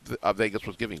think Vegas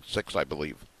was giving 6, I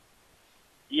believe.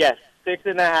 Yes.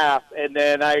 6.5, and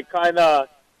then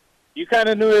you kind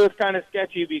of knew it was kind of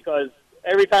sketchy because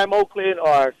every time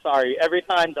every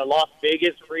time the Las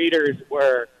Vegas Raiders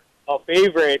were a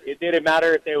favorite, it didn't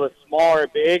matter if they were small or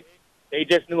big. They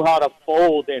just knew how to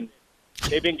fold, and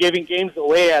they've been giving games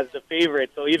away as the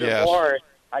favorite. So even more,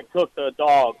 I took the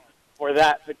dog for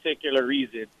that particular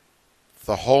reason.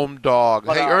 The home dog.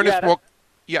 But, hey, Ernest, go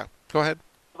ahead.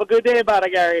 Have a good day about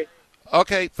it, Gary.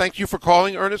 Okay, thank you for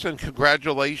calling, Ernest, and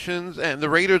congratulations. And the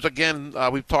Raiders, again,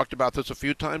 we've talked about this a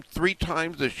few times. 3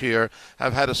 times this year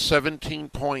have had a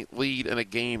 17-point lead in a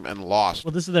game and lost.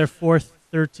 Well, this is their 4th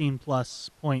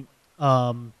 13-plus point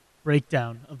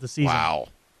breakdown of the season. Wow.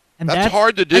 And that's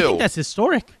hard to do. I think that's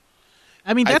historic.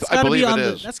 I mean, that's got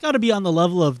to be on the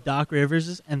level of Doc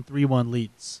Rivers' and 3-1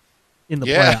 leads in the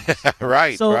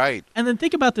playoffs. Right. And then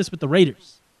think about this with the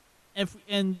Raiders.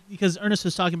 And because Ernest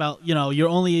was talking about, they're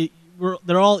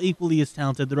all equally as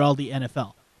talented. They're all the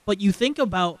NFL. But you think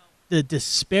about the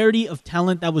disparity of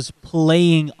talent that was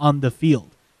playing on the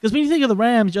field. Because when you think of the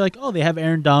Rams, you're like, oh, they have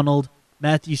Aaron Donald,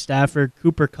 Matthew Stafford,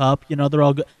 Cooper Kupp. They're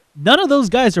all good. None of those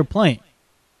guys are playing.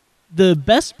 The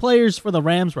best players for the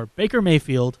Rams were Baker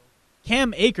Mayfield,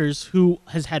 Cam Akers, who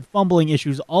has had fumbling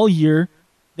issues all year.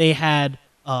 They had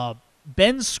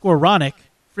Ben Skowronek,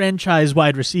 franchise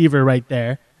wide receiver right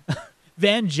there,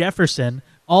 Van Jefferson,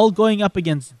 all going up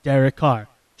against Derek Carr,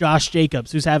 Josh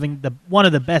Jacobs, who's having one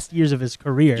of the best years of his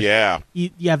career. Yeah.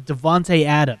 You have Devontae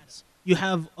Adams. You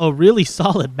have a really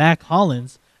solid Mac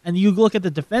Hollins. And you look at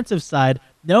the defensive side,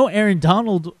 no Aaron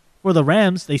Donald for the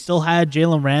Rams. They still had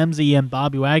Jalen Ramsey and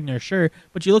Bobby Wagner, sure.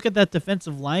 But you look at that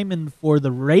defensive lineman for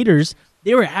the Raiders,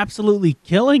 they were absolutely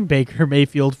killing Baker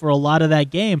Mayfield for a lot of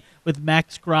that game with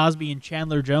Max Crosby and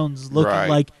Chandler Jones looking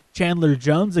like Chandler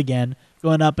Jones again,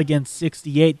 going up against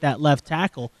 68, that left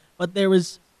tackle. But there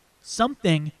was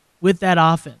something with that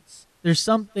offense. There's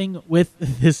something with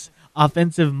this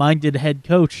offensive-minded head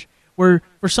coach where,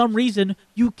 for some reason,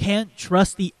 you can't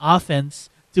trust the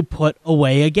offense to put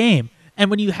away a game. And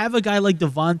when you have a guy like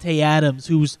Devontae Adams,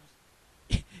 who's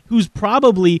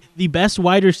probably the best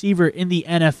wide receiver in the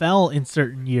NFL in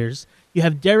certain years, you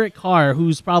have Derek Carr,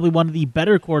 who's probably one of the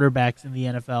better quarterbacks in the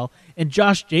NFL, and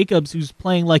Josh Jacobs, who's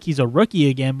playing like he's a rookie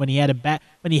again when he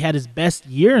had his best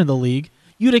year in the league.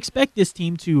 You'd expect this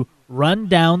team to run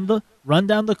down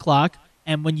the clock,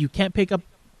 and when you can't pick up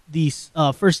the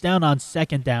first down on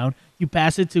second down, you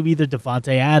pass it to either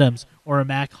Devontae Adams or a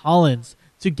Mac Hollins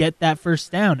to get that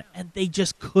first down, and they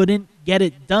just couldn't get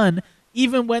it done,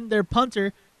 even when their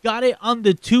punter got it on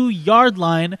the 2-yard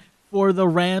line for the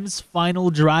Rams' final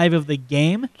drive of the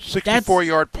game.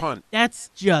 64-yard punt. That's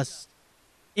just,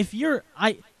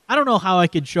 I don't know how I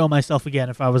could show myself again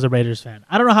if I was a Raiders fan.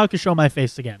 I don't know how I could show my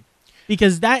face again,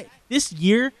 because this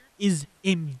year is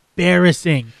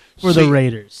embarrassing for the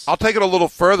Raiders. I'll take it a little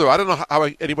further. I don't know how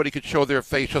anybody could show their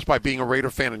face just by being a Raider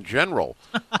fan in general.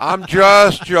 I'm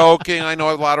just joking. I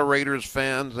know a lot of Raiders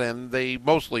fans, and they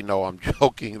mostly know I'm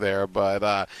joking there.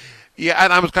 But, yeah,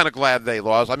 and I was kind of glad they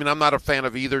lost. I mean, I'm not a fan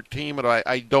of either team, but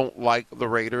I don't like the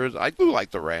Raiders. I do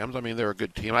like the Rams. I mean, they're a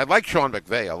good team. I like Sean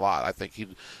McVay a lot. I think he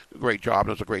did a great job, and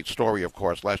it was a great story, of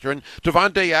course, last year. And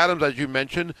Devontae Adams, as you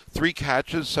mentioned, 3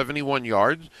 catches, 71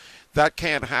 yards. That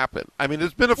can't happen. I mean,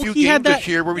 there's been a few games this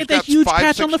year where we've got 5, 6 huge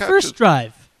catch on the catches. first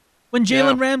drive when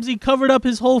Jalen Ramsey covered up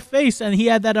his whole face and he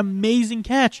had that amazing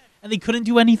catch, and they couldn't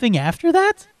do anything after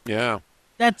that? Yeah.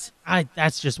 That's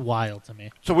just wild to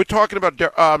me. So we're talking about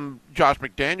Josh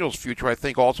McDaniels' future. I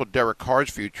think also Derek Carr's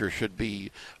future should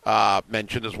be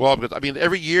mentioned as well, because, I mean,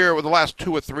 every year, over the last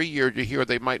 2 or 3 years, you hear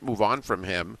they might move on from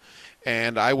him,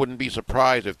 and I wouldn't be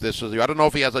surprised if this is – I don't know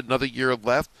if he has another year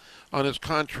left on his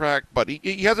contract, but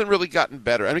he hasn't really gotten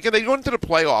better. And again, they went into the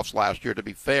playoffs last year, to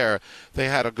be fair. They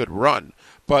had a good run.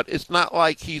 But it's not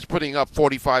like he's putting up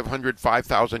 4,500,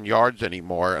 5,000 yards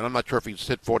anymore. And I'm not sure if he's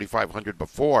hit 4,500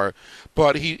 before.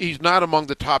 But he's not among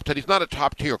the top 10. He's not a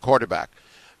top-tier quarterback.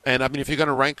 And, I mean, if you're going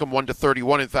to rank them 1 to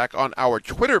 31, in fact, on our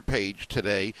Twitter page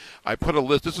today, I put a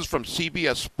list. This is from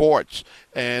CBS Sports,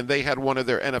 and they had one of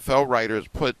their NFL writers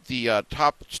put the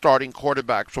top starting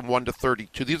quarterbacks from 1 to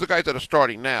 32. These are guys that are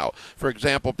starting now. For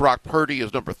example, Brock Purdy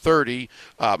is number 30.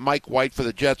 Mike White for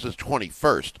the Jets is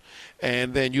 21st.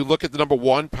 And then you look at the number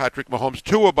 1, Patrick Mahomes.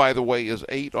 Tua, by the way, is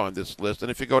 8 on this list.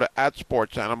 And if you go to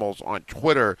 @SportsAnimals on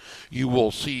Twitter, you will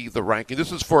see the ranking.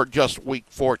 This is for just Week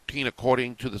 14,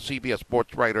 according to the CBS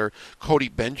Sports writer Cody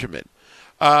Benjamin.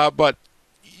 But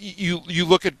you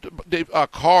look at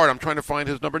Carr, I'm trying to find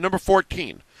his number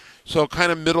 14. So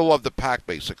kind of middle of the pack,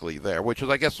 basically, there, which is,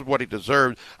 I guess, is what he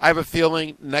deserved. I have a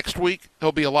feeling next week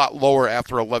he'll be a lot lower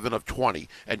after 11 of 20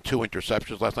 and 2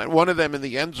 interceptions last night. One of them in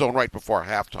the end zone right before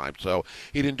halftime, so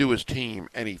he didn't do his team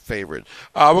any favors.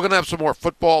 We're going to have some more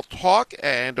football talk,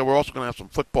 and we're also going to have some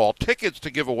football tickets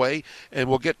to give away, and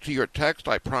we'll get to your text,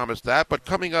 I promise that. But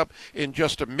coming up in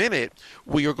just a minute,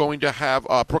 we are going to have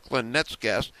a Brooklyn Nets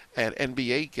guest and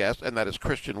NBA guest, and that is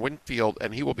Kristian Winfield,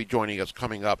 and he will be joining us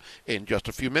coming up in just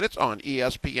a few minutes on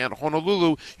ESPN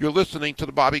Honolulu. You're listening to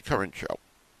The Bobby Curran Show.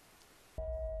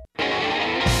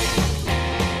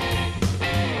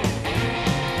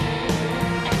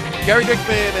 Gary Dickman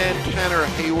and Tanner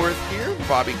Haworth here.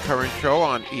 Bobby Curran Show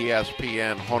on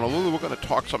ESPN Honolulu. We're going to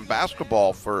talk some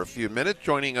basketball for a few minutes.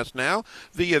 Joining us now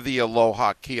via the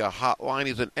Aloha Kia hotline,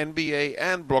 he's an NBA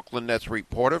and Brooklyn Nets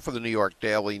reporter for the New York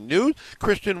Daily News.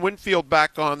 Kristian Winfield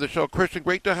back on the show. Kristian,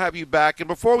 great to have you back. And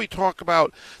before we talk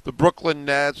about the Brooklyn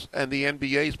Nets and the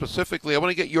NBA specifically, I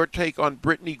want to get your take on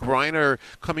Brittany Griner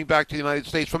coming back to the United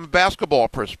States from a basketball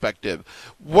perspective.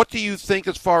 What do you think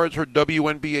as far as her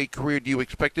WNBA career? Do you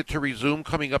expect it to resume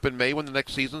coming up in May when the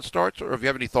next season starts, or if you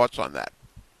have any thoughts on that?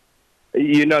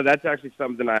 That's actually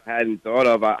something I hadn't thought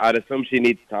of. I'd assume she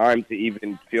needs time to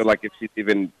even feel like if she's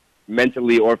even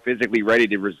mentally or physically ready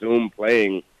to resume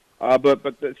playing. But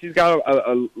she's got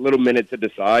a little minute to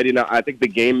decide. I think the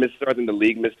game missed her. I think the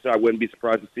league missed her. I wouldn't be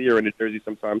surprised to see her in New Jersey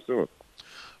sometime soon.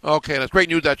 Okay, and it's great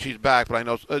news that she's back, but I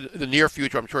know in the near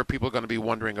future, I'm sure people are going to be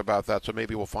wondering about that, so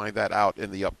maybe we'll find that out in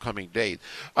the upcoming days.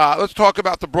 Let's talk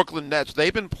about the Brooklyn Nets.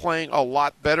 They've been playing a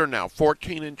lot better now,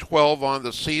 14-12 on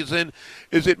the season.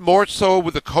 Is it more so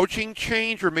with the coaching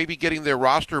change or maybe getting their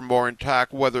roster more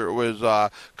intact, whether it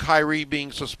was Kyrie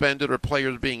being suspended or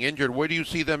players being injured? Where do you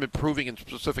see them improving in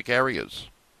specific areas?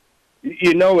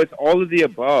 It's all of the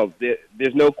above.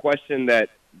 There's no question that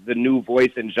the new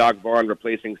voice in Jacques Vaughn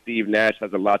replacing Steve Nash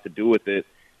has a lot to do with it.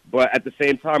 But at the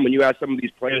same time, when you ask some of these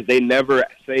players, they never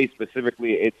say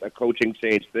specifically it's a coaching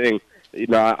change thing.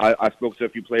 I spoke to a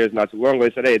few players not too long ago.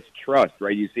 They said, hey, it's trust,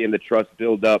 right? You're seeing the trust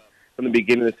build up from the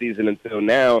beginning of the season until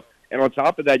now. And on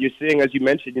top of that, you're seeing, as you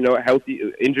mentioned, healthy,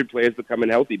 injured players becoming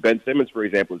healthy. Ben Simmons, for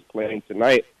example, is playing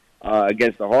tonight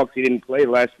against the Hawks. He didn't play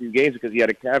the last few games because he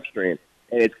had a calf strain.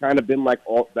 And it's kind of been like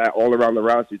all around the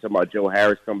roster. You're talking about Joe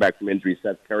Harris coming back from injury,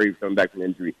 Seth Curry coming back from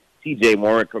injury, T.J.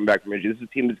 Warren coming back from injury. This is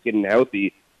a team that's getting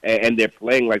healthy, and they're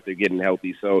playing like they're getting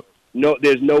healthy. So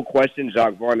there's no question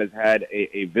Jacques Vaughn has had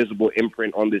a visible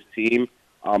imprint on this team.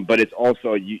 But it's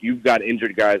also you've got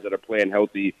injured guys that are playing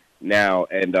healthy now,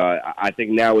 and I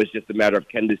think now it's just a matter of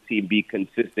can this team be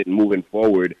consistent moving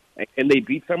forward, and can they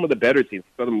beat some of the better teams?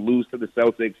 Saw them lose to the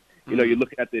Celtics. You're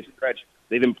looking at this stretch.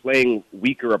 They've been playing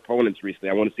weaker opponents recently.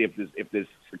 I want to see if this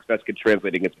success could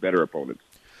translate against better opponents.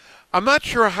 I'm not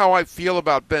sure how I feel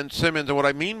about Ben Simmons, and what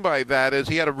I mean by that is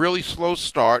he had a really slow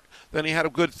start, then he had a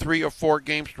good 3 or 4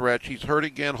 game stretch. He's hurt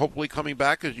again, hopefully coming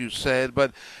back, as you said,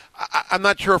 but I'm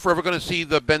not sure if we're ever going to see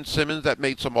the Ben Simmons that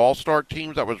made some all-star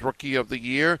teams, that was Rookie of the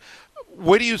Year.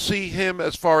 Where do you see him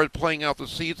as far as playing out the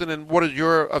season, and what is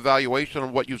your evaluation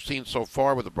on what you've seen so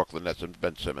far with the Brooklyn Nets and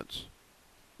Ben Simmons?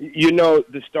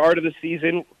 The start of the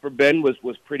season for Ben was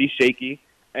pretty shaky,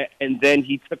 and then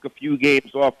he took a few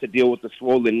games off to deal with the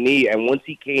swollen knee, and once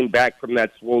he came back from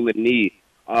that swollen knee,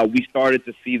 we started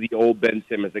to see the old Ben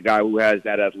Simmons, the guy who has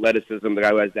that athleticism, the guy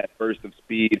who has that burst of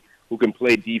speed, who can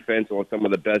play defense on some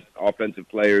of the best offensive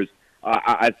players.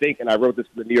 I think, and I wrote this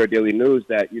for the New York Daily News,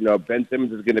 that, Ben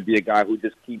Simmons is going to be a guy who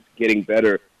just keeps getting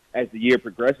better as the year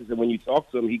progresses, and when you talk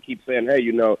to him, he keeps saying,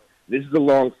 hey, this is a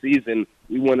long season.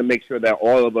 We want to make sure that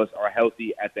all of us are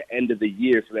healthy at the end of the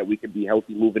year so that we can be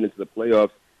healthy moving into the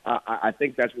playoffs. I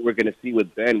think that's what we're going to see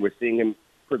with Ben. We're seeing him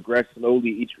progress slowly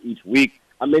each week.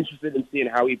 I'm interested in seeing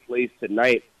how he plays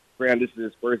tonight. Granted, this is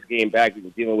his first game back. He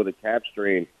was dealing with a calf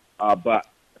strain. But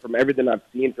from everything I've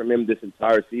seen from him this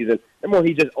entire season,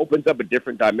 he just opens up a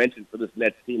different dimension for this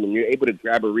Nets team. When you're able to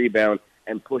grab a rebound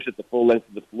and push it the full length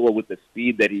of the floor with the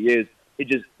speed that he is, it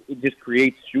just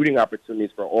creates shooting opportunities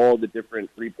for all the different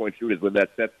three-point shooters, whether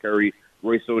that's Seth Curry,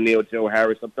 Royce O'Neal, Joe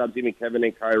Harris, sometimes even Kevin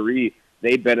and Kyrie.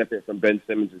 They benefit from Ben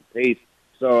Simmons' pace.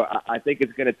 So I think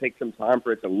it's going to take some time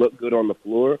for it to look good on the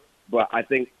floor, but I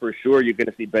think for sure you're going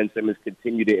to see Ben Simmons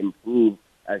continue to improve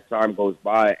as time goes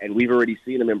by, and we've already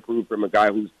seen him improve from a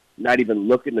guy who's not even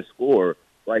looking to score,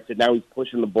 right? So now he's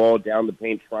pushing the ball down the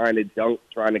paint, trying to dunk,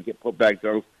 trying to get put-back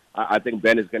dunks. I think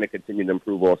Ben is going to continue to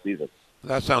improve all season.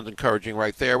 That sounds encouraging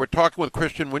right there. We're talking with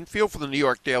Kristian Winfield for the New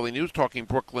York Daily News, talking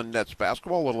Brooklyn Nets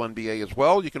basketball, a little NBA as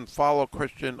well. You can follow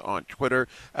Kristian on Twitter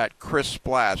at Chris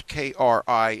Splash,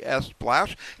 K-R-I-S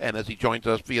Splash, and as he joins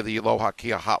us via the Aloha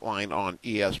Kia hotline on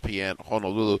ESPN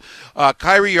Honolulu.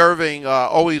 Kyrie Irving,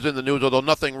 always in the news, although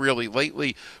nothing really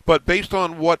lately, but based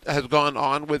on what has gone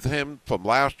on with him from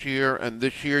last year and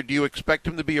this year, do you expect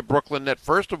him to be a Brooklyn Net,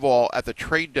 first of all, at the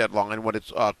trade deadline when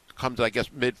it's comes, I guess,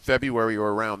 mid-February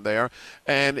or around there?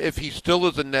 And if he still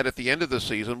is a Net at the end of the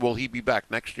season, will he be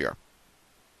back next year?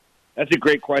 That's a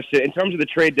great question. In terms of the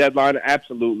trade deadline,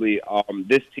 absolutely.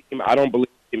 This team, I don't believe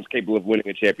the team's capable of winning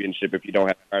a championship if you don't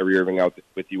have Kyrie Irving out there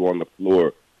with you on the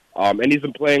floor. And he's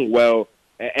been playing well,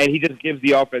 and he just gives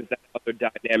the offense that other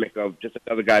dynamic of just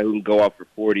another guy who can go out for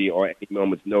 40 on any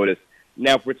moment's notice.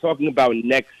 Now, if we're talking about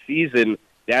next season,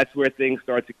 that's where things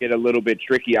start to get a little bit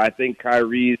tricky. I think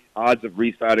Kyrie's odds of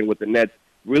re-signing with the Nets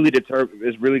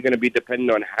is really going to be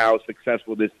dependent on how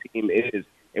successful this team is.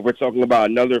 If we're talking about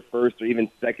another first or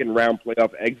even second round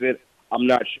playoff exit, I'm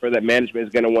not sure that management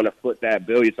is going to want to foot that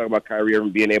bill. You're talking about Kyrie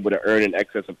Irving being able to earn in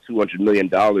excess of $200 million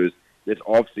this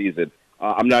offseason.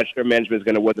 I'm not sure management is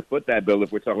going to want to foot that bill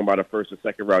if we're talking about a first or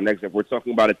second round exit. If we're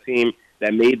talking about a team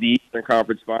that made the Eastern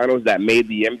Conference Finals, that made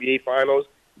the NBA Finals,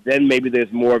 then maybe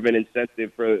there's more of an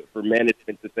incentive for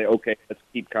management to say, okay, let's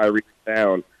keep Kyrie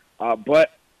down.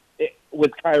 But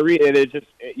with Kyrie,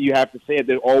 you have to say it,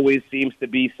 there always seems to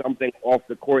be something off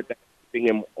the court that's keeping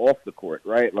him off the court,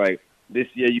 right? Like this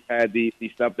year you had the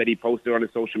stuff that he posted on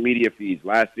his social media feeds.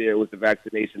 Last year it was the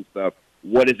vaccination stuff.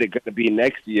 What is it going to be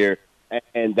next year?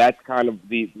 And that's kind of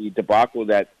the debacle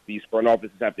that these front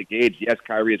offices have to gauge. Yes,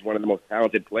 Kyrie is one of the most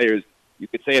talented players, you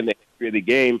could say, in the history of the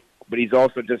game, but he's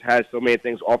also just has so many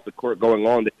things off the court going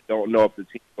on that you don't know if the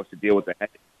team wants to deal with the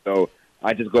headache. So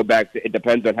I just go back to it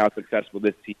depends on how successful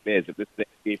this team is. If this is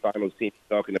the NBA Finals team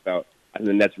you're talking about, and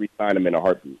the Nets re-sign him in a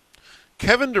heartbeat.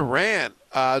 Kevin Durant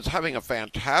is having a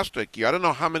fantastic year. I don't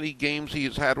know how many games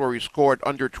he's had where he scored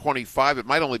under 25. It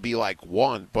might only be like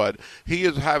one, but he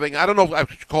is having, I don't know if I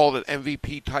should call it an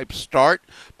MVP-type start,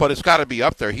 but it's got to be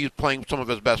up there. He's playing some of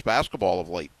his best basketball of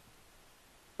late.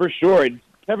 For sure.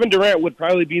 Kevin Durant would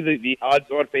probably be the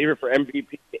odds-on favorite for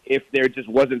MVP if there just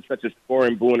wasn't such a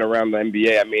scoring boon around the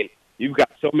NBA. I mean, you've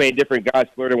got so many different guys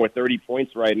flirting with 30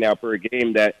 points right now per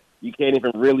game that you can't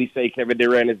even really say Kevin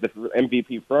Durant is the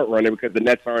MVP frontrunner because the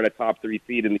Nets aren't a top 3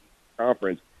 seed in the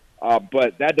conference.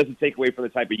 But that doesn't take away from the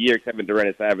type of year Kevin Durant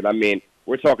is having. I mean,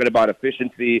 we're talking about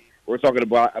efficiency. We're talking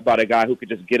about a guy who could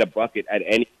just get a bucket at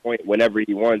any point whenever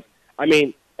he wants. I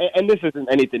mean, and this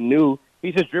isn't anything new.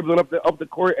 He's just dribbling up the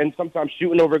court and sometimes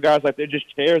shooting over guys like they're just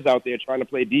chairs out there trying to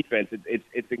play defense.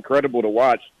 It's incredible to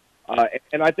watch.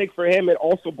 And I think for him, it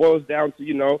also boils down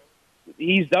to,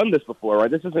 he's done this before,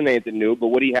 right? This isn't anything new, but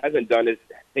what he hasn't done is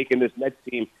taken this Nets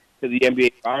team to the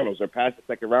NBA Finals or past the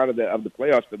second round of the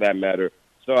playoffs for that matter.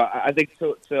 So I think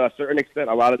to a certain extent,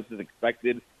 a lot of this is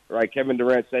expected, right? Kevin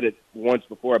Durant said it once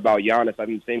before about Giannis. I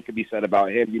think the same could be said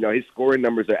about him. His scoring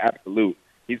numbers are absolute.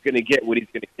 He's going to get what he's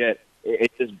going to get.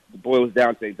 It just boils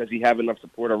down to, does he have enough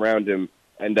support around him,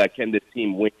 and can this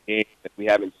team win games? We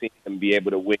haven't seen him be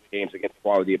able to win games against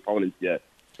quality opponents yet.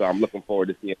 So I'm looking forward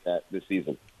to seeing that this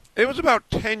season. It was about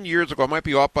 10 years ago, I might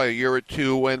be off by a year or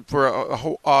two, when for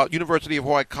a University of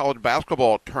Hawaii college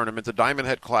basketball tournament, the Diamond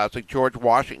Head Classic, George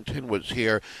Washington was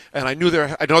here, and I know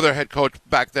their head coach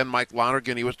back then, Mike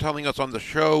Lonergan. He was telling us on the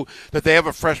show that they have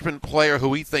a freshman player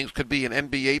who he thinks could be an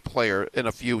NBA player in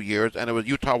a few years, and it was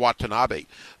Yuta Watanabe,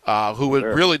 who has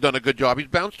really done a good job. He's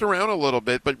bounced around a little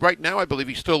bit, but right now I believe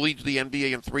he still leads the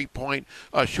NBA in three-point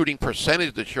shooting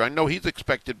percentage this year. I know he's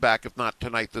expected back, if not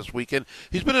tonight, this weekend.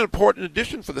 He's been an important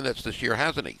addition for the Nets this year,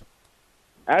 hasn't he?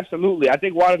 Absolutely. I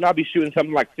think Watanabe's shooting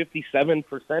something like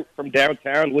 57% from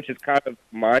downtown, which is kind of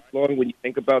mind-blowing when you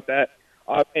think about that.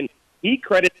 And he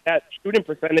credits that shooting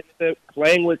percentage to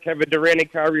playing with Kevin Durant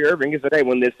and Kyrie Irving. He said, hey,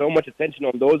 when there's so much attention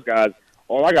on those guys,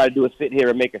 all I got to do is sit here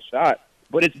and make a shot.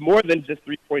 But it's more than just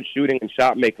three-point shooting and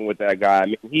shot-making with that guy. I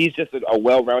mean, he's just a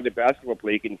well-rounded basketball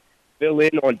player. He can fill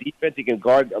in on defense. He can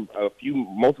guard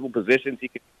multiple positions. He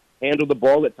can handle the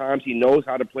ball at times. He knows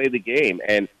how to play the game.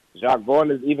 And Jacques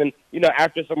Vaughn is even,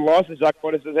 after some losses, Jacques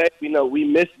Vaughn says, hey, we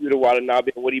miss you to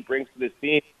Watanabe and what he brings to this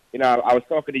team. I was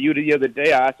talking to you the other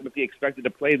day. I asked him if he expected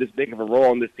to play this big of a role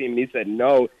on this team, and he said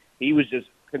no. He was just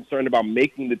concerned about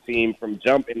making the team from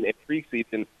jump in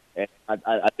preseason, and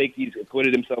I think he's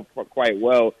acquitted himself quite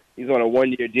well. He's on a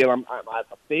one-year deal. I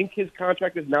think his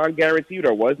contract is non-guaranteed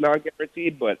or was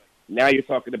non-guaranteed, but now you're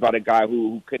talking about a guy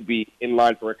who could be in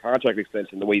line for a contract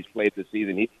extension the way he's played this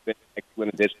season. He's been an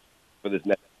excellent addition for this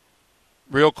Nets.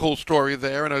 Real cool story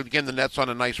there. And again, the Nets on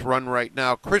a nice run right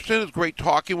now. Kristian, it's great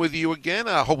talking with you again.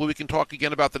 Hopefully we can talk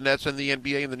again about the Nets and the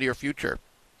NBA in the near future.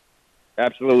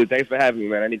 Absolutely. Thanks for having me,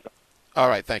 man. Anytime. All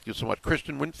right, thank you so much.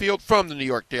 Kristian Winfield from the New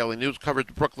York Daily News covers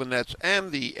the Brooklyn Nets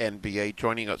and the NBA,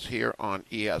 joining us here on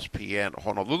ESPN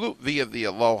Honolulu via the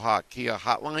Aloha Kia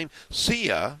hotline. See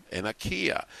ya in a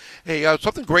Kia. Hey,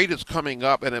 something great is coming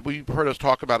up, and we've heard us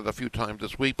talk about it a few times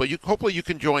this week, but hopefully you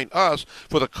can join us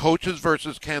for the Coaches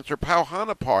versus Cancer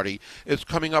Pauhana Party. It's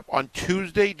coming up on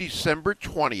Tuesday, December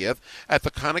 20th at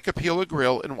the Kanakapila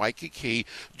Grill in Waikiki.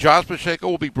 Josh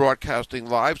Pacheco will be broadcasting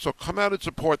live, so come out and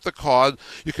support the cause.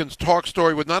 You can talk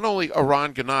story with not only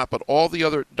Aran Ganat, but all the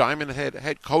other Diamond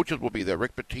head coaches will be there.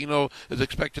 Rick Pitino is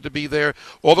expected to be there.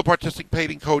 All the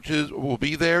participating coaches will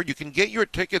be there. You can get your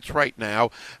tickets right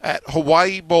now at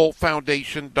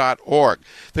HawaiiBowlFoundation.org.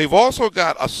 They've also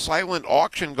got a silent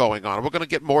auction going on. We're going to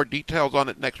get more details on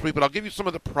it next week, but I'll give you some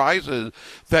of the prizes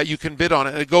that you can bid on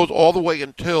it, and it goes all the way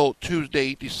until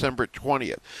Tuesday, December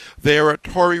 20th. There are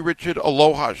Tory Richard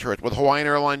Aloha shirts with Hawaiian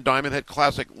Airline Diamond Head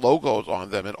Classic logos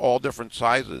on them in all different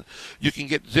sizes. You can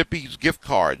get Zippy's gift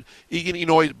card, Egan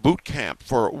Inoi's boot camp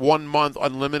for 1 month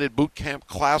unlimited boot camp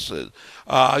classes.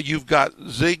 You've got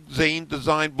Zig Zane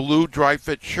Design blue dry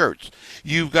fit shirts.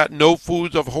 You've got No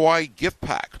Foods of Hawaii gift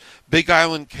packs. Big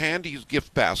Island Candies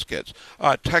gift baskets,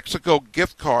 Texaco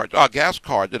gift cards, gas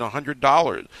cards at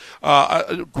 $100,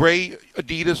 a gray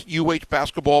Adidas UH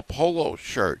basketball polo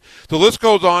shirt. The list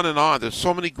goes on and on. There's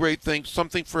so many great things,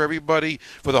 something for everybody.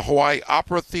 For the Hawaii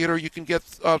Opera Theater, you can get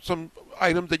some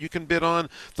items that you can bid on.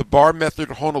 The Bar Method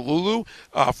Honolulu,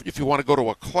 if you want to go to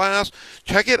a class.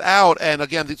 Check it out. And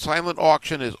again, the silent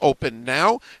auction is open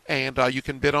now, and you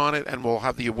can bid on it, and we'll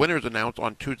have the winners announced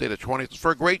on Tuesday the 20th. It's for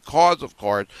a great cause, of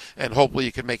course, and hopefully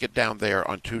you can make it down there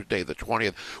on Tuesday the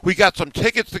 20th. We got some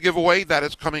tickets to give away. That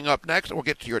is coming up next, and we'll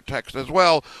get to your text as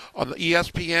well on the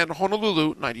ESPN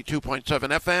Honolulu 92.7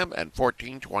 FM and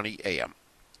 1420 AM.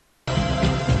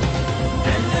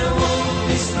 And there won't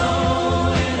be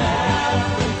snow in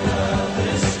Africa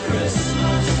this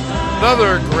Christmas time.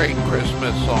 Another great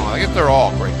Christmas song. I guess they're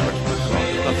all great Christmas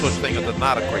songs. No such thing as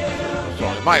not a great Christmas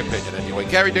song, in my opinion anyway.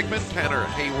 Gary Dickman, Tanner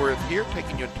Haworth here,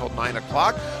 taking you until 9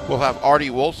 o'clock. We'll have Artie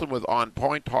Wilson with On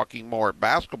Point talking more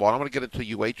basketball. I'm going to get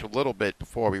into UH a little bit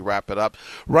before we wrap it up.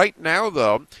 Right now,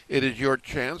 though, it is your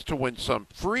chance to win some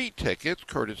free tickets,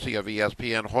 courtesy of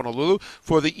ESPN Honolulu,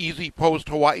 for the Easy Post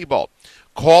Hawaii Bowl.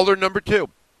 Caller number 2,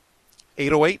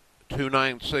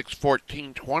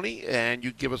 808-296-1420, and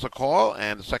you give us a call,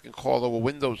 and the second caller will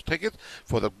win those tickets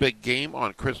for the big game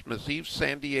on Christmas Eve,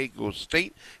 San Diego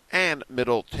State and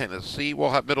Middle Tennessee.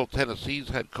 We'll have Middle Tennessee's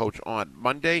head coach on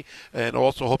Monday, and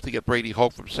also hope to get Brady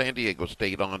Hoke from San Diego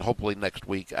State on hopefully next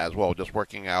week as well, just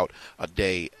working out a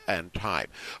day and time.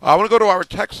 I want to go to our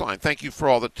text line. Thank you for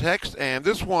all the text, and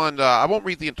this one, I won't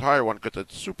read the entire one because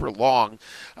it's super long,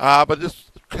 but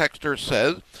this texter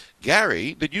says,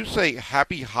 Gary, did you say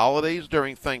happy holidays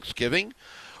during Thanksgiving?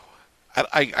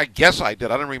 I guess I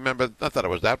did. I don't remember. Not that it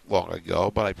was that long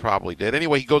ago, but I probably did.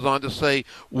 Anyway, he goes on to say,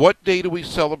 what day do we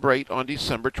celebrate on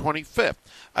December 25th?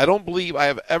 I don't believe I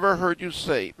have ever heard you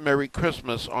say Merry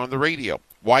Christmas on the radio.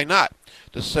 Why not?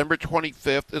 December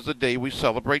 25th is the day we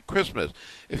celebrate Christmas.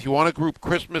 If you want to group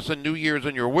Christmas and New Year's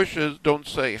in your wishes, don't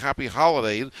say Happy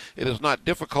Holidays. It is not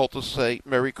difficult to say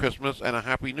Merry Christmas and a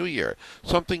Happy New Year,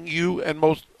 something you and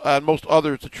most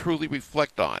others to truly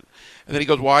reflect on. And then he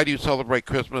goes, why do you celebrate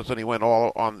Christmas? And he went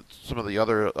all on some of the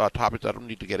other topics I don't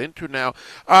need to get into now.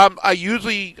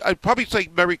 I'd probably say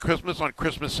Merry Christmas on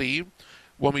Christmas Eve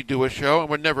when we do a show, and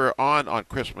we're never on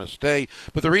Christmas Day.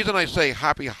 But the reason I say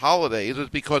Happy Holidays is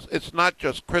because it's not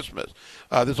just Christmas.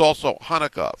 There's also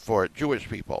Hanukkah for Jewish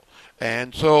people.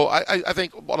 And so I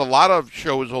think what a lot of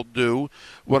shows will do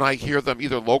when I hear them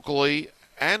either locally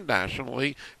and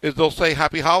nationally is they'll say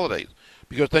Happy Holidays,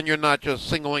 because then you're not just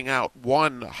singling out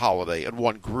one holiday and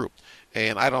one group.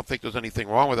 And I don't think there's anything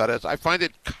wrong with that. I find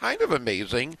it kind of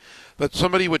amazing that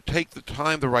somebody would take the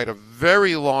time to write a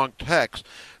very long text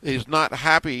is not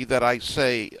happy that I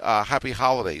say Happy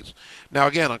Holidays. Now,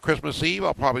 again, on Christmas Eve,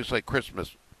 I'll probably say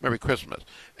Merry Christmas.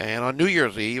 And on New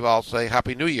Year's Eve, I'll say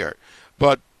Happy New Year.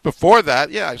 But before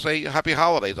that, yeah, I say Happy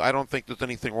Holidays. I don't think there's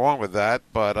anything wrong with that.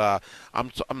 But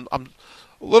I'm a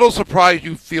little surprised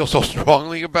you feel so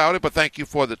strongly about it, but thank you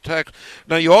for the text.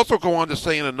 Now, you also go on to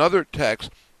say in another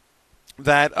text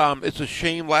that it's a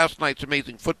shame last night's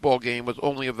amazing football game was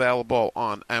only available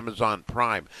on Amazon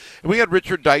Prime. And we had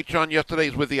Richard Deitch on yesterday.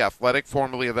 He's with The Athletic,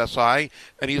 formerly of SI,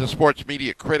 and he's a sports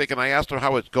media critic, and I asked him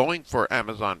how it's going for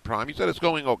Amazon Prime. He said it's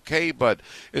going okay, but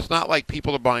it's not like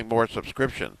people are buying more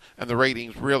subscription, and the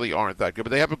ratings really aren't that good.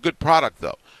 But they have a good product,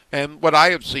 though. And what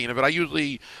I have seen of it, I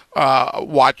usually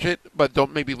watch it, but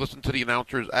don't maybe listen to the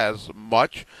announcers as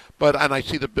much. And I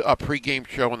see the pregame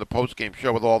show and the postgame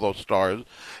show with all those stars,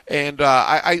 and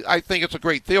I think it's a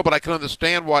great deal. But I can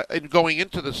understand why, going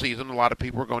into the season, a lot of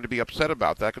people are going to be upset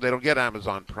about that because they don't get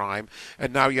Amazon Prime,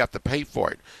 and now you have to pay for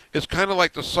it. It's kind of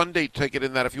like the Sunday ticket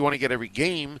in that if you want to get every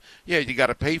game, yeah, you got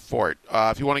to pay for it.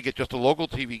 If you want to get just the local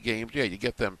TV games, yeah, you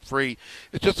get them free.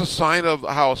 It's just a sign of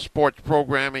how sports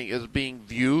programming is being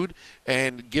viewed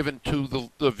and given to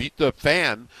the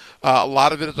fan. A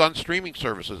lot of it is on streaming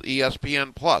services,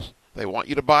 ESPN Plus. They want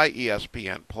you to buy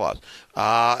ESPN Plus.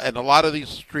 And a lot of these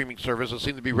streaming services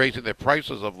seem to be raising their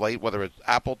prices of late, whether it's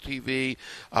Apple TV.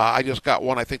 I just got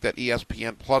one. I think that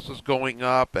ESPN Plus is going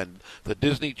up and the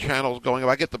Disney Channel is going up.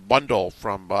 I get the bundle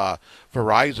from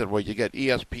Verizon where you get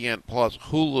ESPN Plus,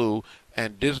 Hulu,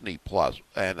 and Disney Plus.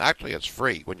 And actually it's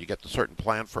free when you get the certain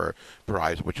plan for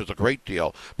Verizon, which is a great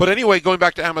deal. But anyway, going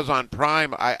back to Amazon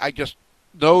Prime, I just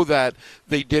know that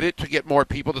they did it to get more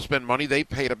people to spend money. They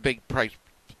paid a big price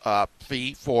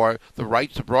fee for the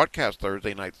rights to broadcast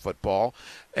Thursday Night Football,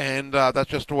 and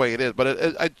that's just the way it is. But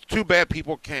it's too bad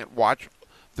people can't watch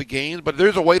the games, but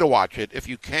there's a way to watch it if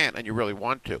you can and you really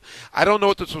want to. I don't know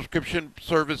what the subscription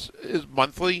service is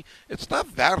monthly. It's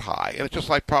not that high, and it's just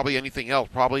like probably anything else,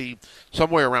 probably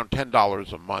somewhere around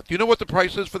 $10 a month. Do you know what the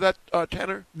price is for that,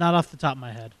 Tanner? Not off the top of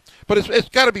my head. But it's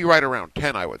got to be right around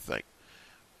 10, I would think.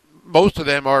 Most of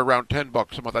them are around $10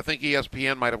 a month. I think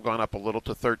ESPN might have gone up a little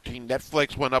to 13.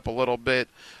 Netflix went up a little bit,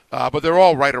 but they're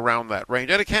all right around that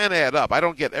range, and it can add up. I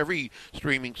don't get every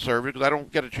streaming service because I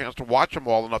don't get a chance to watch them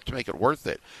all enough to make it worth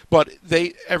it. But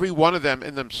every one of them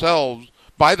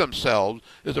by themselves,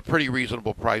 is a pretty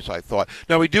reasonable price, I thought.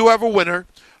 Now we do have a winner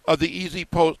of the Easy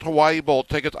Post Hawaii Bowl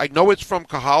tickets. I know it's from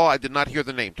Kahala. I did not hear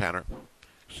the name, Tanner.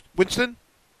 Winston?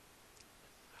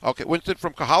 Okay, Winston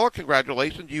from Kahala,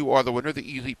 congratulations. You are the winner of the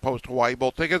Easy Post Hawaii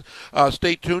Bowl tickets.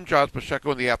 Stay tuned. Josh Pacheco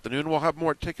in the afternoon will have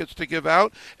more tickets to give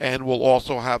out, and we'll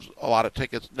also have a lot of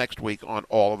tickets next week on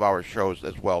all of our shows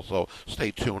as well, so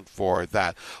stay tuned for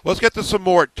that. Let's get to some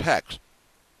more text.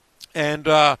 And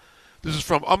this is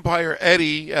from Umpire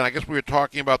Eddie, and I guess we were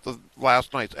talking about the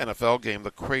last night's NFL game, the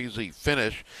crazy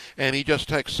finish, and he just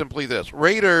texts simply this: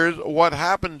 Raiders, what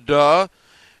happened, duh?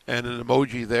 And an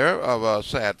emoji there of a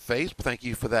sad face. Thank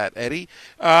you for that, Eddie.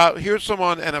 Here's some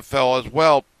on NFL as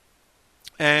well.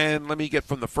 And let me get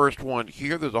from the first one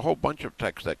here. There's a whole bunch of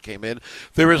texts that came in.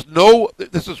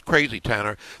 This is crazy,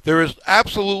 Tanner. There is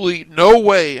absolutely no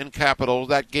way in Capitals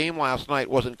that game last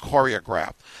night wasn't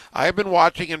choreographed. I have been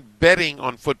watching and betting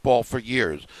on football for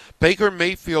years. Baker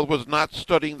Mayfield was not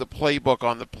studying the playbook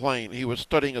on the plane. He was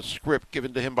studying a script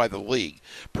given to him by the league.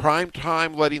 Prime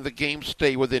time, letting the game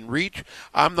stay within reach.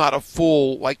 I'm not a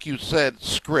fool, like you said,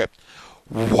 script.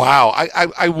 Wow.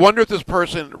 I wonder if this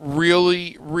person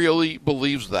really, really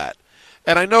believes that.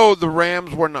 And I know the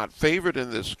Rams were not favored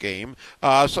in this game.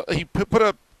 So he put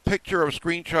a picture, a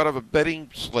screenshot of a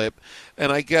betting slip.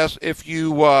 And I guess if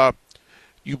you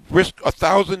risk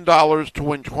 $1,000 to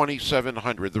win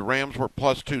 $2,700. The Rams were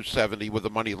plus 270 with the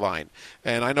money line.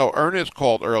 And I know Ernest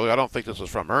called earlier. I don't think this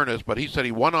is from Ernest, but he said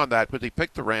he won on that because he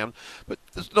picked the Rams. But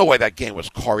there's no way that game was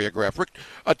choreographed.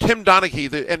 Tim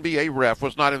Donaghy, the NBA ref,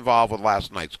 was not involved with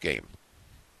last night's game.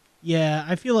 Yeah,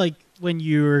 I feel like when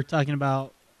you're talking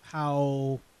about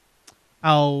how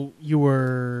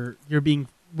we're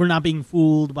not being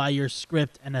fooled by your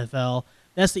script, NFL.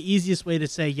 That's the easiest way to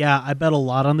say, yeah, I bet a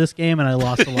lot on this game and I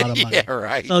lost a lot of money. Yeah,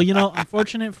 right. So,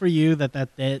 unfortunate for you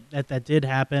that did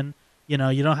happen. You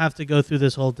don't have to go through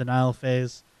this whole denial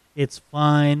phase. It's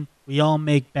fine. We all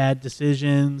make bad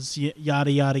decisions,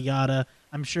 yada, yada, yada.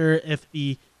 I'm sure if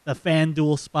the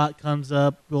FanDuel spot comes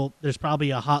up, there's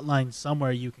probably a hotline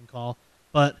somewhere you can call.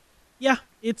 But, yeah,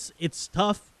 it's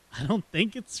tough. I don't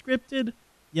think it's scripted.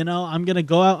 I'm going to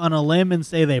go out on a limb and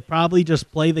say they probably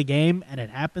just play the game and it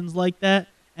happens like that.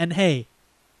 And hey,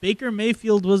 Baker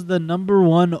Mayfield was the number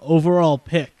 1 overall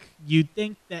pick. You'd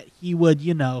think that he would,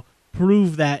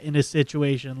 prove that in a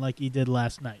situation like he did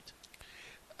last night.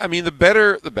 I mean, the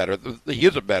better. He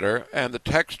is a better, and the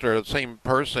texter, the same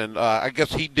person. I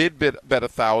guess he did bet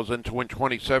 1,000 to win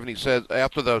 27. He says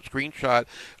after the screenshot,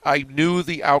 I knew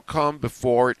the outcome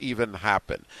before it even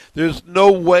happened. There's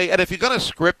no way, and if you're going to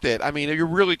script it, I mean, you're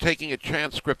really taking a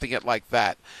chance scripting it like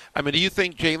that. I mean, do you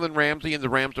think Jalen Ramsey and the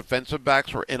Rams defensive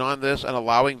backs were in on this and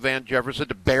allowing Van Jefferson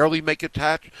to barely make a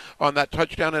catch on that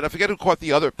touchdown? And I forget who caught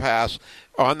the other pass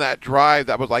on that drive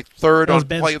that was like third on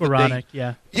play of the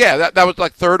day. Yeah, that was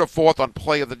like third or fourth on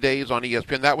play of the days on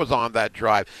ESPN. That was on that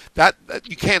drive. That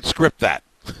you can't script that.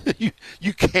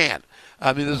 you can't.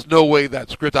 I mean, there's no way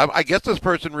that's scripted. I guess this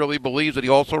person really believes that he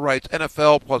also writes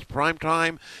NFL plus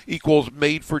primetime equals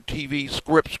made-for-TV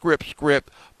script,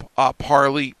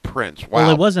 Parley Prince. Wow.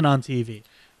 Well, it wasn't on TV.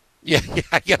 Yeah,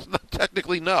 I guess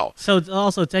technically no. So it's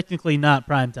also technically not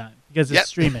primetime because it's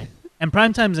streaming. And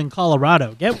primetime's in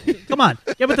Colorado. Come on,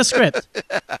 get with the script.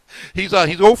 He's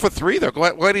 0 for 3 there.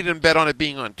 Glad he didn't bet on it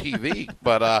being on TV.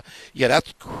 But yeah,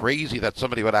 that's crazy that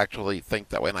somebody would actually think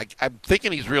that way. And I'm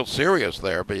thinking he's real serious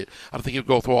there, but I don't think he'd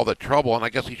go through all that trouble. And I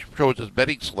guess he shows his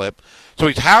betting slip, so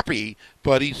he's happy.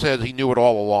 But he says he knew it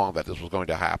all along that this was going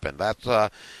to happen. That's.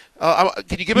 Can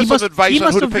you give us some advice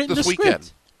on who to pick this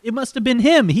weekend? It must have been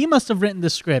him. He must have written the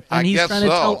script, and he's trying to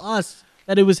tell us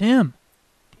that it was him.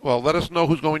 Well, let us know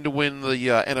who's going to win the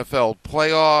NFL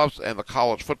playoffs and the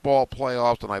college football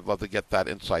playoffs, and I'd love to get that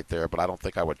insight there, but I don't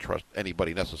think I would trust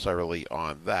anybody necessarily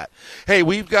on that. Hey,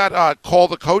 we've got Call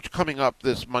the Coach coming up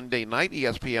this Monday night.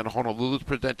 ESPN Honolulu's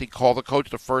presenting Call the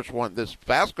Coach, the first one this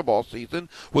basketball season,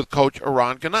 with Coach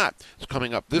Curran. It's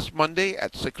coming up this Monday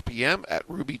at 6 p.m. at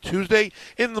Ruby Tuesday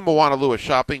in the Moanalua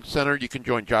Shopping Center. You can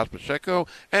join Josh Pacheco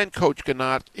and Coach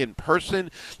Ganat in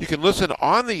person. You can listen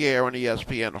on the air on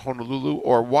ESPN Honolulu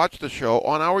or watch the show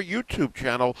on our YouTube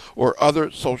channel or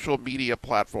other social media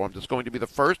platforms. It's going to be the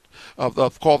first of the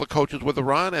Call the Coaches with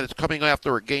Iran, and it's coming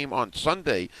after a game on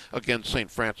Sunday against St.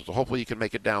 Francis. So hopefully you can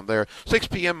make it down there. 6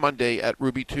 p.m. Monday at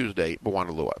Ruby Tuesday,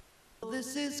 Moanalua.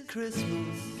 This is Christmas,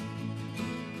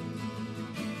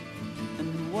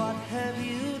 and what have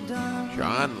you done?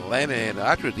 John Lennon.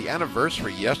 Actually, it was the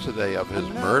anniversary yesterday of his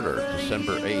murder,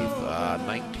 December 8th,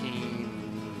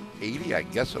 1980, I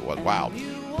guess it was. Wow.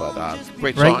 But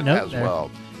great song as well.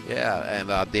 Yeah,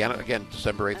 and again,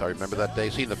 December 8th, I remember that day.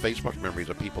 Seeing the Facebook memories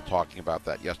of people talking about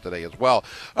that yesterday as well.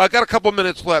 Got a couple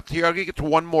minutes left here. I'm going to get to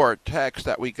one more text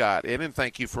that we got in, and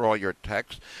thank you for all your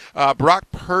texts. Brock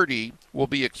Purdy will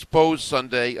be exposed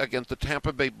Sunday against the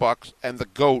Tampa Bay Bucks, and the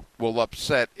GOAT will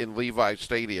upset in Levi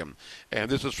Stadium.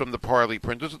 And this is from the Parley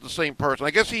Prince. This is the same person.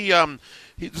 I guess this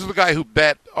is the guy who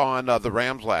bet on the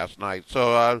Rams last night.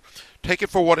 So take it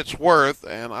for what it's worth,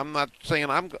 and I'm not saying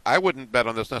I wouldn't bet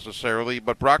on this necessarily,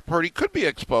 but Brock Purdy could be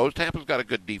exposed. Tampa's got a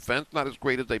good defense, not as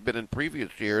great as they've been in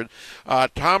previous years.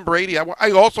 Tom Brady,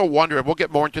 I also wonder, and we'll get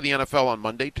more into the NFL on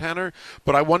Monday, Tanner,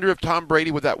 but I wonder if Tom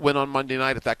Brady with that win on Monday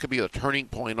night, if that could be a turning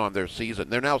point on their season.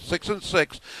 They're now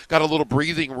 6-6, got a little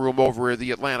breathing room over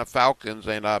the Atlanta Falcons,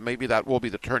 and maybe that will be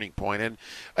the turning point. And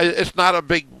it's not a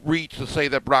big reach to say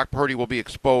that Brock Purdy will be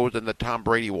exposed and that Tom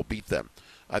Brady will beat them.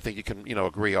 I think you can,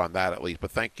 agree on that at least.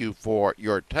 But thank you for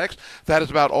your text. That is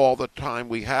about all the time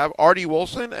we have. Artie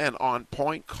Wilson and On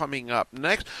Point coming up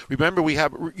next. Remember, we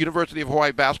have University of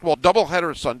Hawaii basketball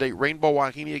doubleheader Sunday. Rainbow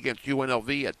Wahine against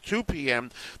UNLV at 2 p.m.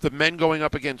 The men going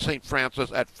up against St.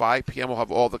 Francis at 5 p.m. We'll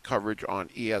have all the coverage on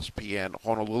ESPN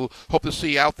Honolulu. Hope to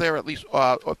see you out there, at least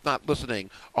if not listening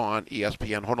on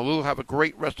ESPN Honolulu. Have a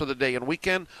great rest of the day and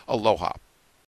weekend. Aloha.